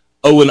living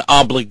owe an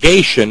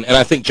obligation, and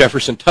I think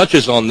Jefferson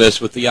touches on this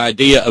with the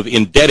idea of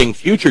indebting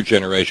future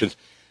generations.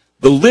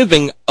 The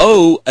living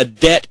owe a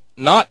debt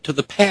not to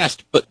the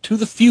past, but to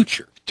the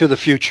future. To the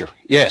future,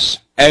 yes.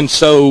 And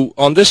so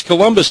on this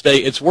Columbus Day,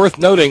 it's worth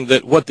noting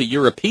that what the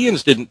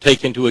Europeans didn't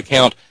take into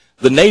account,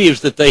 the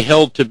natives that they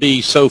held to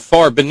be so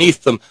far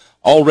beneath them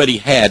already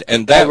had.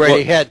 And that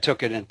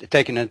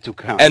taken into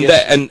account. And,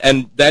 yes.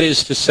 and that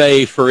is to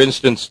say, for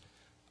instance,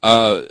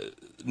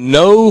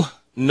 no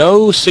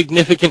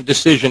significant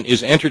decision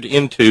is entered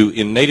into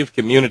in native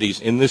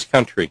communities in this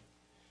country,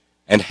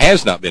 and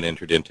has not been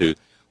entered into,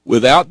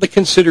 without the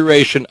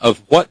consideration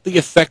of what the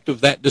effect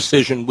of that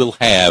decision will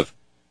have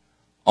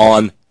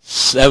on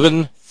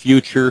 7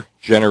 future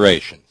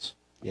generations.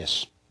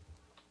 Yes.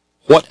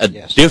 What a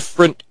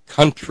different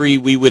country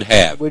we would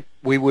have.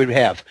 We would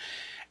have.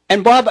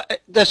 And Bob,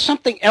 there's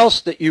something else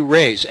that you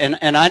raise, and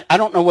I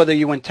don't know whether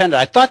you intended.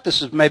 I thought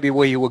this is maybe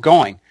where you were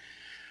going.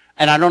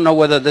 And I don't know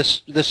whether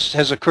this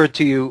has occurred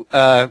to you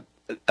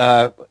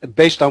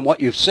based on what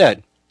you've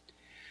said.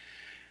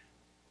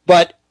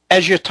 But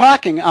as you're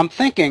talking, I'm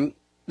thinking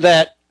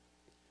that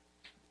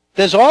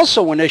there's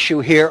also an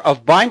issue here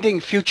of binding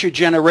future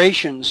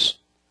generations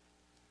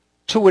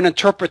to an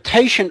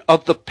interpretation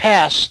of the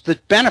past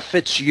that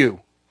benefits you.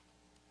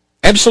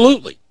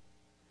 Absolutely.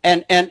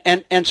 And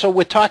so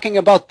we're talking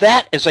about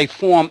that as a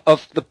form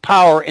of the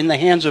power in the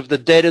hands of the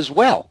dead as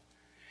well.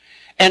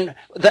 And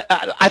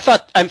I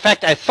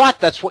thought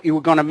that's what you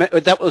were going to.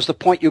 That was the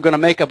point you were going to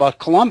make about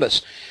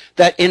Columbus.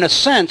 That in a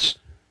sense,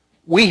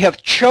 we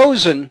have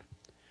chosen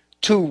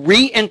to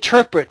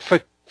reinterpret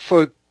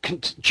for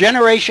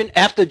generation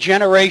after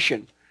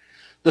generation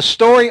the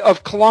story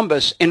of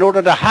Columbus in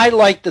order to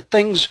highlight the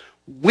things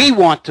we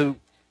want to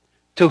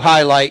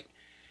highlight,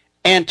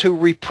 and to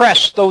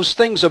repress those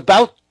things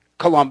about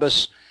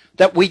Columbus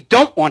that we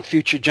don't want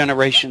future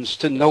generations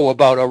to know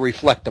about or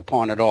reflect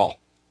upon at all.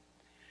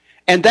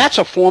 And that's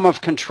a form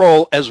of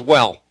control as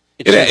well.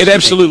 It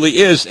absolutely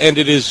is, and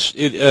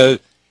to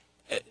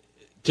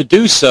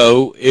do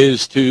so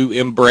is to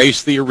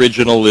embrace the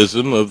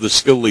originalism of the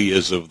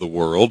Scalias of the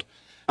world,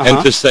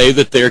 and to say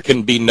that there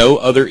can be no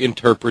other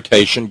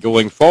interpretation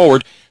going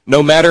forward,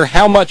 no matter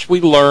how much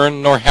we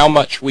learn nor how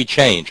much we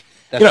change.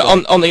 That's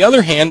right. On the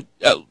other hand,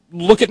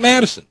 look at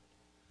Madison.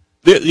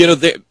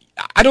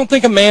 I don't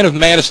think a man of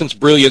Madison's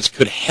brilliance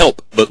could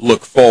help but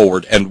look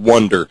forward and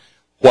wonder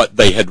what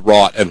they had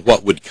wrought and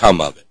what would come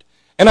of it.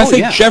 And I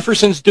think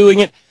Jefferson's doing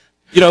it,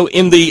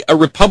 in the A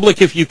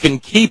Republic If You Can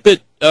Keep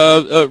It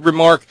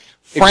remark.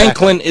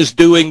 Franklin is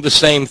doing the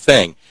same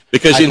thing,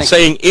 because in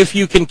saying if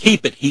you can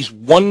keep it, he's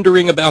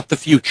wondering about the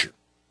future.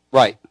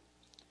 Right.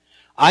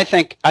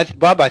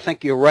 Bob, I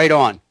think you're right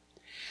on.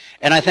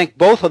 And I think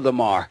both of them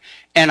are.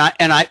 And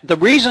the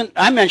reason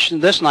I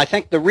mentioned this, and I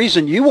think the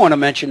reason you want to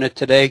mention it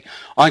today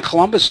on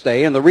Columbus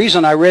Day, and the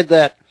reason I read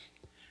that,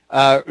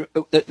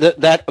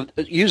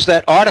 use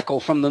that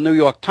article from the New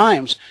York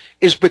Times,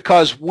 is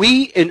because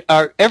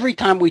every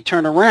time we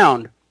turn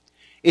around,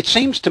 it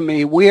seems to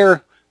me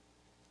we're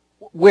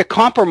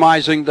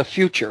compromising the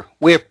future.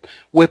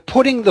 We're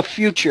putting the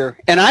future,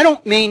 and I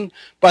don't mean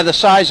by the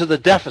size of the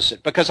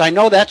deficit, because I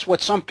know that's what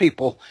some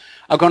people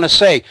are going to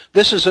say.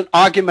 This is an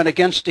argument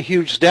against a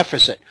huge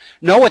deficit.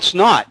 No, it's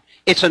not.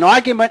 It's an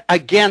argument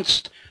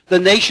against the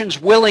nation's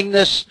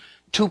willingness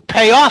to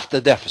pay off the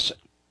deficit,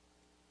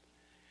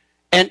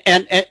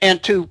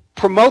 and to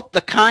promote the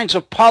kinds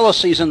of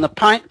policies and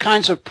the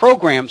kinds of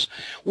programs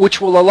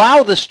which will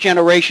allow this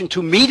generation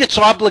to meet its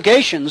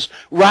obligations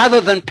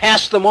rather than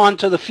pass them on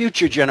to the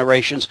future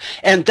generations.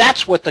 And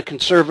that's what the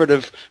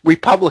conservative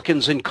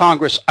Republicans in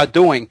Congress are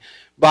doing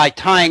by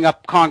tying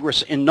up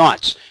Congress in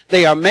knots.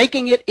 They are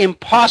making it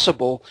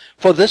impossible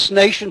for this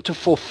nation to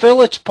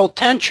fulfill its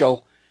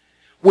potential,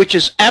 which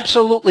is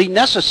absolutely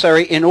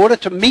necessary in order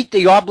to meet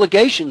the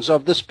obligations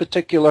of this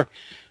particular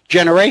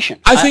generation.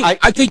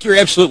 I think you're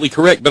absolutely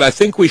correct, but I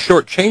think we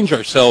shortchange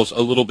ourselves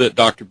a little bit,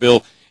 Dr.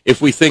 Bill,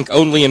 if we think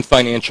only in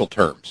financial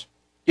terms.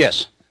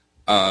 Yes.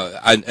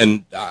 I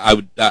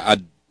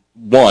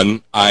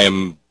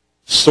am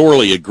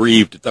sorely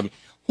aggrieved.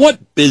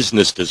 What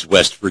business does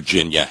West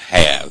Virginia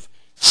have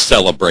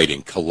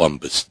celebrating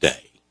Columbus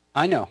Day?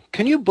 I know.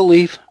 Can you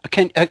believe?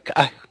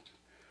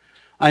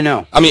 I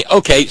know. I mean,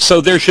 okay, so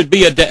there should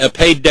be a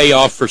paid day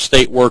off for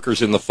state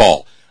workers in the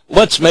fall.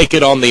 Let's make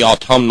it on the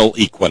autumnal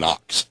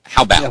equinox.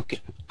 How about?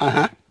 Okay.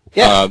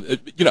 Yeah.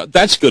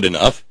 That's good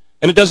enough,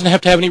 and it doesn't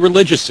have to have any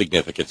religious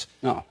significance.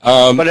 No.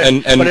 But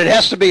it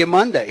has to be a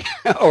Monday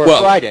or a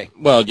Friday.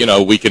 Well,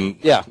 we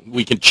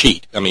can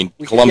cheat. I mean,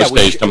 Columbus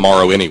Day's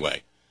tomorrow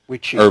anyway. We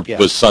cheat. Or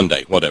was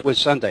Sunday, whatever. Was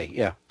Sunday,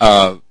 yeah.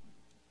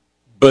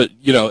 But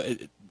the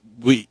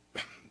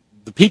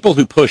people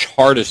who push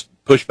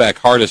back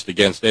hardest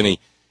against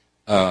any.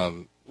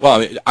 I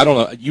don't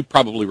know. You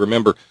probably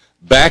remember.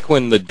 Back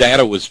when the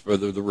data was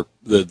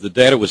the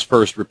data was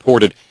first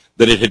reported,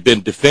 that it had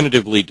been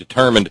definitively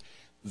determined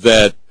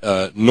that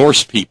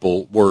Norse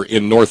people were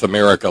in North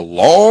America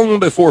long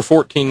before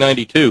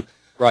 1492.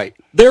 Right.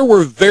 There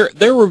were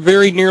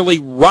very nearly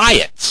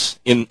riots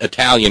in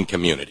Italian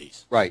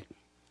communities. Right.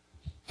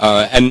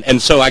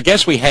 And so I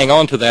guess we hang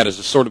on to that as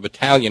a sort of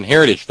Italian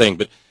heritage thing.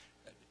 But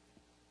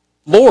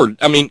Lord,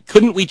 I mean,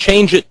 couldn't we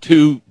change it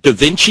to Da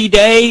Vinci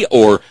Day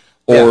or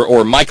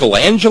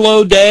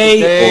Michelangelo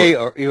Day?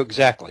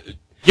 Exactly.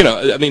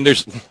 I mean,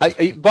 there's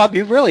Bob,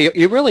 you're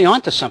really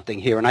onto something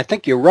here, and I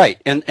think you're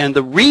right. And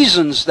the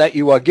reasons that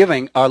you are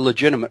giving are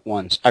legitimate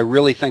ones. I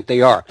really think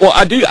they are. Well,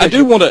 I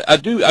do want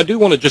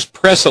to just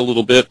press a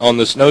little bit on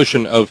this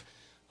notion of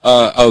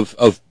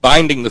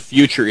binding the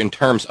future in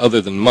terms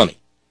other than money.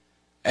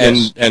 And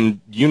Yes. and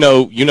you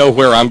know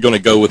where I'm going to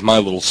go with my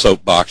little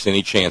soapbox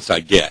any chance I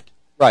get.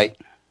 Right.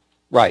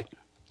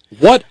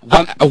 What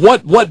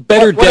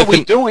better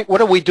definition? What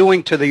are we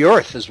doing to the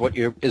earth?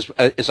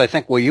 Is I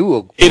think where you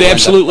will. It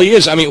absolutely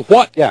is. I mean,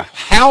 what? Yeah.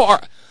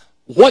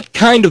 What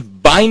kind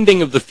of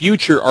binding of the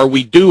future are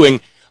we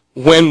doing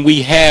when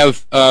we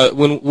have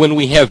when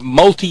we have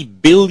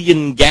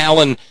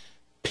multi-billion-gallon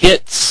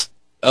pits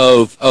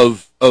of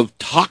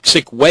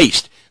toxic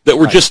waste that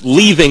we're just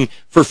leaving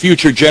for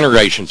future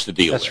generations to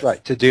deal with? That's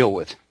right, to deal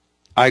with.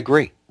 I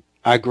agree.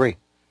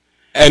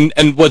 And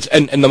And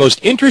the most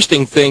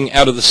interesting thing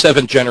out of the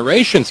 7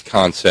 generations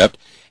concept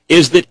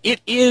is that it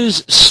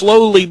is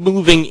slowly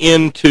moving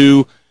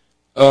into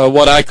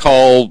what I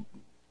call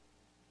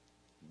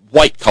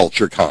white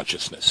culture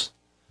consciousness,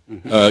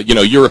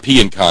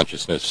 European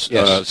consciousness.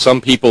 Yes.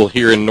 Some people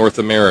here in North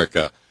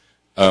America,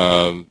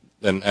 and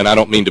I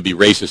don't mean to be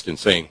racist in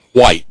saying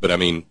white, but I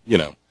mean,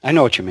 I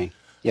know what you mean.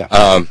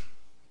 Yeah.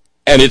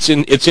 And it's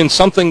in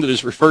something that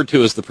is referred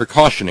to as the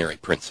precautionary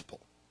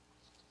principle.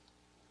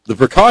 The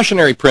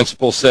precautionary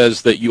principle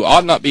says that you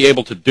ought not be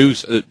able to do,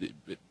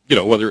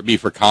 whether it be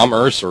for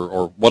commerce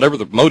or whatever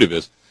the motive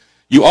is,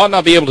 you ought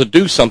not be able to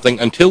do something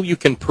until you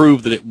can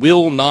prove that it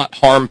will not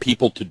harm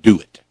people to do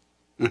it.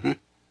 Mm-hmm.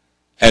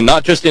 And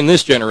not just in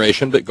this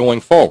generation, but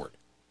going forward.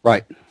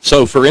 Right.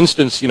 So, for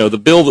instance,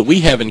 the bill that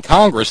we have in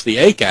Congress, the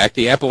AIC Act,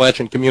 the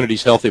Appalachian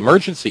Communities Health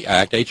Emergency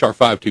Act, H.R.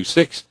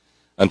 526,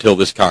 until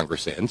this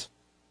Congress ends,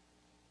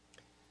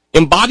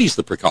 embodies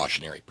the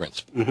precautionary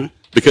principle. Mm-hmm.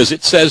 Because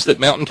it says that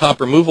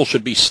mountaintop removal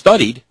should be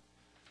studied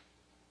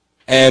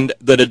and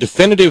that a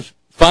definitive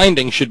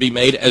finding should be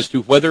made as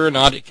to whether or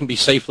not it can be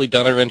safely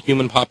done in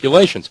human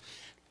populations.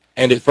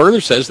 And it further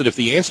says that if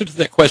the answer to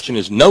that question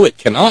is no, it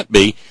cannot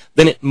be,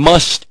 then it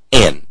must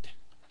end.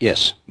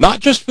 Yes. Not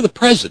just for the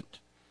present,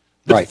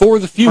 but right. for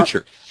the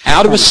future,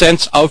 out of a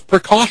sense of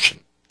precaution.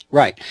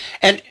 Right.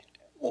 And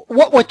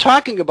what we're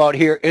talking about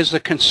here is the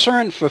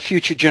concern for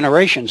future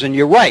generations, and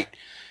you're right.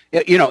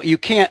 You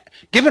can't,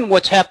 given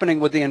what's happening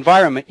with the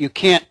environment, you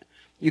can't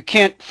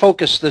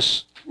focus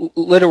this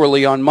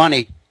literally on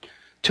money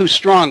too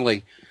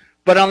strongly.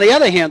 But on the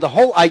other hand, the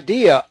whole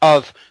idea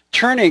of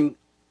turning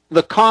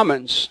the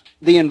commons,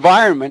 the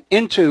environment,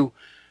 into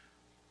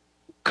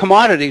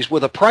commodities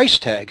with a price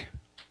tag,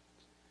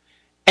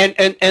 and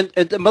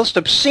the most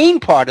obscene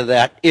part of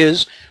that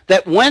is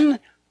that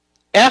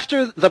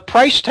after the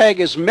price tag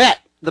is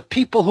met, the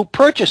people who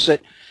purchase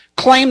it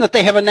claim that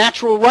they have a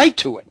natural right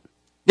to it.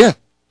 Yeah.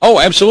 Oh,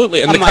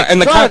 absolutely. And that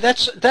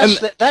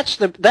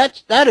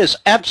is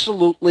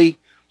absolutely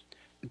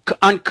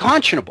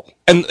unconscionable.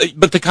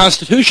 But the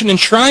Constitution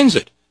enshrines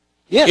it.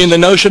 Yes. In the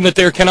notion that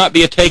there cannot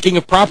be a taking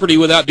of property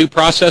without due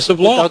process of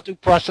law. Without due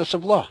process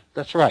of law.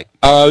 That's right.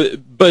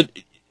 But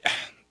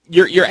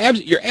you're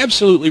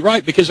absolutely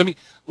right, because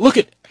look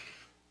at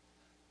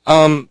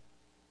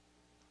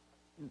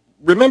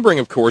remembering,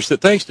 of course, that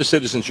thanks to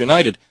Citizens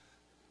United,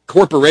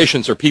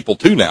 corporations are people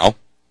too now.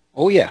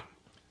 Oh yeah.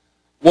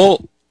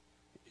 Well,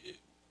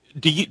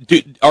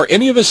 are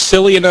any of us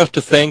silly enough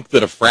to think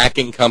that a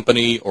fracking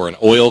company or an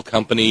oil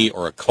company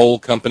or a coal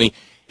company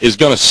is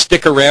going to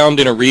stick around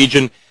in a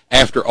region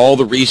after all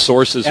the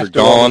resources are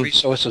gone? All the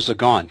resources are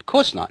gone. Of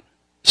course not.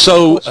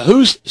 So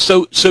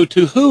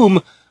to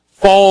whom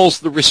falls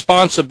the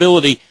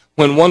responsibility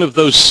when one of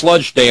those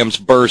sludge dams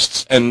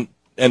bursts and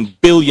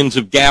billions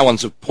of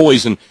gallons of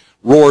poison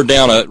roar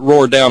down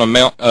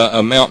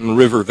a mountain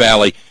river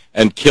valley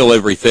and kill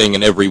everything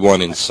and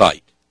everyone in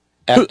sight?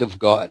 Act of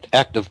God.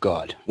 Act of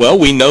God. Well,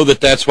 we know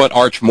that that's what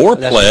Arch Moore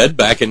pled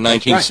back in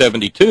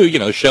 1972.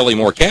 Right. Shelley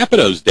Moore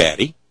Capito's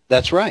daddy.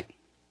 That's right.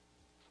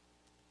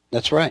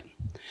 That's right.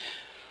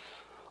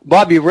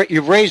 Bob,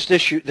 you've raised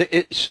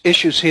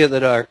issues here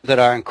that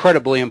are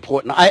incredibly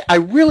important. I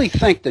really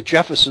think that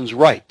Jefferson's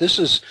right. This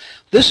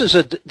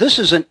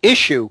is an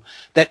issue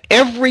that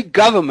every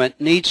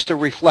government needs to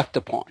reflect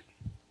upon.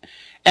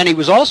 And he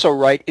was also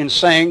right in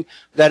saying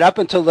that up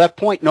until that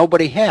point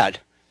nobody had.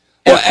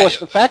 And of course,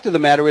 the fact of the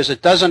matter is,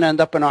 it doesn't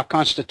end up in our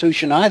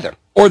Constitution either.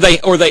 Or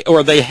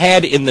they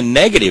had in the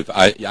negative,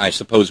 I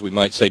suppose we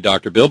might say,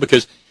 Dr. Bill,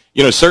 because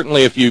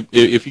certainly if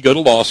you go to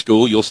law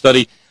school, you'll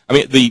study.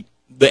 The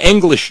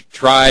English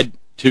tried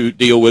to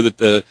deal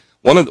with it.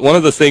 One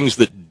of the things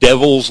that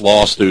devils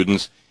law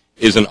students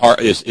is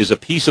a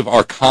piece of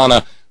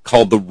arcana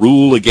called the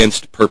rule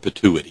against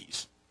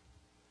perpetuities.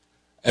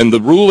 And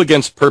the rule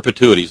against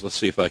perpetuities. Let's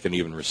see if I can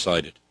even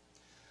recite it.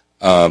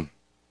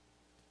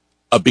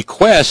 A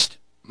bequest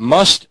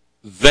must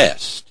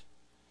vest,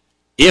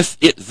 if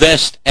it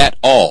vests at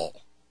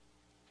all,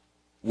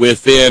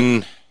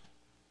 within,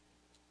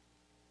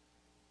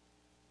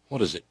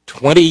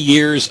 20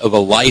 years of a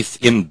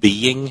life in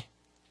being?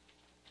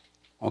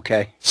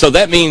 Okay. So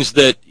that means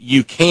that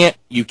you can't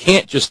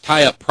just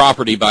tie up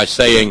property by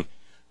saying,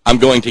 I'm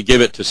going to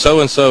give it to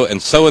so-and-so and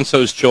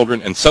so-and-so's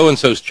children and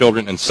so-and-so's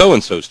children and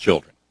so-and-so's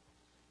children.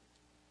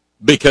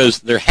 Because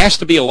there has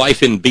to be a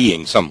life in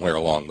being somewhere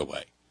along the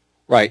way.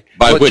 Right.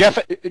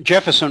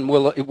 Jefferson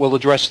will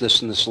address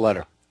this in this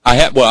letter. I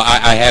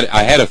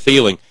had a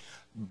feeling,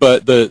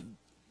 but the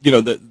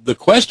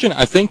question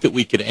I think that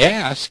we could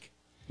ask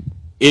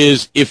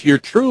is, if you're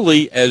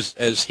truly,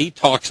 as he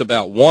talks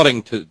about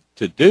wanting to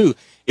do,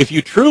 if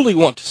you truly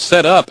want to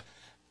set up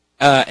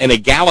an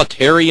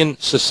egalitarian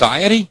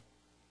society,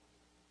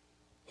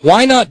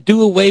 why not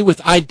do away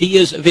with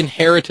ideas of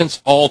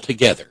inheritance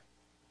altogether?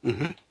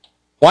 Mm-hmm.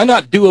 Why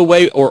not do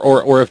away,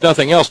 or if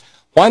nothing else,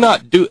 why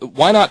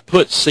not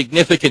put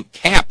significant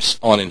caps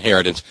on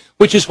inheritance,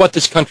 which is what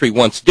this country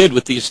once did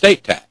with the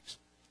estate tax?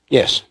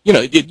 Yes.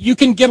 You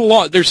can get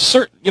along. There's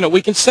certain,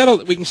 we can set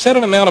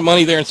an amount of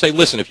money there and say,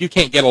 listen, if you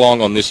can't get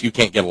along on this, you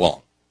can't get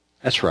along.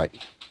 That's right.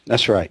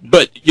 That's right.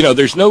 But, you know,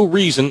 there's no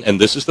reason, and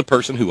this is the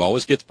person who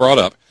always gets brought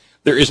up,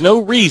 there is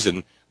no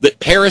reason that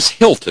Paris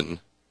Hilton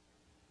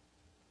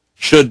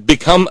should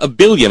become a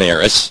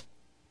billionairess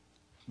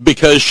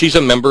because she's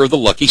a member of the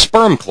Lucky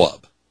Sperm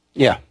Club.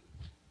 Yeah.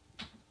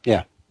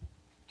 Yeah.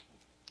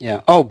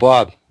 Yeah. Oh,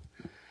 Bob,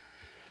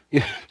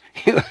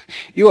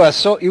 you are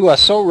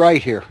so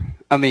right here.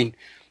 I mean,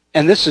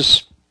 and this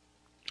is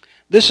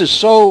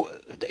so,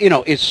 you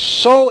know, it's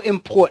so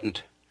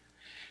important.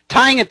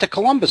 Tying it to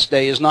Columbus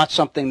Day is not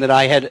something that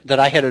I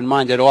had in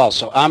mind at all.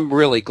 So I'm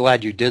really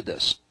glad you did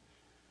this.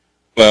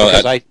 Well,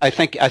 because I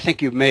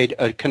think you made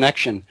a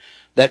connection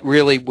that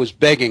really was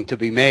begging to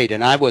be made,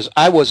 and I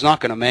was not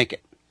going to make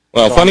it.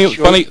 Well, so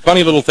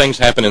funny little things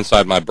happen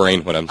inside my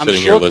brain when I'm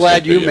sitting here listening to you. I'm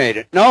sure glad you made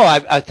it. No,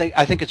 I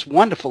think it's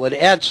wonderful. It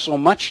adds so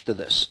much to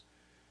this.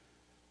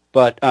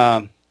 But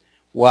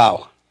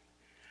wow,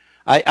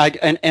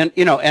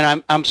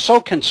 I'm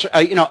so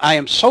concerned. You know, I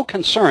am so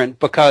concerned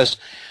because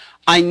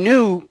I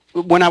knew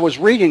when I was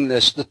reading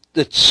this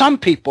that some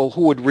people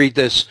who would read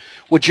this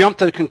would jump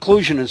to the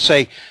conclusion and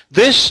say,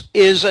 this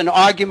is an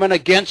argument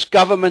against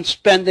government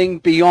spending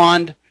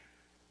beyond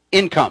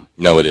income.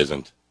 No, it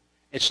isn't.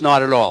 It's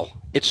not at all.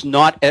 It's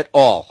not at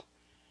all.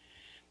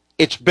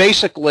 It's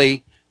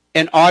basically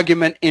an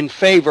argument in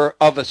favor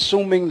of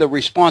assuming the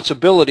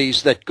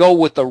responsibilities that go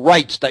with the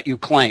rights that you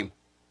claim.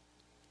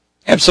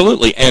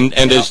 Absolutely. And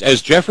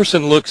as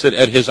Jefferson looks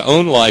at his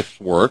own life's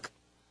work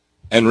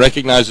and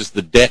recognizes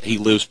the debt he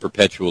lives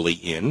perpetually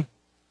in,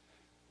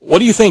 what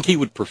do you think he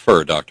would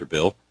prefer, Dr.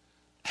 Bill?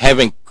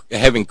 Having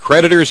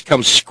creditors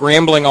come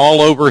scrambling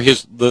all over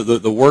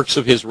the works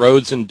of his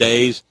roads and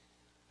days,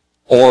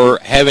 or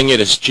having it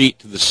escheat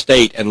to the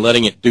state and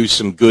letting it do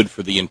some good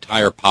for the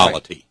entire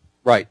polity?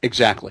 Right,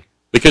 exactly.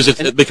 Because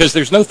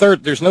there's no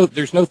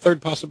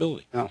third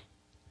possibility. No.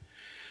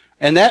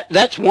 And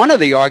that's one of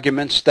the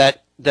arguments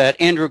that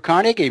Andrew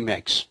Carnegie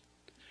makes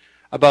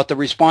about the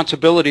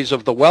responsibilities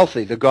of the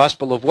wealthy, the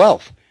gospel of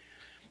wealth,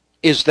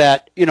 is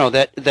that, you know,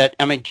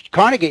 I mean,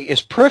 Carnegie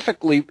is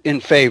perfectly in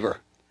favor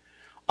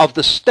of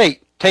the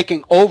state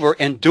taking over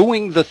and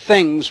doing the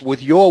things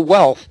with your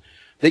wealth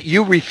that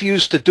you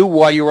refuse to do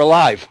while you're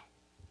alive.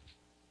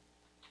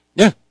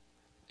 Yeah.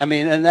 I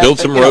mean, and build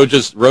some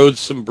roads,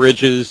 some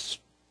bridges.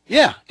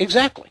 Yeah,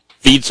 exactly.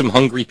 Feed some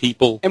hungry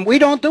people. And we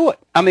don't do it.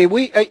 I mean,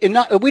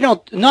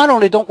 not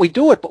only don't we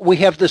do it, but we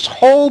have this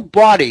whole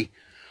body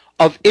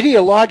of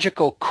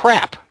ideological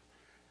crap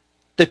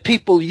that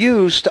people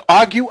use to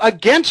argue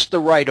against the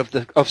right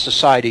of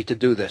society to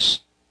do this.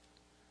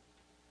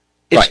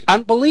 It's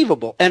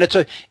unbelievable, and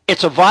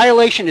it's a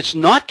violation. It's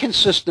not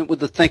consistent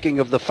with the thinking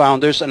of the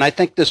founders, and I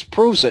think this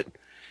proves it.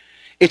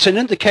 It's an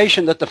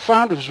indication that the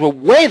founders were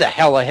way the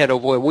hell ahead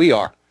of where we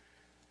are.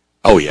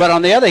 Oh yeah. But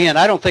on the other hand,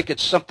 I don't think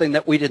it's something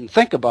that we didn't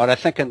think about. I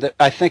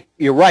think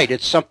you're right.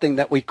 It's something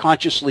that we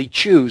consciously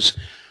choose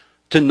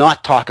to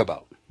not talk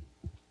about.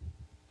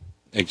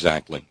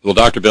 Exactly. Well,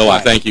 Dr. Bill,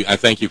 right. I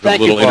thank you for the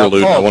little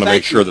interlude. I want to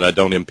make sure that I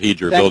don't impede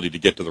your ability to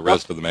get to the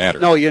rest of the matter.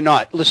 No, you're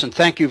not. Listen,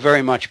 thank you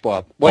very much,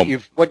 Bob. What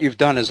you've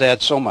done is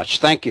add so much.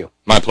 Thank you.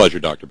 My pleasure,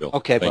 Dr. Bill.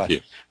 Okay, thank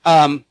you.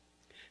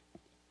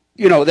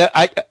 You know,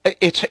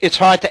 it's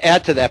hard to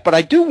add to that, but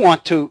I do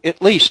want to at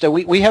least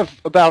we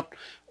have about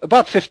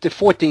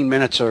 14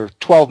 minutes or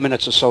 12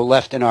 minutes or so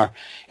left in our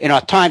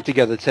time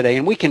together today,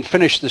 and we can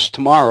finish this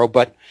tomorrow.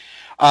 But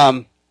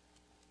Bob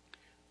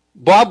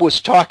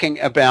was talking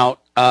about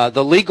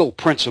the legal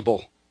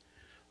principle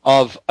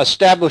of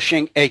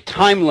establishing a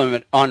time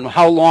limit on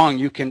how long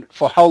you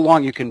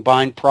can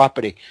bind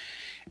property.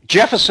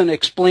 Jefferson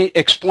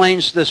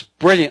explains this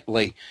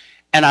brilliantly,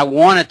 and I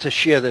wanted to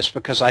share this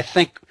because I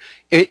think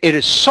it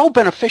is so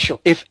beneficial.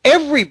 If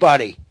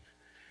everybody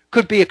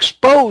could be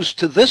exposed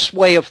to this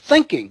way of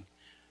thinking,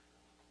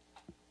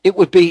 it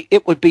would be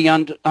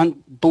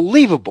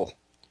unbelievable.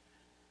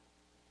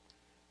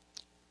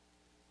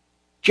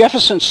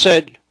 Jefferson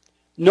said,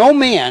 no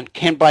man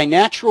can by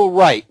natural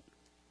right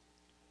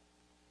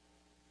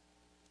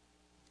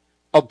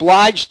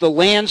oblige the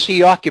lands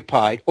he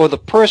occupied or the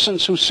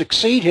persons who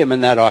succeed him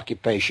in that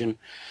occupation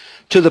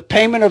to the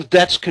payment of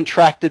debts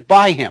contracted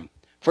by him.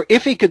 For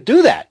if he could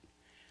do that,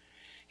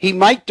 he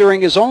might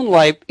during his own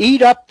life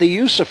eat up the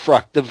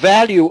usufruct, the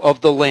value of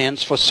the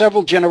lands for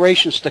several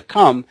generations to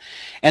come,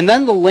 and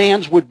then the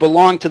lands would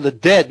belong to the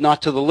dead,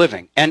 not to the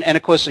living. And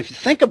of course, if you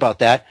think about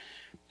that,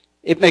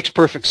 it makes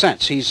perfect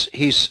sense.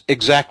 He's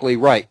exactly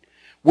right,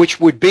 which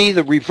would be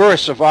the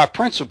reverse of our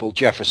principle,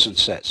 Jefferson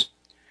says.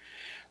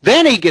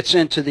 Then he gets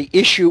into the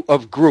issue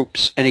of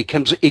groups, and he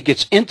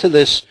gets into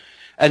this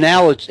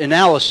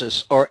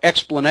analysis or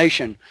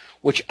explanation,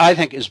 which I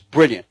think is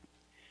brilliant.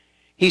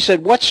 He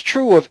said, what's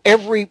true of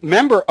every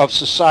member of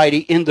society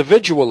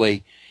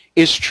individually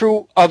is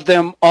true of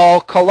them all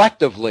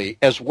collectively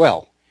as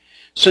well,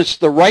 since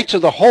the rights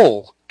of the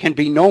whole can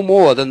be no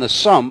more than the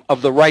sum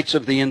of the rights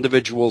of the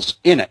individuals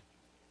in it.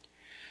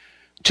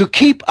 To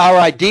keep our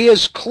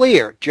ideas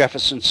clear,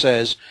 Jefferson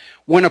says,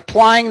 when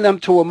applying them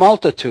to a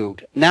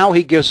multitude, now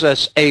he gives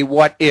us a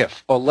what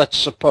if, or let's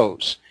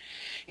suppose.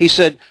 He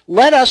said,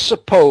 let us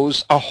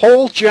suppose a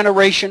whole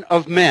generation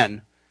of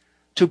men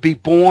to be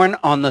born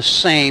on the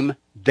same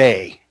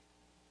day.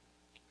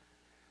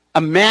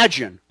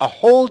 Imagine a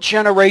whole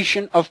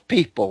generation of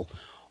people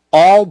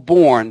all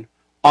born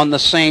on the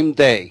same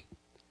day,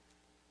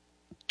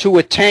 to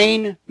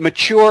attain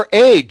mature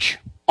age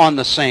on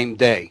the same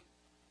day,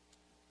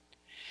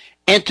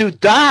 and to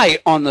die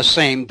on the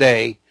same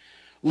day,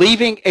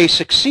 leaving a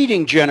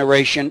succeeding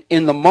generation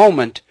in the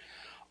moment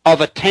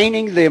of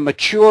attaining their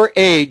mature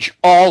age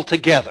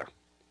altogether.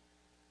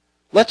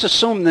 Let's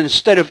assume that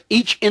instead of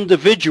each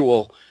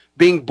individual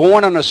being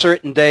born on a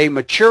certain day,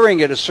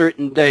 maturing at a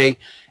certain day,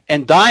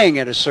 and dying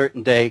at a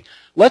certain day,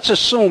 let's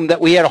assume that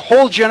we had a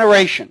whole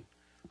generation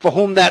for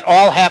whom that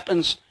all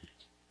happens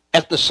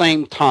at the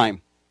same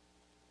time.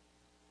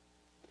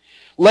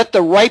 Let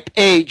the ripe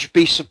age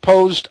be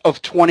supposed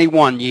of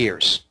 21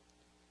 years.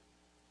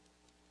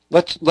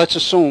 Let's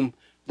assume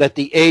that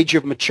the age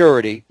of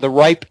maturity, the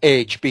ripe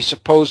age, be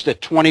supposed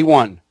at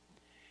 21,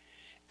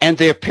 and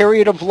their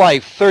period of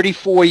life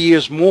 34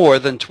 years more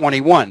than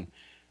 21,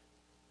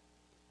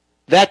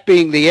 that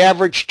being the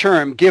average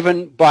term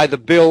given by the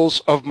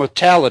bills of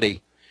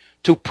mortality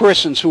to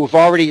persons who have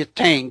already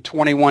attained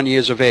 21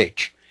 years of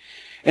age.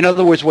 In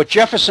other words, what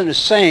Jefferson is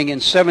saying in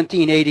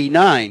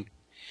 1789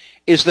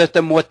 is that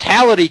the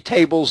mortality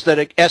tables,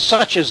 that as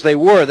such as they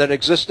were, that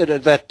existed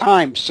at that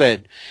time,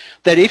 said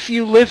that if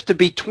you lived to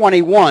be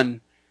 21,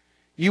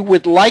 you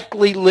would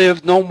likely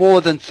live no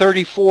more than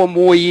 34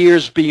 more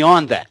years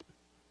beyond that,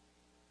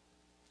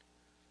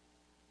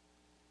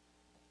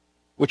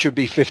 which would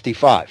be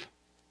 55.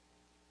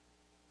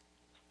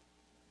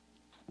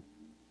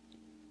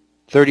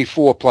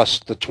 34 plus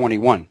the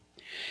 21.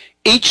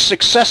 Each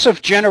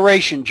successive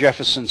generation,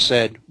 Jefferson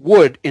said,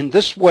 would, in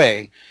this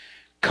way,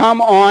 come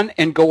on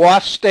and go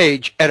off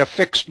stage at a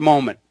fixed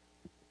moment,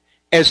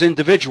 as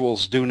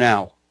individuals do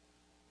now.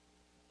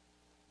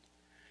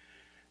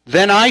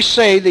 Then I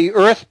say the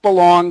earth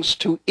belongs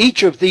to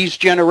each of these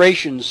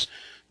generations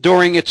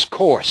during its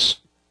course,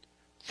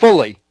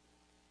 fully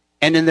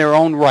and in their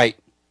own right.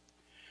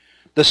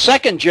 The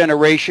second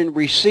generation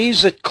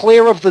receives it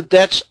clear of the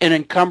debts and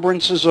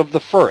encumbrances of the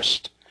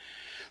first,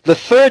 the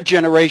third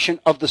generation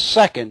of the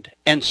second,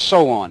 and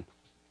so on.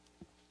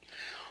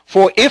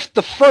 For if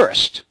the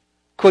first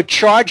could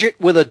charge it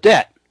with a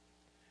debt,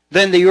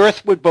 then the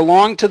earth would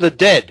belong to the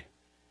dead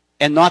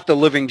and not the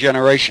living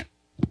generation.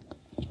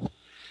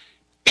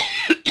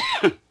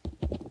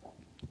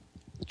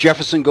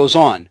 Jefferson goes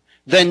on,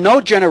 then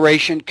no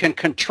generation can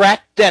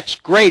contract debts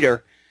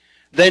greater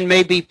than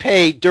may be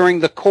paid during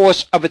the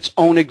course of its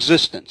own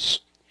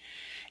existence.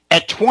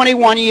 At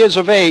 21 years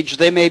of age,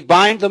 they may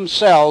bind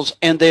themselves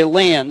and their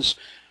lands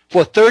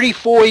for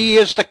 34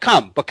 years to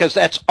come, because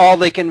that's all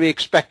they can be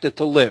expected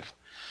to live.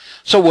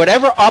 So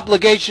whatever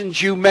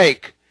obligations you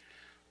make,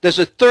 there's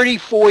a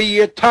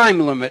 34-year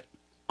time limit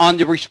on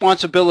the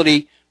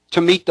responsibility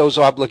to meet those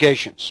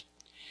obligations.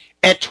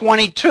 At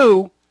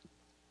 22,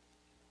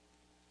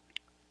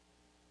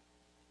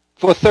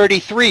 for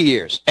 33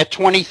 years. At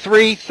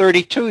 23,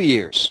 32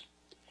 years.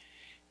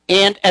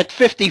 And at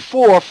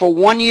 54 for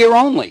 1 year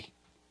only.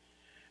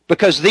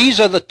 Because these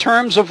are the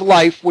terms of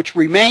life which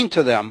remain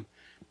to them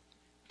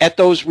at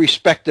those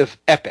respective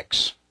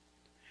epochs.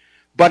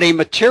 But a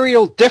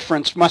material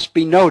difference must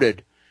be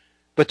noted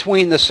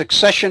between the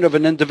succession of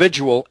an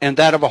individual and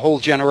that of a whole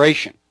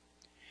generation.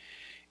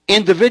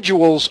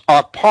 Individuals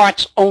are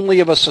parts only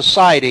of a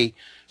society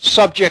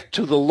subject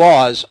to the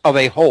laws of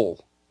a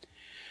whole.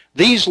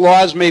 These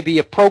laws may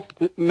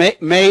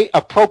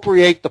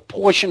appropriate the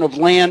portion of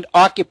land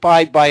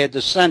occupied by a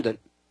decedent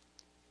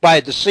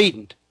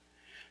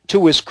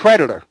to his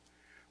creditor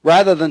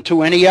rather than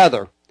to any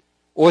other,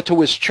 or to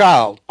his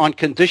child, on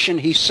condition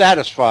he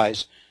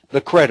satisfies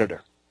the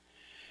creditor.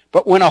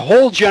 But when a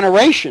whole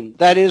generation,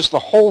 that is, the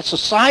whole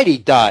society,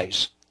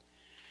 dies,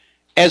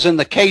 as in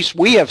the case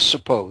we have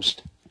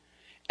supposed,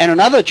 and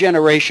another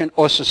generation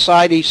or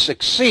society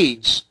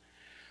succeeds,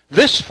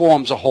 this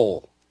forms a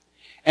whole,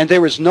 and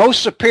there is no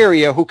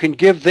superior who can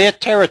give their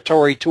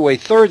territory to a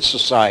third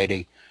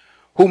society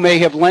who may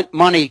have lent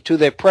money to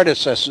their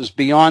predecessors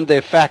beyond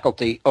their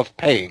faculty of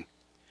paying.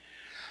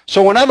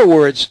 So in other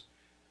words,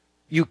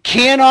 you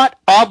cannot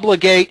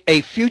obligate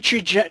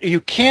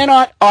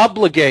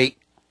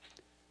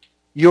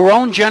your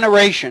own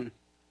generation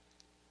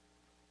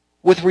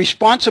with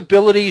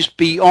responsibilities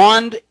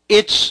beyond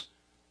its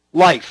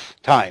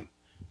lifetime,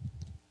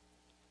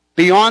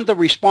 beyond the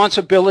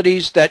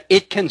responsibilities that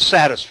it can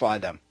satisfy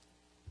them.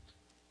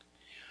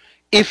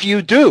 If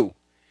you do,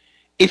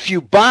 if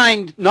you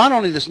bind not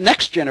only this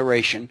next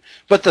generation,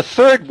 but the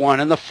third one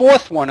and the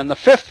fourth one and the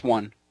fifth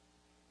one,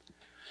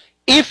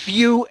 if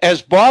you,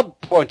 as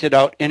Bob pointed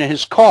out in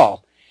his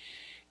call,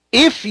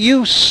 if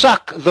you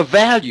suck the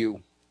value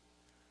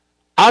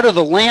out of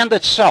the land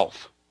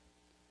itself,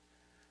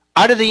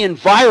 out of the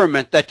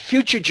environment that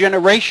future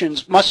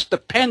generations must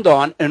depend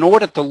on in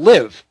order to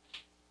live,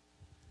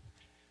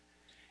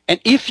 and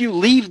if you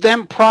leave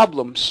them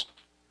problems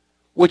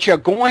which are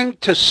going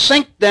to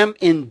sink them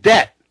in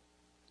debt,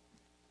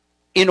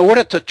 in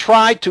order to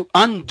try to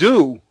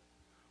undo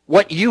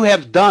what you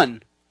have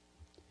done,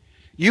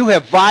 you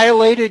have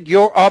violated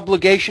your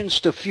obligations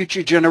to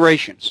future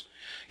generations.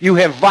 You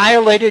have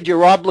violated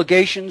your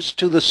obligations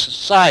to the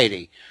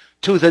society,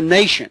 to the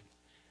nation,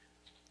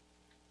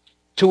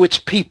 to its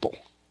people.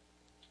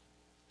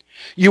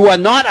 You are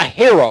not a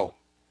hero.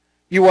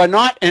 You are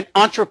not an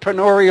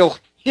entrepreneurial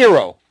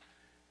hero,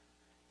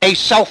 a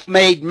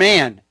self-made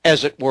man,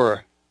 as it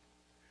were.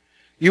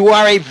 You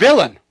are a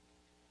villain.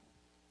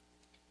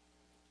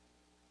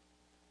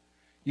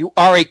 You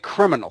are a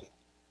criminal.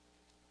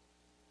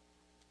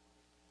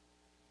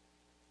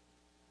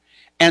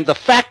 And the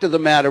fact of the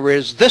matter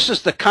is, this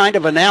is the kind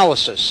of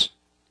analysis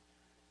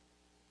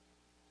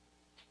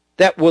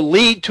that will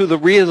lead to the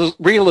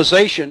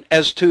realization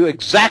as to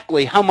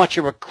exactly how much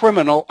of a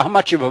criminal, how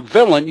much of a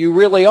villain you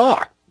really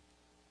are.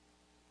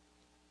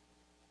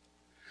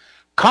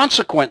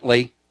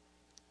 Consequently,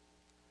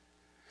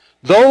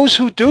 those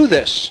who do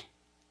this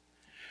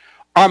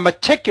are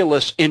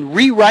meticulous in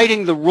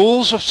rewriting the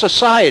rules of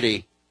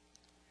society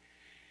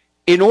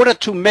in order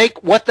to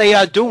make what they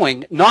are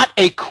doing not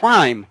a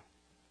crime,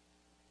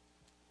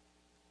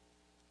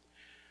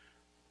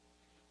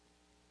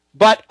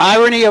 but,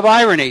 irony of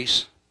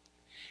ironies,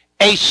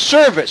 a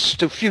service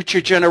to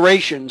future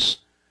generations,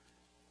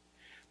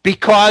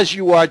 because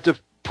you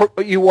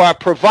are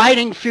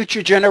providing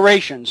future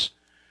generations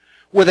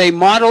with a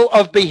model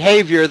of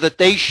behavior that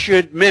they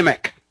should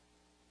mimic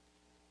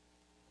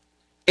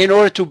in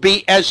order to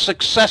be as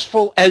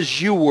successful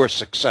as you were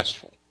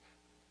successful.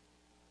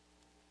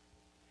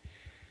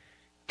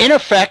 In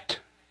effect,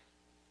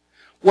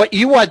 what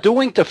you are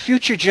doing to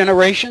future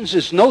generations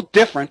is no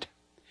different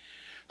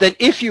than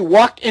if you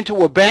walked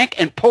into a bank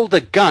and pulled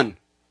a gun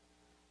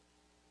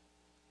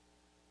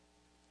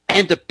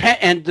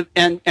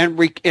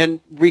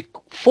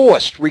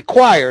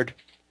required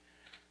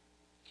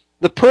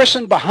the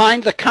person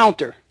behind the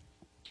counter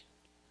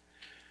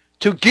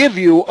to give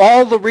you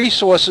all the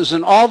resources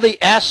and all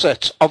the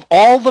assets of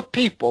all the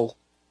people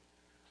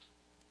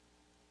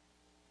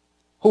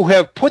who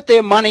have put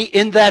their money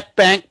in that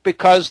bank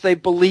because they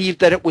believed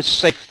that it was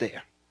safe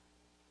there.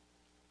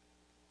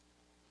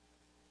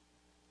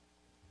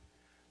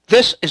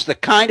 This is the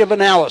kind of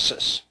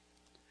analysis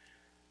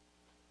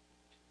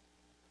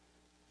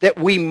that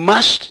we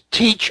must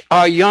teach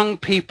our young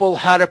people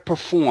how to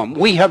perform.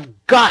 We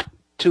have got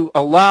to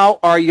allow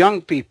our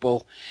young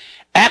people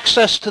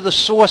access to the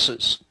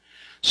sources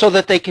so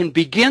that they can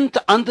begin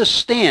to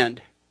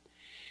understand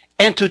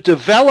and to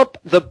develop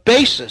the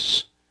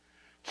basis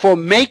for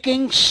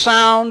making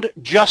sound,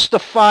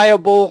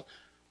 justifiable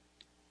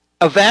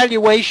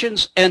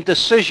evaluations and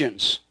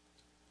decisions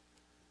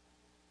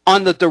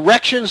on the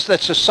directions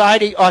that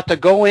society ought to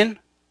go in,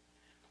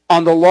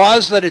 on the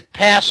laws that it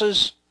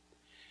passes,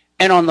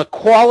 and on the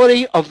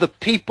quality of the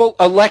people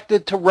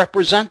elected to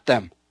represent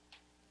them.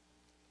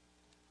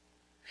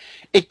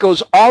 It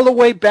goes all the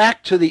way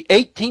back to the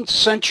 18th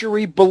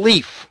century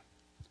belief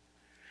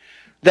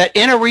that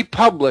in a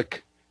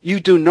republic you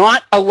do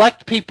not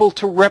elect people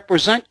to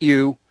represent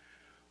you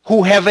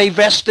who have a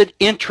vested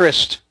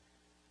interest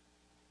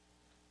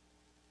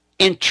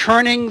in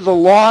turning the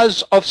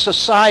laws of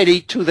society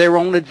to their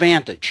own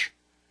advantage.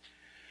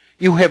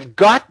 You have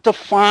got to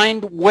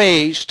find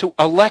ways to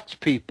elect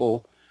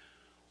people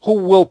who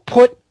will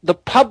put the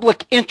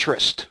public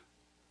interest,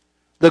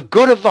 the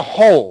good of the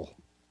whole,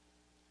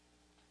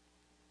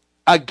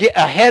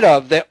 ahead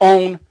of their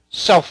own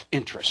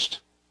self-interest.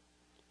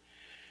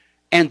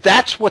 And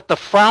that's what the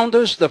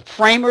founders, the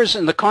framers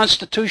in the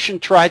Constitution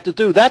tried to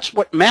do. That's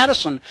what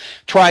Madison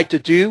tried to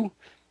do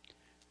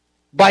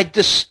by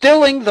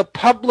distilling the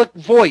public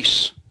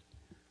voice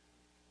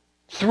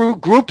through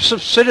groups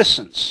of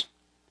citizens.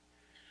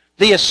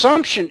 The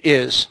assumption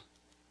is,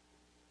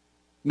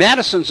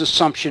 Madison's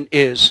assumption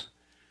is,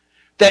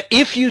 that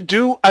if you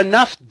do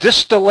enough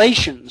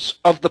distillations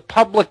of the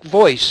public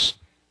voice,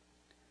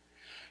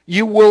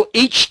 you will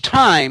each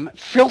time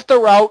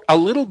filter out a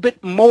little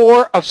bit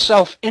more of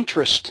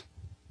self-interest,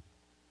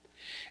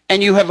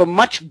 and you have a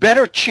much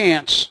better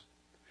chance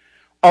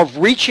of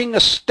reaching a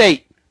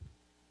state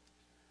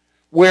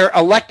where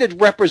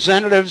elected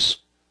representatives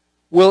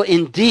will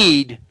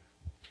indeed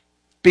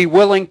be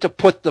willing to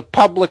put the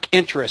public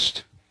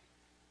interest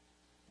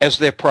as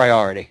their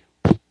priority.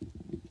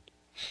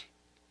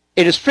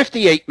 It is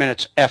 58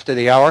 minutes after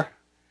the hour.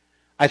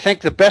 I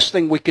think the best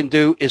thing we can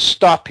do is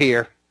stop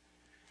here,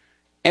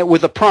 and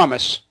with a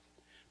promise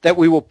that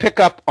we will pick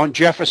up on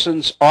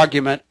Jefferson's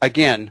argument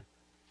again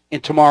in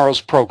tomorrow's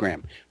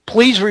program.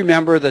 Please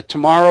remember that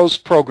tomorrow's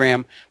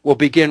program will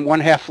begin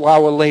 1/2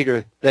 hour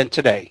later than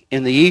today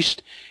in the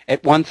East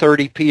at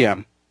 1:30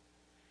 p.m.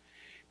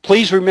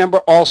 Please remember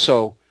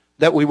also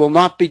that we will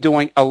not be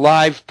doing a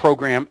live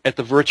program at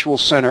the Virtual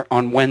Center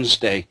on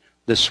Wednesday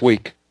this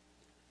week.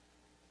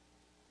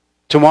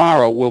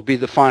 Tomorrow will be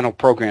the final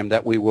program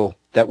that we will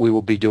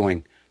be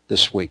doing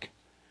this week.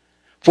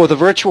 For the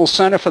Virtual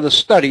Center for the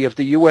Study of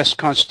the U.S.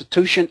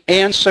 Constitution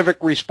and Civic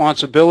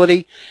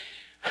Responsibility,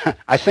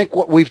 I think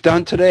what we've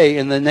done today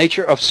in the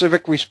nature of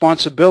civic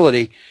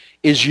responsibility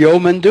is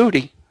yeoman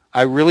duty.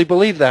 I really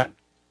believe that.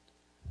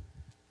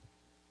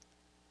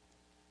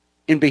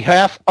 In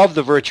behalf of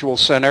the Virtual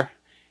Center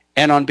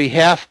and on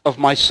behalf of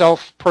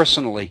myself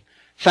personally,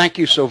 thank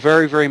you so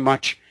very, very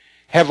much.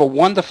 Have a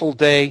wonderful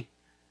day.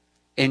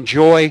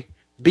 Enjoy.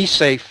 Be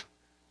safe.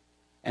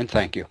 And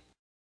thank you.